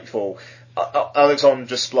delightful.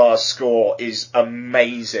 Alexandre Desplat's score is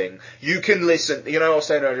amazing. You can listen. I was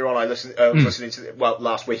saying earlier on, I was listening to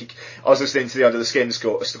last week I was listening to the Under the Skin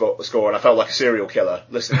score, and I felt like a serial killer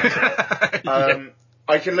listening to it. Yeah.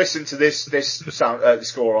 I can listen to this sound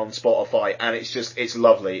score on Spotify, and it's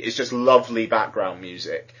lovely. It's just lovely background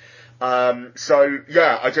music. I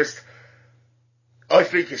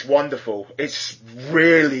think it's wonderful. It's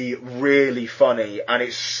really, really funny, and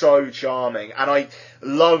it's so charming. And I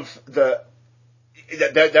love that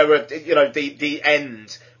there were, the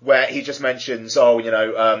end where he just mentions,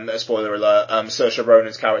 spoiler alert, Saoirse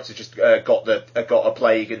Ronan's character just got a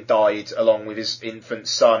plague and died along with his infant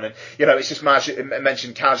son, and it's just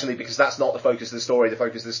mentioned casually because that's not the focus of the story. The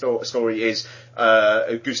focus of the story is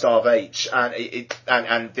Gustav H.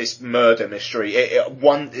 and this murder mystery.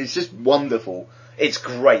 It's just wonderful. It's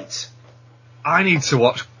great. I need to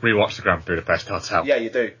rewatch the Grand Budapest Hotel. Yeah, you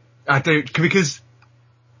do. I do, because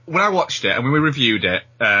when I watched it and when we reviewed it,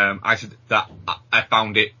 I said that I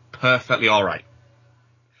found it perfectly alright.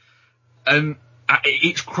 And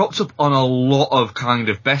it's cropped up on a lot of kind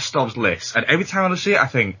of best ofs lists, and every time I see it I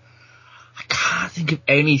think, I can't think of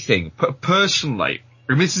anything personally,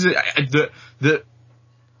 this is that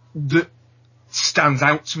stands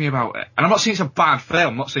out to me about it. And I'm not saying it's a bad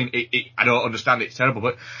film, I'm not saying I don't understand it's terrible,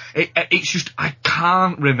 but it's just, I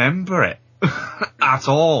can't remember it at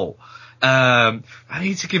all. I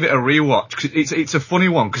need to give it a rewatch, because it's a funny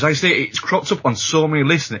one, because I say it's cropped up on so many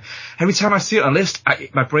lists, and every time I see it on a list,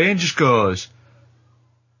 my brain just goes,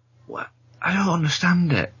 what? I don't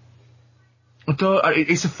understand it.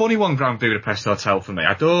 It's a funny one, Grand Budapest Hotel, for me.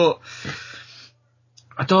 I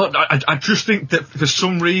just think that for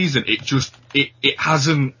some reason it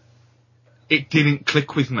didn't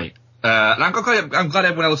click with me. And I'm glad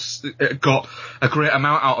everyone else got a great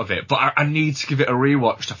amount out of it, but I need to give it a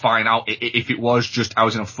rewatch to find out if it was just I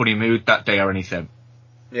was in a funny mood that day or anything.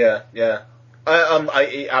 Yeah.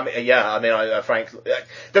 Frankly,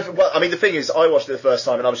 the thing is, I watched it the first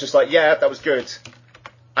time and I was just like, yeah, that was good,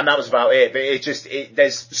 and that was about it. But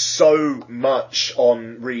there's so much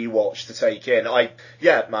on rewatch to take in.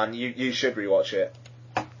 You should rewatch it.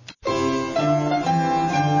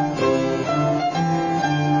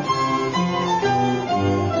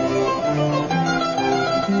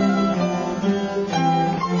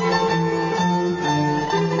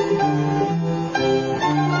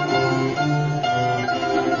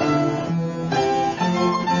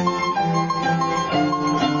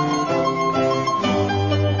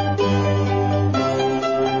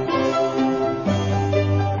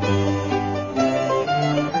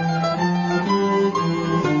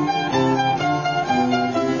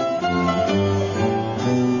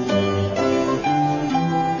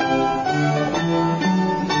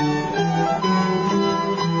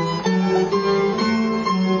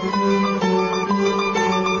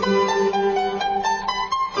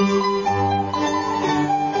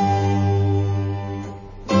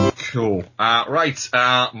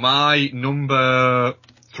 My number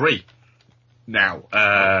 3 now.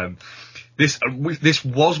 This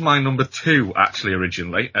was my number 2 actually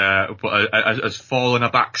originally, but has fallen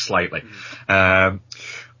aback slightly. Now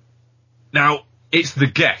it's The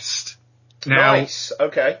Guest. Now, nice.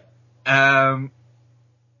 Okay.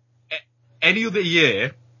 Any other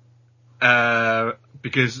year,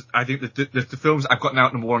 because I think that the films I've got now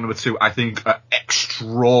at number 1 and number 2, I think are extremely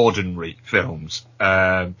extraordinary films.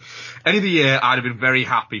 Any of the year, I'd have been very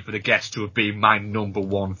happy for The Guest to have been my number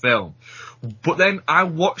one film. But then I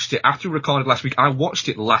watched it, after we recorded last week, I watched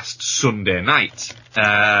it last Sunday night.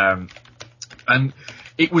 And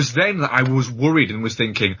it was then that I was worried and was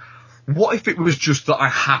thinking, what if it was just that I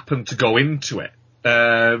happened to go into it?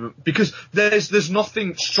 Because there's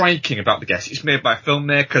nothing striking about The Guest. It's made by a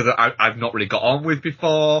filmmaker that I've not really got on with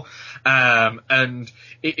before. And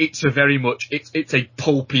it's a very much, it's a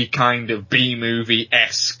pulpy kind of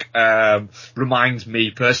B-movie-esque, reminds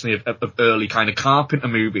me personally of early kind of Carpenter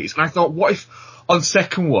movies. And I thought, what if on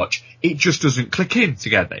second watch, it just doesn't click in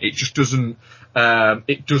together? It just doesn't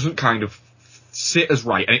kind of sit as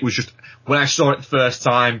right. And it was just, when I saw it the first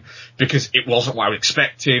time, because it wasn't what I was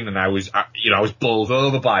expecting, and I was bowled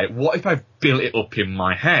over by it. What if I built it up in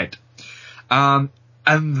my head? And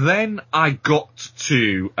then I got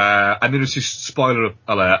to, and this is spoiler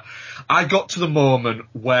alert, I got to the moment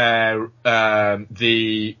where, where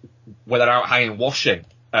they're out hanging washing,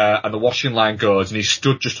 and the washing line goes, and he's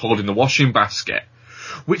stood just holding the washing basket,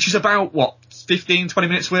 which is about, 15, 20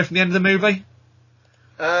 minutes away from the end of the movie?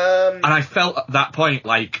 And I felt at that point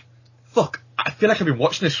like, fuck, I feel like I've been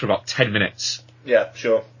watching this for about 10 minutes. Yeah,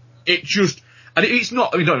 sure. It just, and it's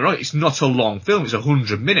not, I mean, don't get me wrong, it's not a long film, it's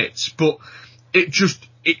 100 minutes, but it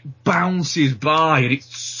bounces by, and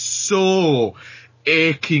it's so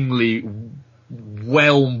achingly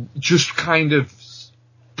well, just kind of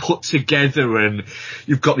put together, and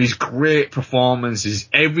you've got these great performances,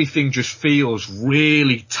 everything just feels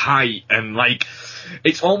really tight, and like,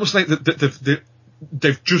 it's almost like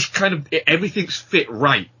they've just kind of, everything's fit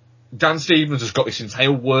right. Dan Stevens has got this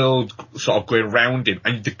entire world sort of going around him,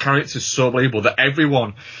 and the character's so believable that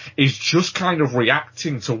everyone is just kind of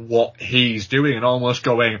reacting to what he's doing and almost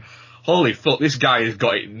going, holy fuck, this guy has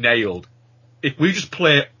got it nailed. If we just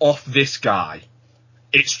play off this guy,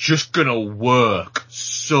 it's just gonna work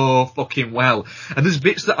so fucking well. And there's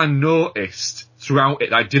bits that I noticed throughout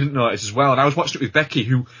it that I didn't notice as well, and I was watching it with Becky,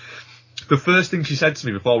 who, the first thing she said to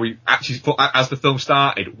me before we actually, as the film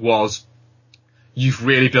started, was, you've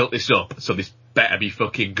really built this up, so this better be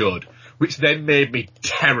fucking good. Which then made me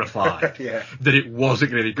terrified that it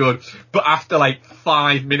wasn't going to be good. But after like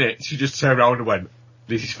 5 minutes, she just turned around and went,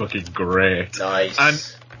 this is fucking great. Nice.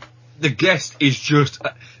 And The Guest is just,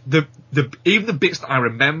 even the bits that I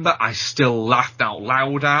remember, I still laughed out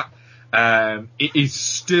loud at. It is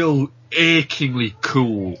still achingly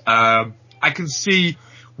cool. I can see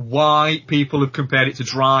why people have compared it to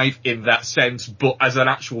Drive in that sense, but as an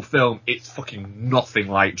actual film, it's fucking nothing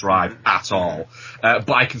like Drive at all. But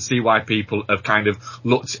I can see why people have kind of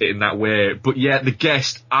looked at it in that way. But yeah, The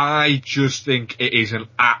Guest, I just think it is an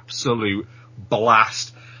absolute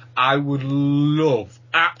blast. I would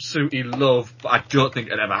absolutely love, but I don't think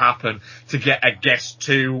it'll ever happen, to get a Guest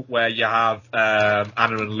 2 where you have Anna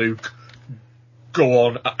and Luke go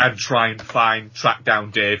on and try and track down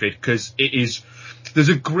David, because it is, there's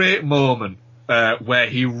a great moment where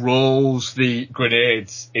he rolls the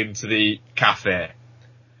grenades into the cafe,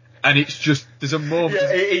 and it's just, there's a moment.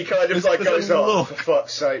 Yeah, he kind of like goes, oh, for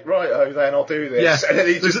fuck's sake, right, then I'll do this. Yeah. And then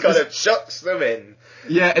he just kind of chucks them in.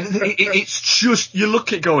 Yeah, and it's just, you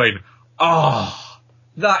look at going,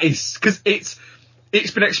 that is, because it's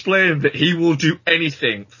been explained that he will do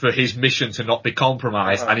anything for his mission to not be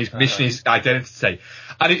compromised, and his mission is identity.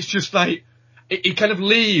 And it's just like, he kind of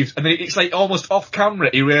leaves, and then it's like almost off camera,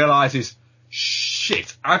 he realises,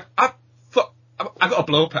 shit, I've got to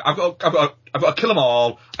blow up, I've got to kill them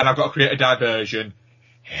all, and I've got to create a diversion.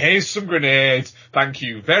 Here's some grenades, thank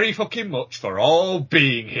you very fucking much for all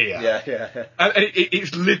being here. Yeah. And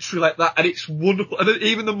it's literally like that, and it's wonderful. And then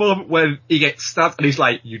even the moment when he gets stabbed, and he's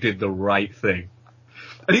like, you did the right thing.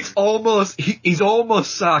 And it's almost, he's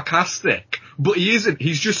almost sarcastic, but he isn't.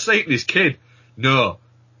 He's just saying to this kid, no,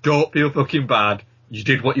 don't feel fucking bad. You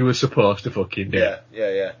did what you were supposed to fucking do.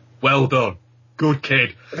 Yeah. Well done. Good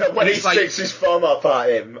kid. When he sticks his thumb up at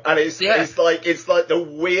him, and it's like the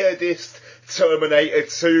weirdest Terminator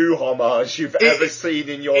 2 homage you've ever seen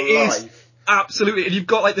in your life. Absolutely. And you've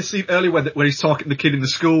got like the scene earlier when he's talking to the kid in the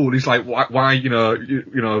school, and he's like, why are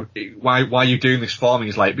you doing this for me?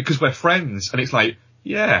 He's like, because we're friends. And it's like,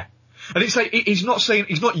 yeah. And it's like, he's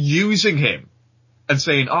not using him and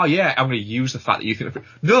saying, oh yeah, I'm going to use the fact that you think,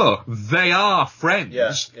 no, they are friends.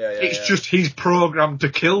 It's just he's programmed to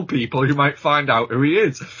kill people who might find out who he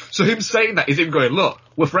is. So him saying that is him going, look,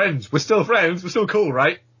 we're friends, we're still friends, we're still cool,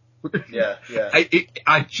 right? Yeah.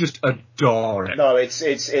 I just adore it. No, it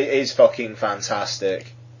is fucking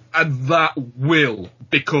fantastic. And that will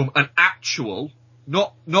become an actual,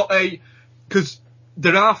 not a, because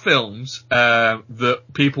there are films that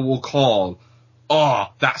people will call, oh,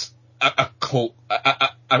 that's a cult,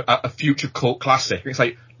 a future cult classic. It's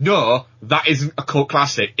like, no, that isn't a cult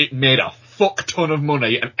classic. It made a fuck ton of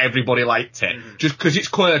money and everybody liked it. Just because it's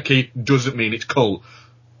quirky doesn't mean it's cult.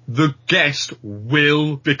 The Guest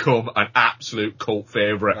will become an absolute cult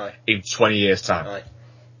favourite in 20 years' time.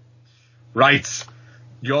 Right.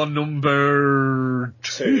 Your number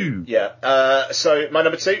 2. Yeah. So my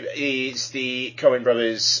number 2 is the Coen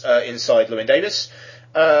Brothers Inside Llewyn Davis,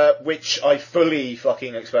 which I fully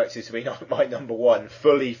fucking expected to be my number 1.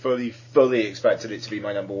 Fully expected it to be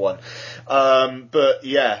my number 1. But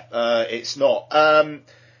yeah, it's not.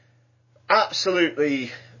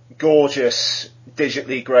 Absolutely gorgeous,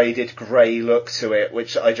 digitally graded grey look to it,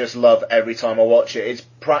 which I just love every time I watch it. It's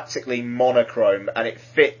practically monochrome, and it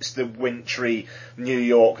fits the wintry New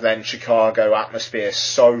York, then Chicago atmosphere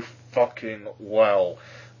so fucking well.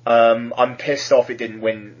 I'm pissed off it didn't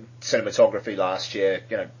win cinematography last year,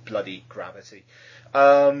 bloody Gravity.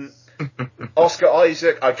 Oscar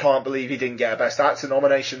Isaac, I can't believe he didn't get a Best Actor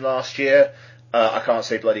nomination last year. I can't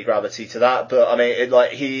say bloody Gravity to that, but I mean,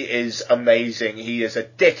 he is amazing. He is a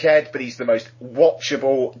dickhead, but he's the most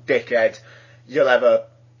watchable dickhead you'll ever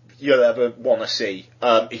want to see.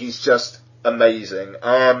 He's just amazing.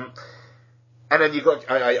 And then you've got,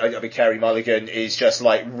 I mean, Carey Mulligan is just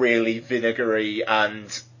like really vinegary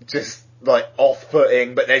and just like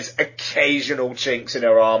off-putting, but there's occasional chinks in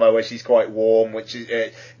her armour where she's quite warm, which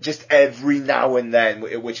is just every now and then,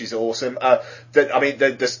 which is awesome.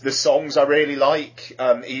 The songs I really like,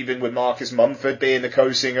 even with Marcus Mumford being the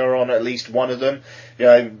co-singer on at least one of them.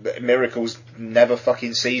 Miracles never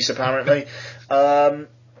fucking cease, apparently.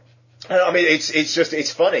 I mean,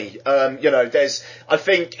 it's funny. I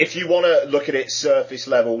think if you want to look at it surface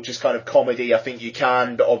level, just kind of comedy, I think you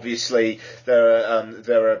can, but obviously there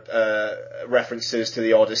are references to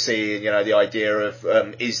the Odyssey and, the idea of,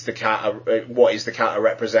 what is the cat a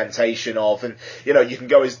representation of? And, you can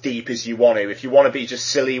go as deep as you want to. If you want to be just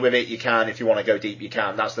silly with it, you can. If you want to go deep, you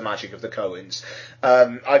can. That's the magic of the Coens.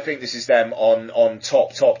 I think this is them on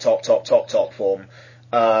top form.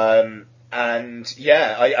 And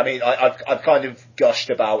yeah, I mean, I've kind of gushed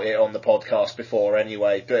about it on the podcast before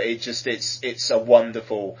anyway, but it's a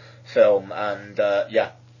wonderful film, and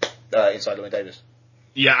Inside Llewyn Davis.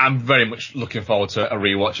 Yeah, I'm very much looking forward to a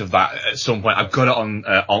rewatch of that at some point. I've got it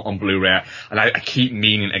on Blu-ray, and I keep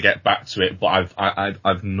meaning to get back to it, but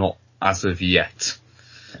I've not as of yet.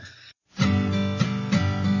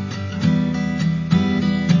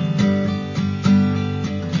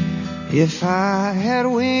 If I had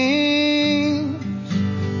wings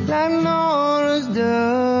like Nora's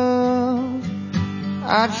dove,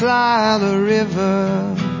 I'd fly the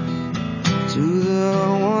river to the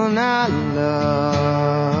one I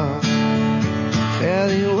love. Fare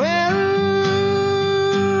thee well,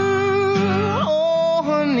 oh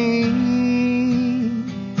honey,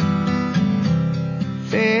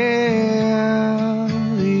 fare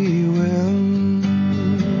thee well.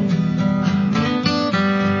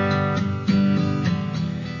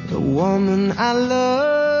 The woman I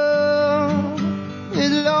love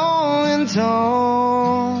is long and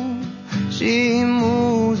tall. She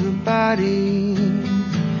moves her body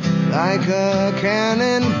like a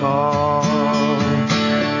cannonball.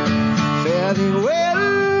 Fare thee well,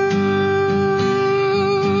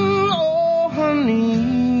 oh honey,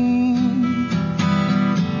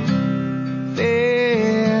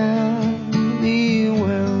 fare thee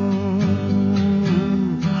well.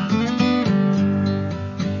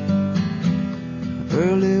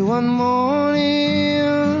 Early one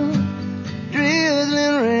morning,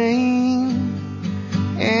 drizzling rain,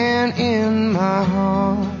 and in my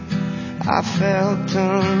heart I felt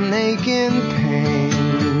an aching pain.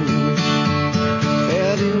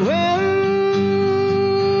 Fare thee well,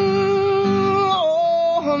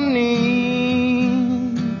 oh honey,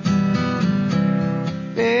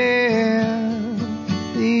 fare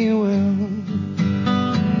thee well.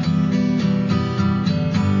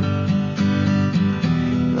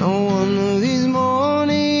 Now one of these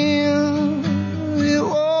mornings, it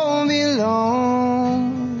won't be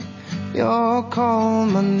long, you'll call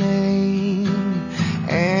my name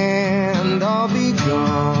and I'll be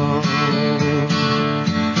gone.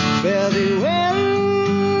 Fare thee well,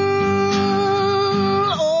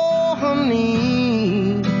 oh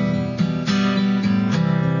honey,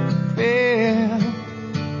 fare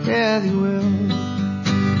thee well.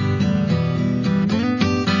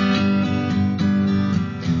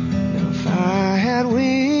 Now if I had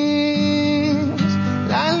wings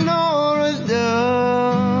like Nora's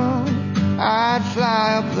dove, I'd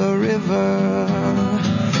fly up the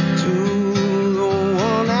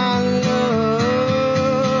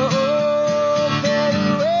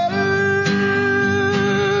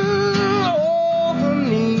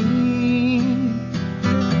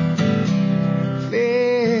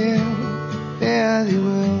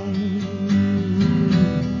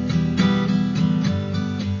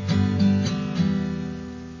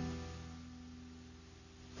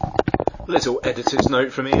Little editor's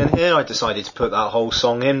note from Ian here. I decided to put that whole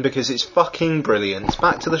song in because it's fucking brilliant.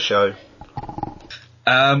 Back to the show.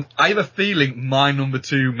 I have a feeling my number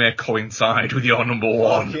 2 may coincide with your number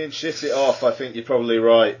 1. Fucking shit it off, I think you're probably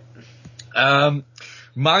right.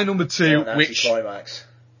 My number 2, climax.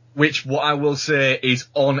 which what I will say is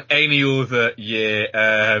on any other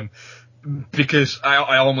year, because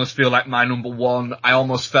I almost feel like my number 1, I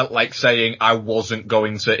almost felt like saying I wasn't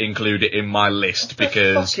going to include it in my list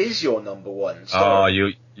because. What the fuck is your number 1?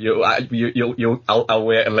 Sorry. I'll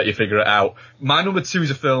wait and let you figure it out. My number 2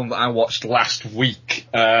 is a film that I watched last week,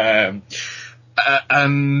 and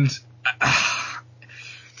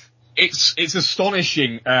it's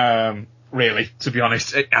astonishing, really, to be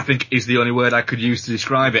honest. I think is the only word I could use to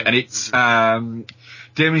describe it, and it's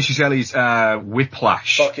Damien Chazelle's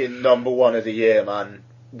Whiplash. Fucking number 1 of the year, man.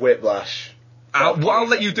 Whiplash. What I'll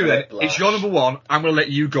let you do then, it's your number 1, I'm going to let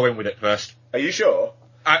you go in with it first. Are you sure?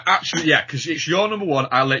 Actually, yeah, because it's your number 1,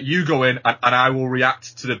 I'll let you go in, and I will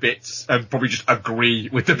react to the bits, and probably just agree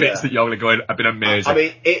with the bits that you're going to go in. Have been amazing. I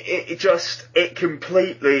mean, it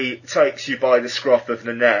completely takes you by the scruff of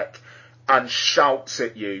the neck and shouts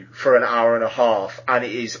at you for an hour and a half, and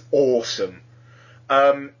it is awesome.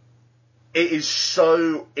 It is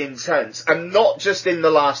so intense, and not just in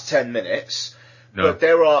the last 10 minutes, but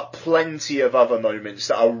there are plenty of other moments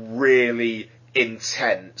that are really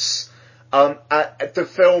intense. The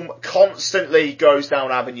film constantly goes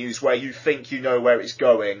down avenues where you think you know where it's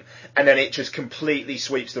going, and then it just completely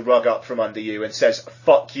sweeps the rug up from under you and says,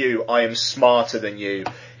 fuck you, I am smarter than you.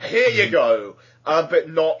 Here you go. But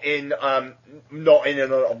not in an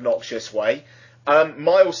obnoxious way.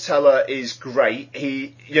 Miles Teller is great.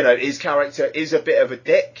 His character is a bit of a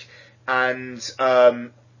dick, and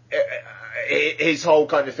his whole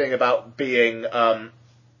kind of thing about being,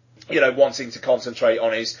 wanting to concentrate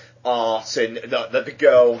on his art and the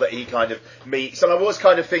girl that he kind of meets. And I was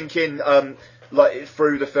kind of thinking,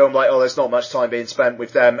 through the film, there's not much time being spent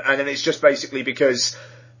with them. And then it's just basically because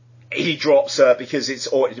he drops her because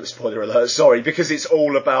spoiler alert, sorry, because it's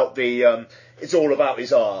all about it's all about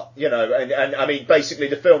his art, and I mean, basically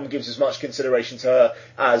the film gives as much consideration to her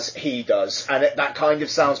as he does. And that kind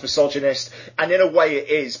of sounds misogynist. And in a way it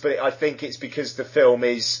is, but I think it's because the film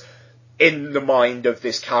is in the mind of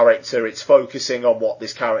this character. It's focusing on what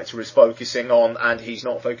this character is focusing on, and he's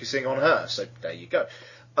not focusing on her. So there you go.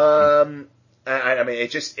 And I mean,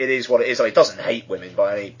 it is what it is. I mean, it doesn't hate women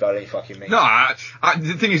by any fucking means. No,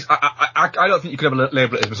 the thing is, I don't think you could ever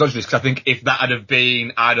label it as misogynist, because I think if that had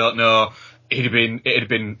been, I don't know, it'd have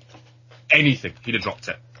been anything. He'd have dropped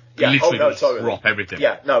it. Yeah, literally totally. Drop everything.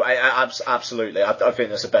 Yeah, no, absolutely. I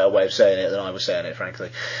think that's a better way of saying it than I was saying it,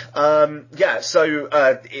 frankly. There's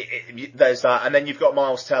that, and then you've got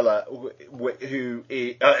Miles Teller,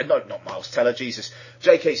 not Miles Teller, Jesus,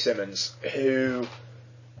 J.K. Simmons, who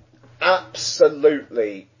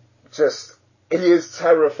absolutely he is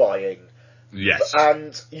terrifying. Yes.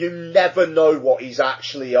 And you never know what he's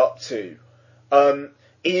actually up to.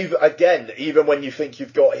 Even when you think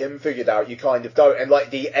you've got him figured out, you kind of don't. And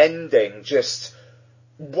the ending, just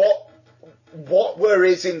what were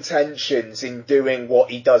his intentions in doing what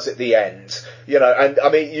he does at the end? And I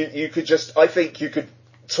mean, you could I think you could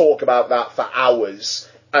talk about that for hours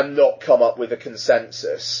and not come up with a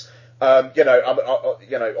consensus. On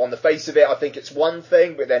the face of it, I think it's one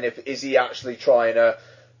thing, but then is he actually trying to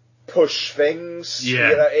push things?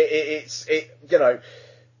 Yeah.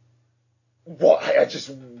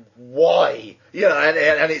 Why?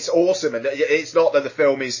 And it's awesome, and it's not that the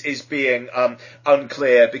film is being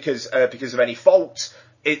unclear because of any fault.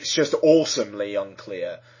 It's just awesomely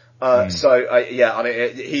unclear.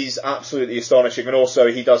 He's absolutely astonishing, and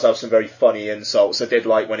also he does have some very funny insults. I did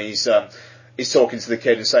like when he's talking to the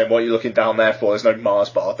kid and saying, "What are you looking down there for? There's no Mars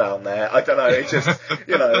bar down there." I don't know. It's just,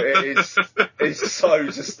 it's so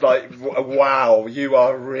just wow, you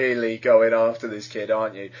are really going after this kid,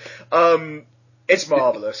 aren't you? It's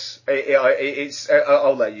marvellous.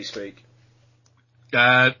 I'll let you speak.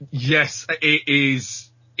 Yes, it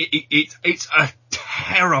is. It's a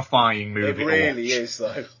terrifying movie. It really is,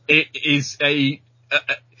 though. It is in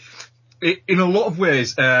a lot of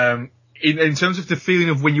ways. In terms of the feeling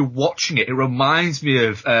of when you're watching it, it reminds me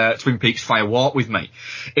of Twin Peaks Fire Walk with Me,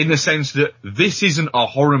 in the sense that this isn't a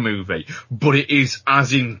horror movie, but it is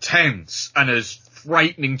as intense and as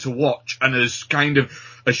frightening to watch and as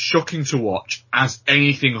shocking to watch as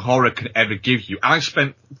anything horror can ever give you. I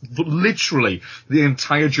spent literally the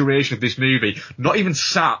entire duration of this movie not even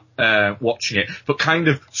sat watching it, but kind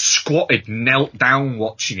of squatted, knelt down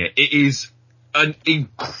watching it. It is an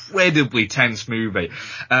incredibly tense movie.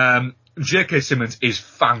 J.K. Simmons is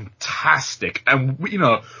fantastic, and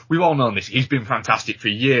we've all known this. He's been fantastic for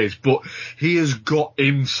years, but he has got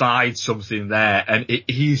inside something there, and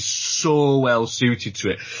he's so well suited to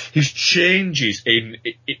it. His changes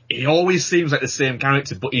he always seems like the same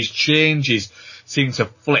character, but his changes seem to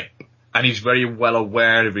flip, and he's very well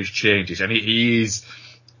aware of his changes, and he is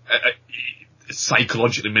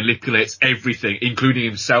psychologically manipulates everything, including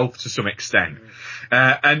himself to some extent,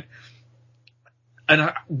 And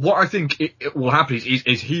what I think it will happen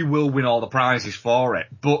is he will win all the prizes for it.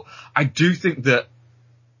 But I do think that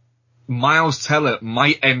Miles Teller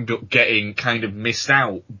might end up getting kind of missed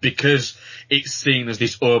out because it's seen as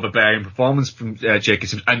this overbearing performance from J.K.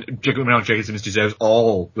 Simmons. And J.K. Simmons deserves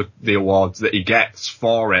all the awards that he gets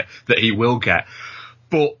for it, that he will get.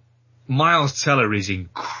 But Miles Teller is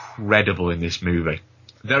incredible in this movie.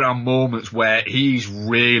 There are moments where he's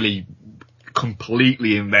really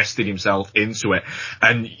completely invested himself into it,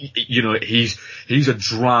 and he's a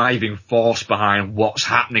driving force behind what's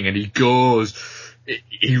happening, and he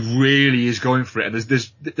really is going for it. And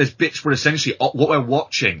there's bits where essentially what we're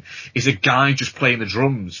watching is a guy just playing the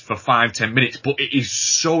drums for 5-10 minutes, but it is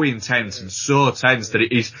so intense and so tense that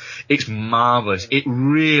it's marvelous. It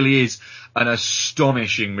really is an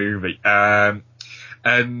astonishing movie, and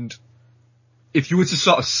if you were to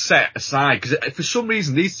sort of set aside, because for some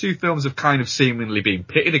reason these two films have kind of seemingly been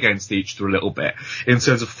pitted against each other a little bit in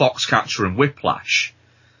terms of Foxcatcher and Whiplash,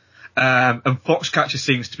 and Foxcatcher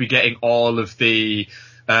seems to be getting all of the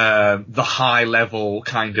high level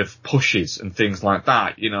kind of pushes and things like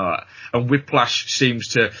that, and Whiplash seems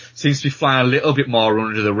to be flying a little bit more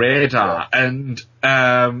under the radar, and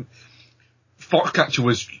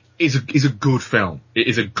Foxcatcher is a good film. It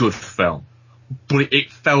is a good film. But it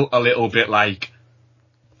felt a little bit like,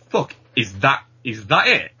 fuck, is that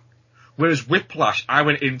it? Whereas Whiplash, I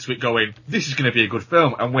went into it going, this is going to be a good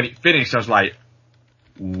film, and when it finished, I was like,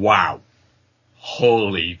 wow,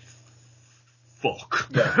 holy fuck,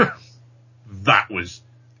 yeah. that was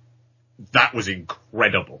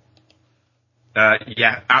incredible.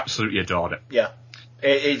 Yeah, absolutely adored it. Yeah,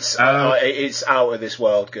 it's out of this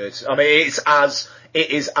world good. I mean, it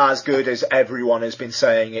is as good as everyone has been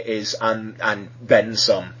saying it is, and then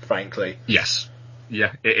some, frankly. Yes.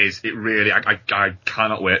 Yeah, it is. It really, I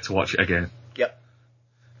cannot wait to watch it again. Yep.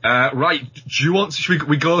 Right, do you want to, should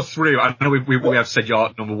we go through, I know we have said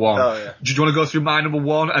your number one. Oh, yeah. Do you want to go through my number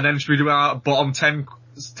one, and then should we do our bottom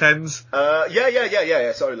 10s?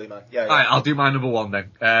 Yeah, totally, man. Yeah. Alright, I'll do my number one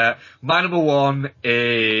then. My number one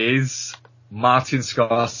is Martin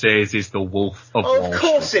Scorsese's The Wolf of Wall Street. Of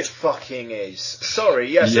course it fucking is.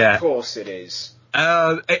 Sorry, yes, Yeah. Of course it is.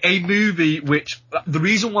 A movie which, the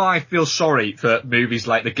reason why I feel sorry for movies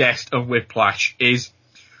like The Guest and Whiplash is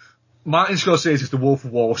Martin Scorsese's The Wolf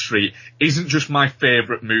of Wall Street isn't just my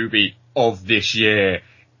favourite movie of this year,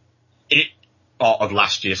 of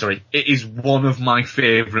last year, sorry. It is one of my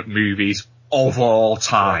favourite movies of all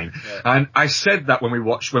time. Yeah. And I said that when we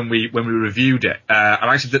reviewed it, and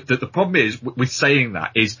I said that the problem is with saying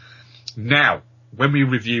that is now, when we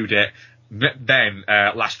reviewed it, then,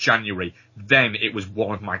 last January, then it was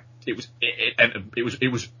one of my, it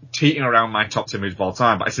was teetering around my top 10 movies of all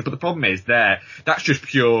time. But I said, but the problem is that's just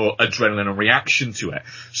pure adrenaline and reaction to it.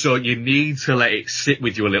 So you need to let it sit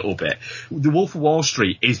with you a little bit. The Wolf of Wall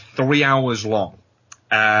Street is 3 hours long.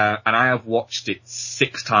 And I have watched it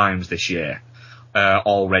 6 times this year,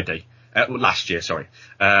 already. Last year, sorry.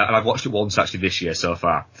 And I've watched it once actually this year so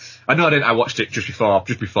far. I didn't, I watched it just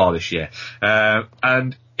before this year.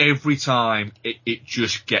 And every time it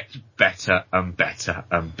just gets better and better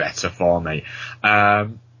and better for me.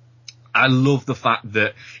 I love the fact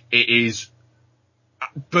that it is,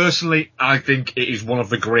 personally, I think it is one of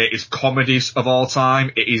the greatest comedies of all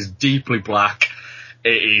time. It is deeply black.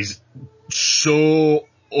 It is so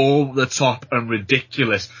over the top and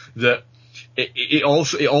ridiculous that it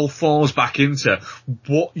all falls back into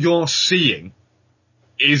what you're seeing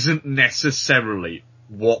isn't necessarily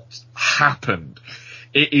what happened.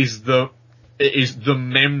 It is the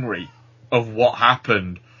memory of what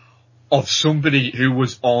happened, of somebody who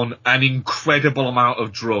was on an incredible amount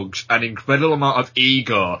of drugs, an incredible amount of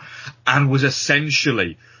ego, and was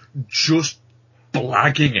essentially just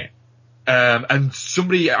blagging it. And I was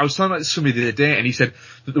talking about somebody the other day, and he said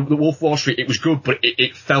that the Wolf of Wall Street, it was good, but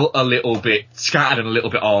it felt a little bit scattered and a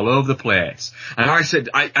little bit all over the place. And I said,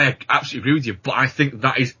 I absolutely agree with you, but I think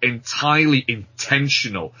that is entirely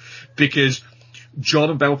intentional, because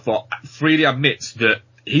Jordan Belfort freely admits that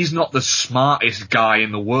he's not the smartest guy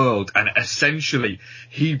in the world, and essentially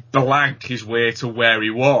he blagged his way to where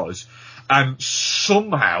he was, and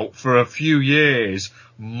somehow for a few years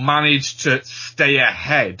managed to stay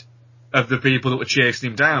ahead of the people that were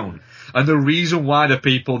chasing him down. And the reason why the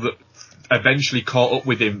people that eventually caught up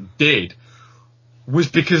with him did was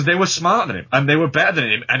because they were smarter than him and they were better than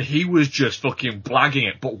him, and he was just fucking blagging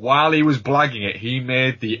it. But while he was blagging it, he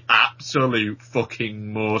made the absolute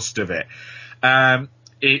fucking most of it.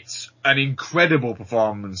 It's an incredible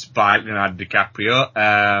performance by Leonardo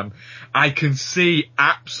DiCaprio. I can see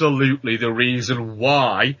absolutely the reason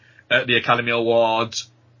why at the Academy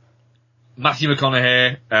Awards Matthew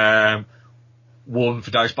McConaughey won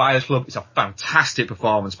for Dallas Buyers Club. It's a fantastic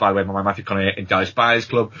performance, by the way, by Matthew McConaughey in Dallas Buyers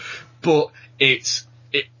Club. But it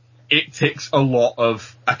ticks a lot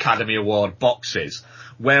of Academy Award boxes.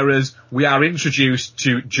 Whereas we are introduced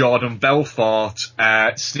to Jordan Belfort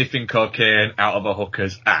sniffing cocaine out of a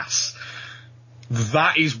hooker's ass.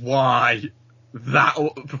 That is why that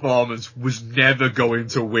performance was never going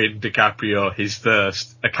to win DiCaprio his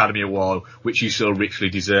first Academy Award, which he so richly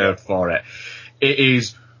deserved for it. It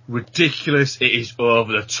is ridiculous, it is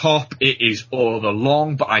over the top, it is over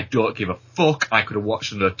long, but I don't give a fuck. I could have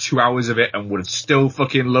watched another 2 hours of it and would have still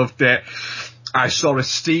fucking loved it. I saw a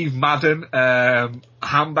Steve Madden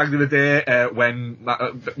handbag the other day when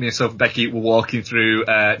myself and Becky were walking through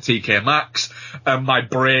TK Maxx, and my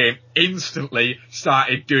brain instantly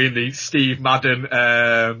started doing the Steve Madden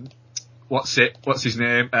what's his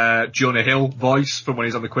name, Jonah Hill voice from when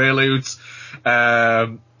he's on the Quaaludes,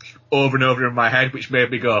 over and over in my head, which made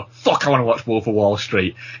me go, fuck, I want to watch Wolf of Wall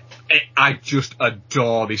Street. I just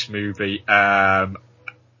adore this movie, and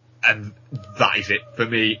that is it. For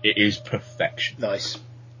me, it is perfection. Nice.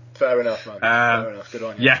 Fair enough, man. Fair enough. Good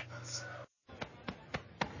on you. Yeah.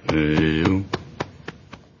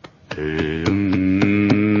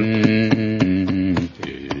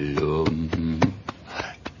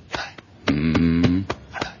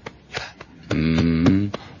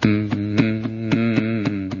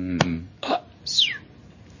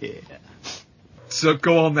 So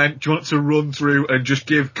go on then. Do you want to run through and just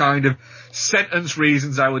give kind of sentence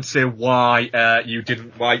reasons, I would say, why you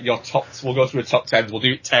didn't, why your top, we'll go through the top 10s, we'll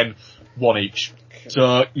do it 10, one each.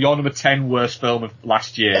 So, your number 10 worst film of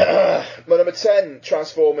last year. My number 10,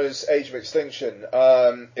 Transformers Age of Extinction.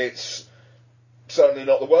 It's certainly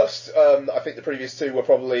not the worst. I think the previous two were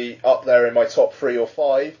probably up there in my top 3 or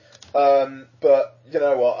 5. But, you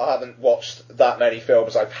know what, I haven't watched that many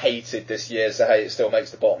films I've hated this year, so hey, it still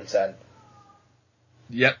makes the bottom 10.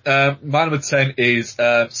 Yep, my number 10 is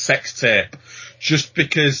Sex Tape. Just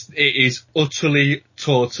because it is utterly,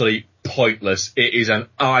 totally pointless. It is an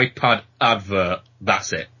iPad advert.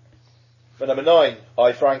 That's it. My number 9,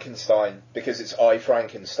 I Frankenstein, because it's I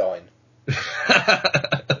Frankenstein.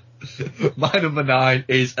 My number 9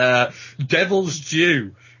 is Devil's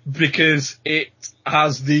Due, because it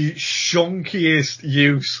has the shonkiest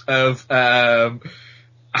use of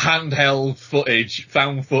handheld footage,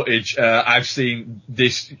 found footage, I've seen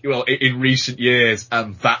this, well, in recent years,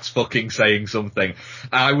 and that's fucking saying something.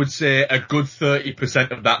 I would say a good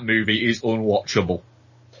 30% of that movie is unwatchable.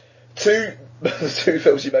 The two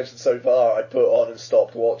films you mentioned so far I put on and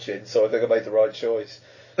stopped watching, so I think I made the right choice.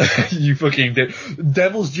 You fucking did.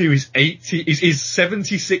 Devil's Due is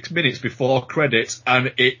 76 minutes before credits,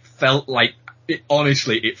 and it felt like,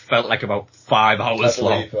 it felt like about 5 hours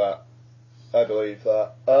long. I believe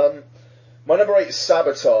that. My number 8 is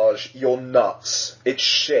Sabotage. You're nuts. It's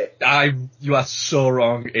shit. You are so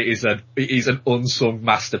wrong. It is an unsung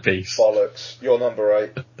masterpiece. Bollocks. Your number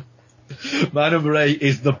 8. My number 8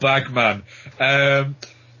 is The Bagman.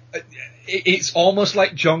 It's almost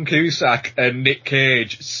like John Cusack and Nick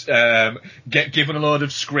Cage get given a load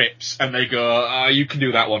of scripts and they go, you can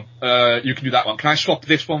do that one. You can do that one. Can I swap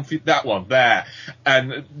this one for that one? There.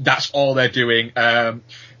 And that's all they're doing.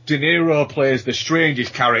 De Niro plays the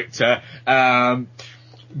strangest character.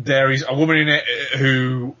 There is a woman in it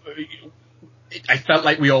who I felt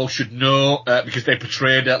like we all should know, because they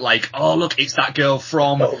portrayed it like, oh look, it's that girl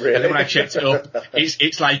from, oh, really? And then when I checked it up,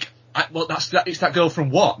 it's like, it's that girl from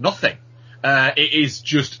what? Nothing. It is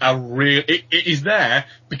just it is there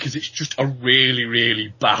because it's just a really,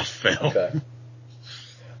 really bad film. Okay.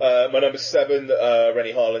 My number 7,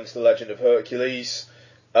 Rennie Harlin's The Legend of Hercules.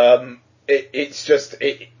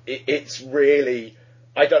 It's really,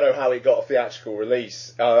 I don't know how it got a theatrical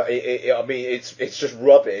release. I mean, it's just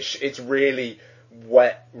rubbish. It's really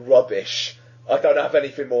wet rubbish. I don't have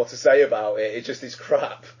anything more to say about it. It just is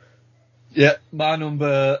crap. Yeah, my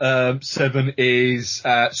number 7 is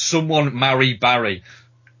Someone Marry Barry.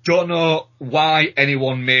 Don't know why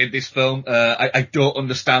anyone made this film. I don't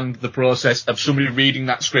understand the process of somebody reading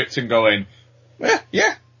that script and going,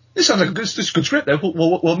 yeah. This sounds like a good script there.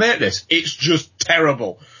 We'll make this. It's just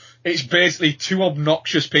terrible. It's basically two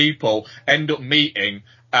obnoxious people end up meeting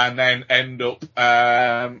and then end up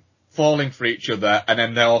falling for each other, and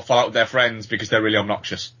then they'll fall out with their friends because they're really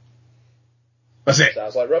obnoxious. That's it.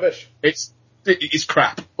 Sounds like rubbish. It's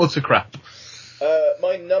crap. Utter crap.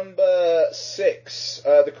 My number 6,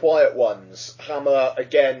 The Quiet Ones. Hammer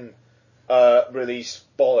again released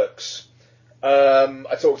bollocks.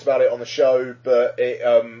 I talked about it on the show, but it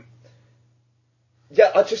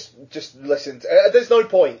I just listened. There's no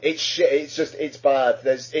point. It's shit. It's bad.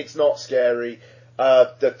 It's not scary.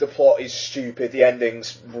 The plot is stupid. The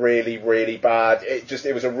ending's really, really bad.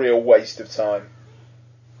 It was a real waste of time.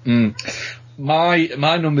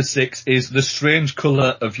 My number 6 is The Strange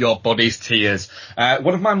Colour of Your Body's Tears.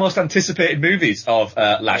 One of my most anticipated movies of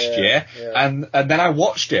last year. Yeah. And then I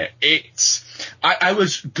watched it. I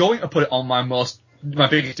was going to put it on my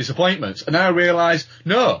biggest disappointments, and then I realised,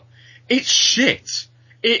 no, it's shit.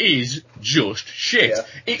 It is just shit. Yeah.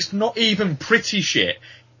 It's not even pretty shit.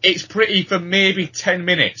 It's pretty for maybe 10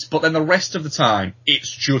 minutes, but then the rest of the time, it's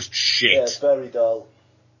just shit. Yeah, it's very dull.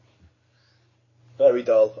 Very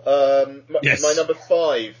dull. Yes. My number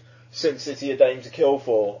 5, Sin City: A Dame to Kill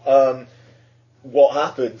For. What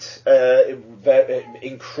happened?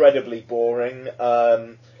 Incredibly boring.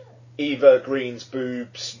 Eva Green's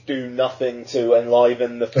boobs do nothing to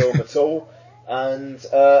enliven the film at all. And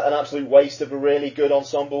an absolute waste of a really good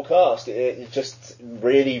ensemble cast. It's just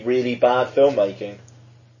really, really bad filmmaking.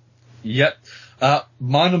 Yep.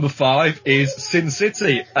 My number 5 is Sin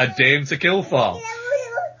City: A Dame to Kill For.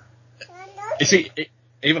 You see,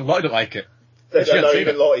 even Lottie didn't like it. No,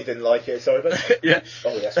 even Lottie didn't like it. Sorry, but yeah.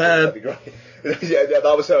 Oh yes, that'd be great. Yeah,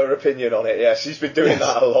 that was her opinion on it. Yeah, she's been doing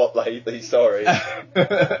that a lot lately. Sorry.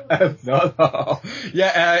 No.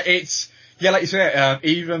 Yeah, like you say.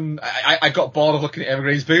 Even I got bored of looking at Eva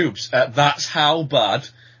Green's boobs. That's how bad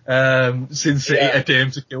Sin City: A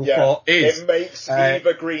Dame to Kill For is. It makes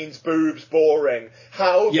Eva Green's boobs boring.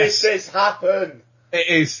 How did this happen? It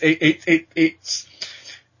is. It's.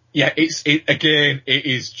 Yeah, it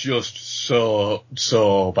is just so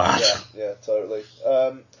bad. Yeah, totally.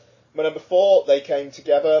 My number 4, They Came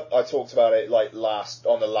Together. I talked about it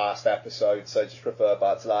on the last episode, so just refer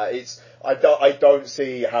back to that. I don't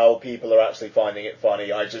see how people are actually finding it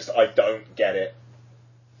funny. I don't get it.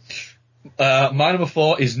 My number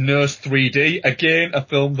 4 is Nurse 3D. Again, a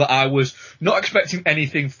film that I was not expecting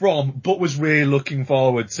anything from, but was really looking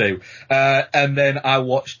forward to. And then I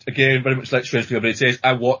watched, again, very much like Strange Colour of Your Body's Tears,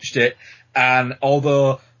 I watched it, and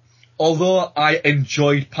although I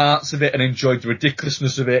enjoyed parts of it and enjoyed the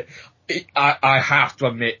ridiculousness of it, I have to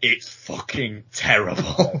admit, it's fucking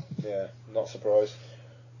terrible. Yeah, not surprised.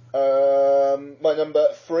 My number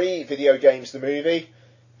 3, Video Games the Movie.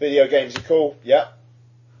 Video games are cool, yeah.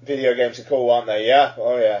 Video games are cool, aren't they? Yeah?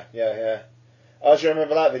 Oh, yeah. Oh, do you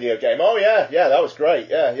remember that video game? Oh, yeah, that was great.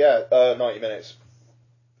 Yeah. 90 minutes.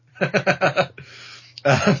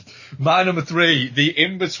 My number 3, The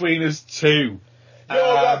Inbetweeners 2. You're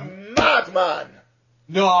a madman!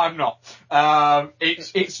 No, I'm not.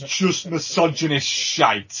 It's just misogynist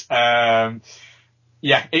shite. Yeah,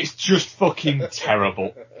 it's just fucking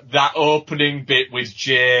terrible. That opening bit with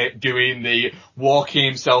Jay doing the walking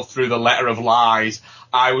himself through the letter of lies,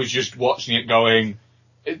 I was just watching it going,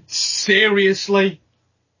 seriously?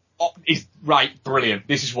 Oh, right, brilliant.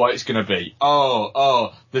 This is what it's gonna be.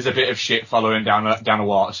 Oh, there's a bit of shit following down a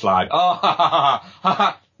water slide. Oh,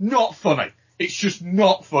 ha. Not funny. It's just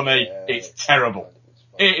not funny. Yeah, it's terrible.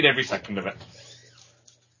 Hated every second of it.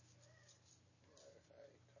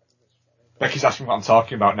 Becky's asking what I'm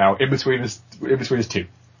talking about now. Inbetweeners 2.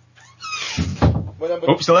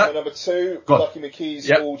 Still there? My number 2, Lucky McKee's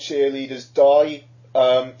All Cheerleaders Die.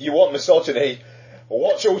 You want misogyny?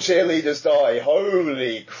 Watch All Cheerleaders Die.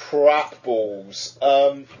 Holy crap balls.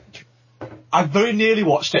 I've very nearly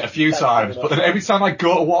watched it a few times, but then every time I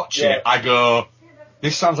go to watch it, I go,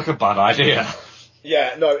 this sounds like a bad idea.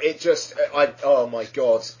 Yeah, no, it just, oh my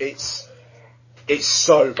god, it's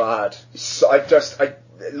so bad.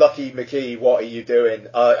 Lucky McKee, what are you doing?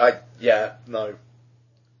 No.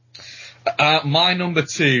 My number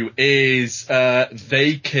 2 is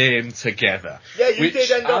They Came Together. Yeah, you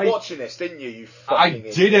did end up watching this, didn't you? You fucking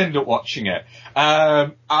idiot. Did end up watching it.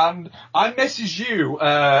 And I messaged you,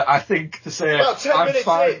 I think, to say about 10 minutes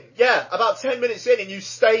in. Yeah, about 10 minutes in, and you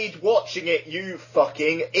stayed watching it, you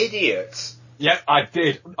fucking idiot. Yeah, I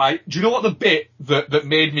did. Do you know what the bit that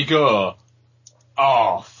made me go,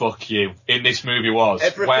 oh, fuck you, in this movie was?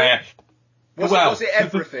 Everything? Was it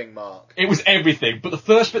everything, Mark? It was everything, but the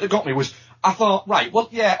first bit that got me was, I thought, right, well,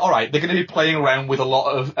 yeah, alright, they're going to be playing around with a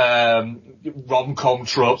lot of rom-com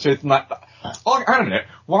tropes, anything like that. Oh, hang on a minute,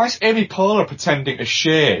 why is Amy Poehler pretending to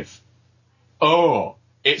shave? Oh,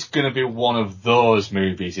 it's going to be one of those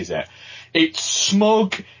movies, is it? It's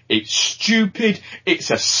smug, it's stupid,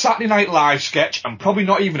 it's a Saturday Night Live sketch, and probably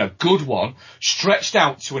not even a good one, stretched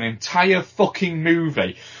out to an entire fucking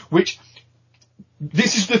movie, which,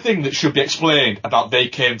 this is the thing that should be explained about They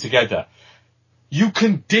Came Together. You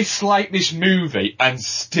can dislike this movie and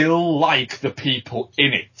still like the people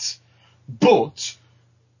in it. But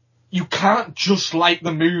you can't just like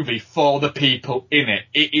the movie for the people in it.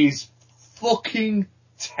 It is fucking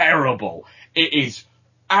terrible. It is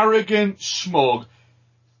arrogant, smug,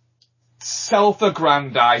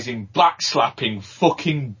 self-aggrandizing, backslapping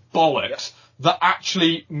fucking bollocks that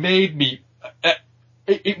actually made me,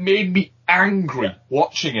 it made me angry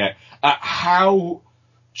watching it at how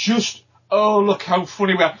just, oh, look how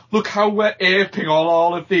funny we are. Look how we're aping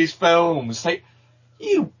all of these films. Like,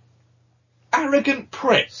 you arrogant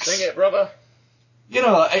pricks. Sing it, brother. You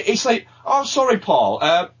know, it's like, oh, sorry, Paul,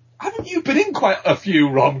 haven't you been in quite a few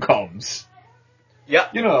rom-coms? Yeah.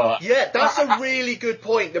 You know. Yeah, that's a really good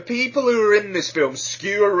point. The people who are in this film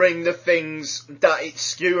skewering the things that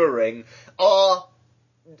it's skewering are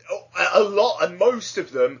a lot, and most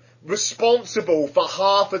of them, responsible for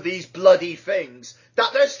half of these bloody things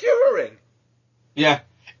that they're skewering. Yeah.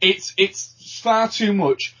 It's far too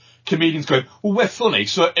much comedians going, well, we're funny,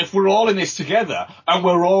 so if we're all in this together and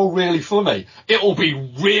we're all really funny, it'll be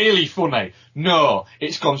really funny. No,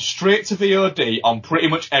 it's gone straight to VOD on pretty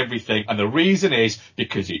much everything, and the reason is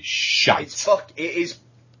because it's shite. It is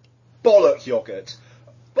bollock yogurt.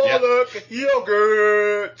 Bollock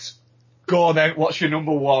yogurt! Go on then, what's your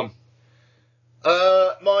number one?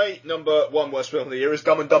 My number one worst film of the year is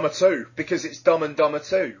Dumb and Dumber 2, because it's Dumb and Dumber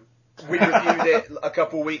 2. We reviewed it a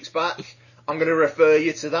couple weeks back. I'm going to refer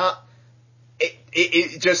you to that.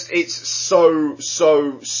 It's so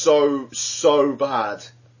bad.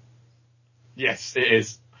 Yes, it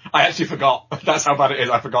is. I actually forgot. That's how bad it is.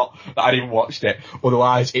 I forgot that I'd even watched it.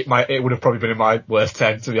 Otherwise, it would have probably been in my worst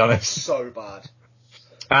 10, to be honest. So bad.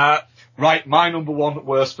 Right, my number one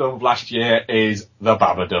worst film of last year is The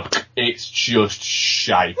Babadook. It's just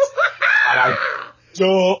shite. And I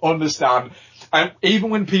don't understand. And even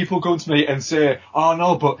when people come to me and say, oh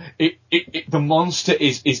no, but the monster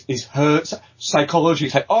is hurt psychology,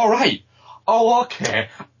 it's like, alright, oh okay.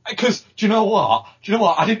 Because, do you know what?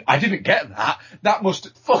 I didn't get that. That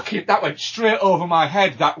went straight over my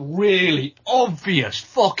head, that really obvious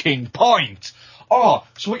fucking point. Oh,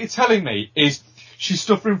 so what you're telling me is she's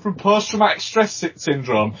suffering from post-traumatic stress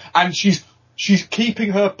syndrome, and she's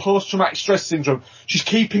keeping her post-traumatic stress syndrome, she's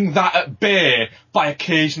keeping that at bay by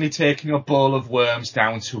occasionally taking a bowl of worms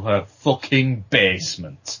down to her fucking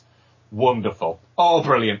basement. Wonderful. Oh,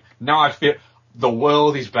 brilliant. Now I feel the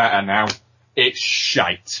world is better now. It's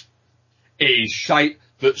shite. It is shite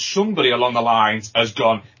that somebody along the lines has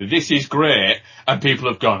gone, this is great, and people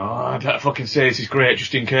have gone, oh, I better fucking say this is great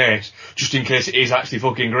just in case it is actually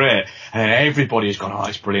fucking great. And everybody has gone, oh,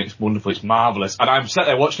 it's brilliant, it's wonderful, it's marvellous. And I'm sat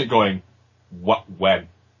there watching it going, what, when?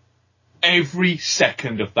 Every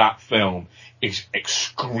second of that film is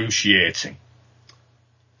excruciating.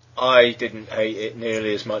 I didn't hate it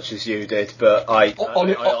nearly as much as you did, but I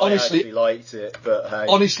honestly actually liked it, but hey.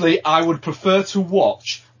 Honestly, I would prefer to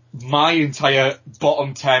watch my entire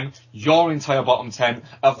bottom 10, your entire bottom 10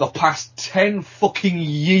 of the past 10 fucking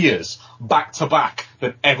years back to back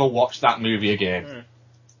than ever watch that movie again.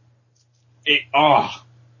 It's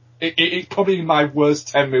probably my worst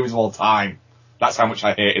 10 movies of all time. That's how much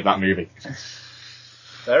I hated that movie.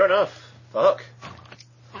 Fair enough. Fuck.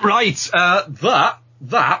 Right,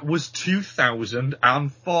 that was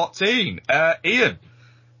 2014. Ian,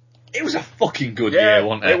 it was a fucking good year,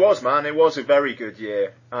 wasn't it? It was, man. It was a very good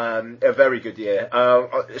year. A very good year.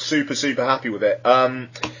 Super happy with it.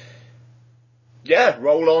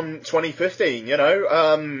 Roll on 2015, you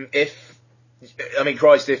know. If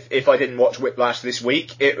I didn't watch Whiplash this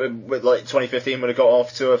week, 2015 would have got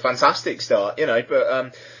off to a fantastic start, you know,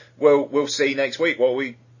 but, we'll see next week what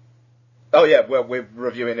we... Oh yeah, well, we're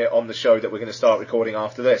reviewing it on the show that we're going to start recording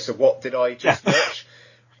after this. So what did I just watch?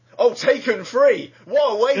 Oh, Taken 3!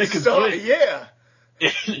 What a way to start a year!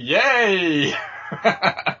 Yay!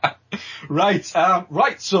 Right,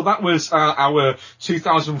 so that was our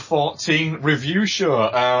 2014 review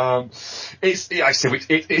show. It's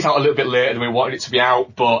out a little bit later than we wanted it to be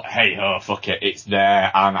out, but hey ho, fuck it, it's there,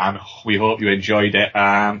 and we hope you enjoyed it.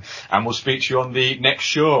 And we'll speak to you on the next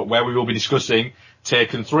show, where we will be discussing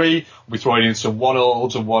Taken 3, we'll be throwing in some one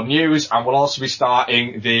olds and one news, and we'll also be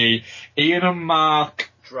starting the Ian and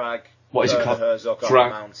Mark Drag Herzog up a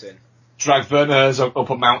mountain. Drag Werner Herzog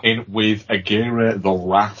up a mountain with Aguirre, the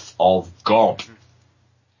Wrath of God.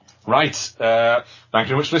 Right. Thank you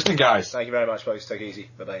very much for listening, guys. Thank you very much, folks. Take it easy.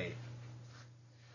 Bye-bye.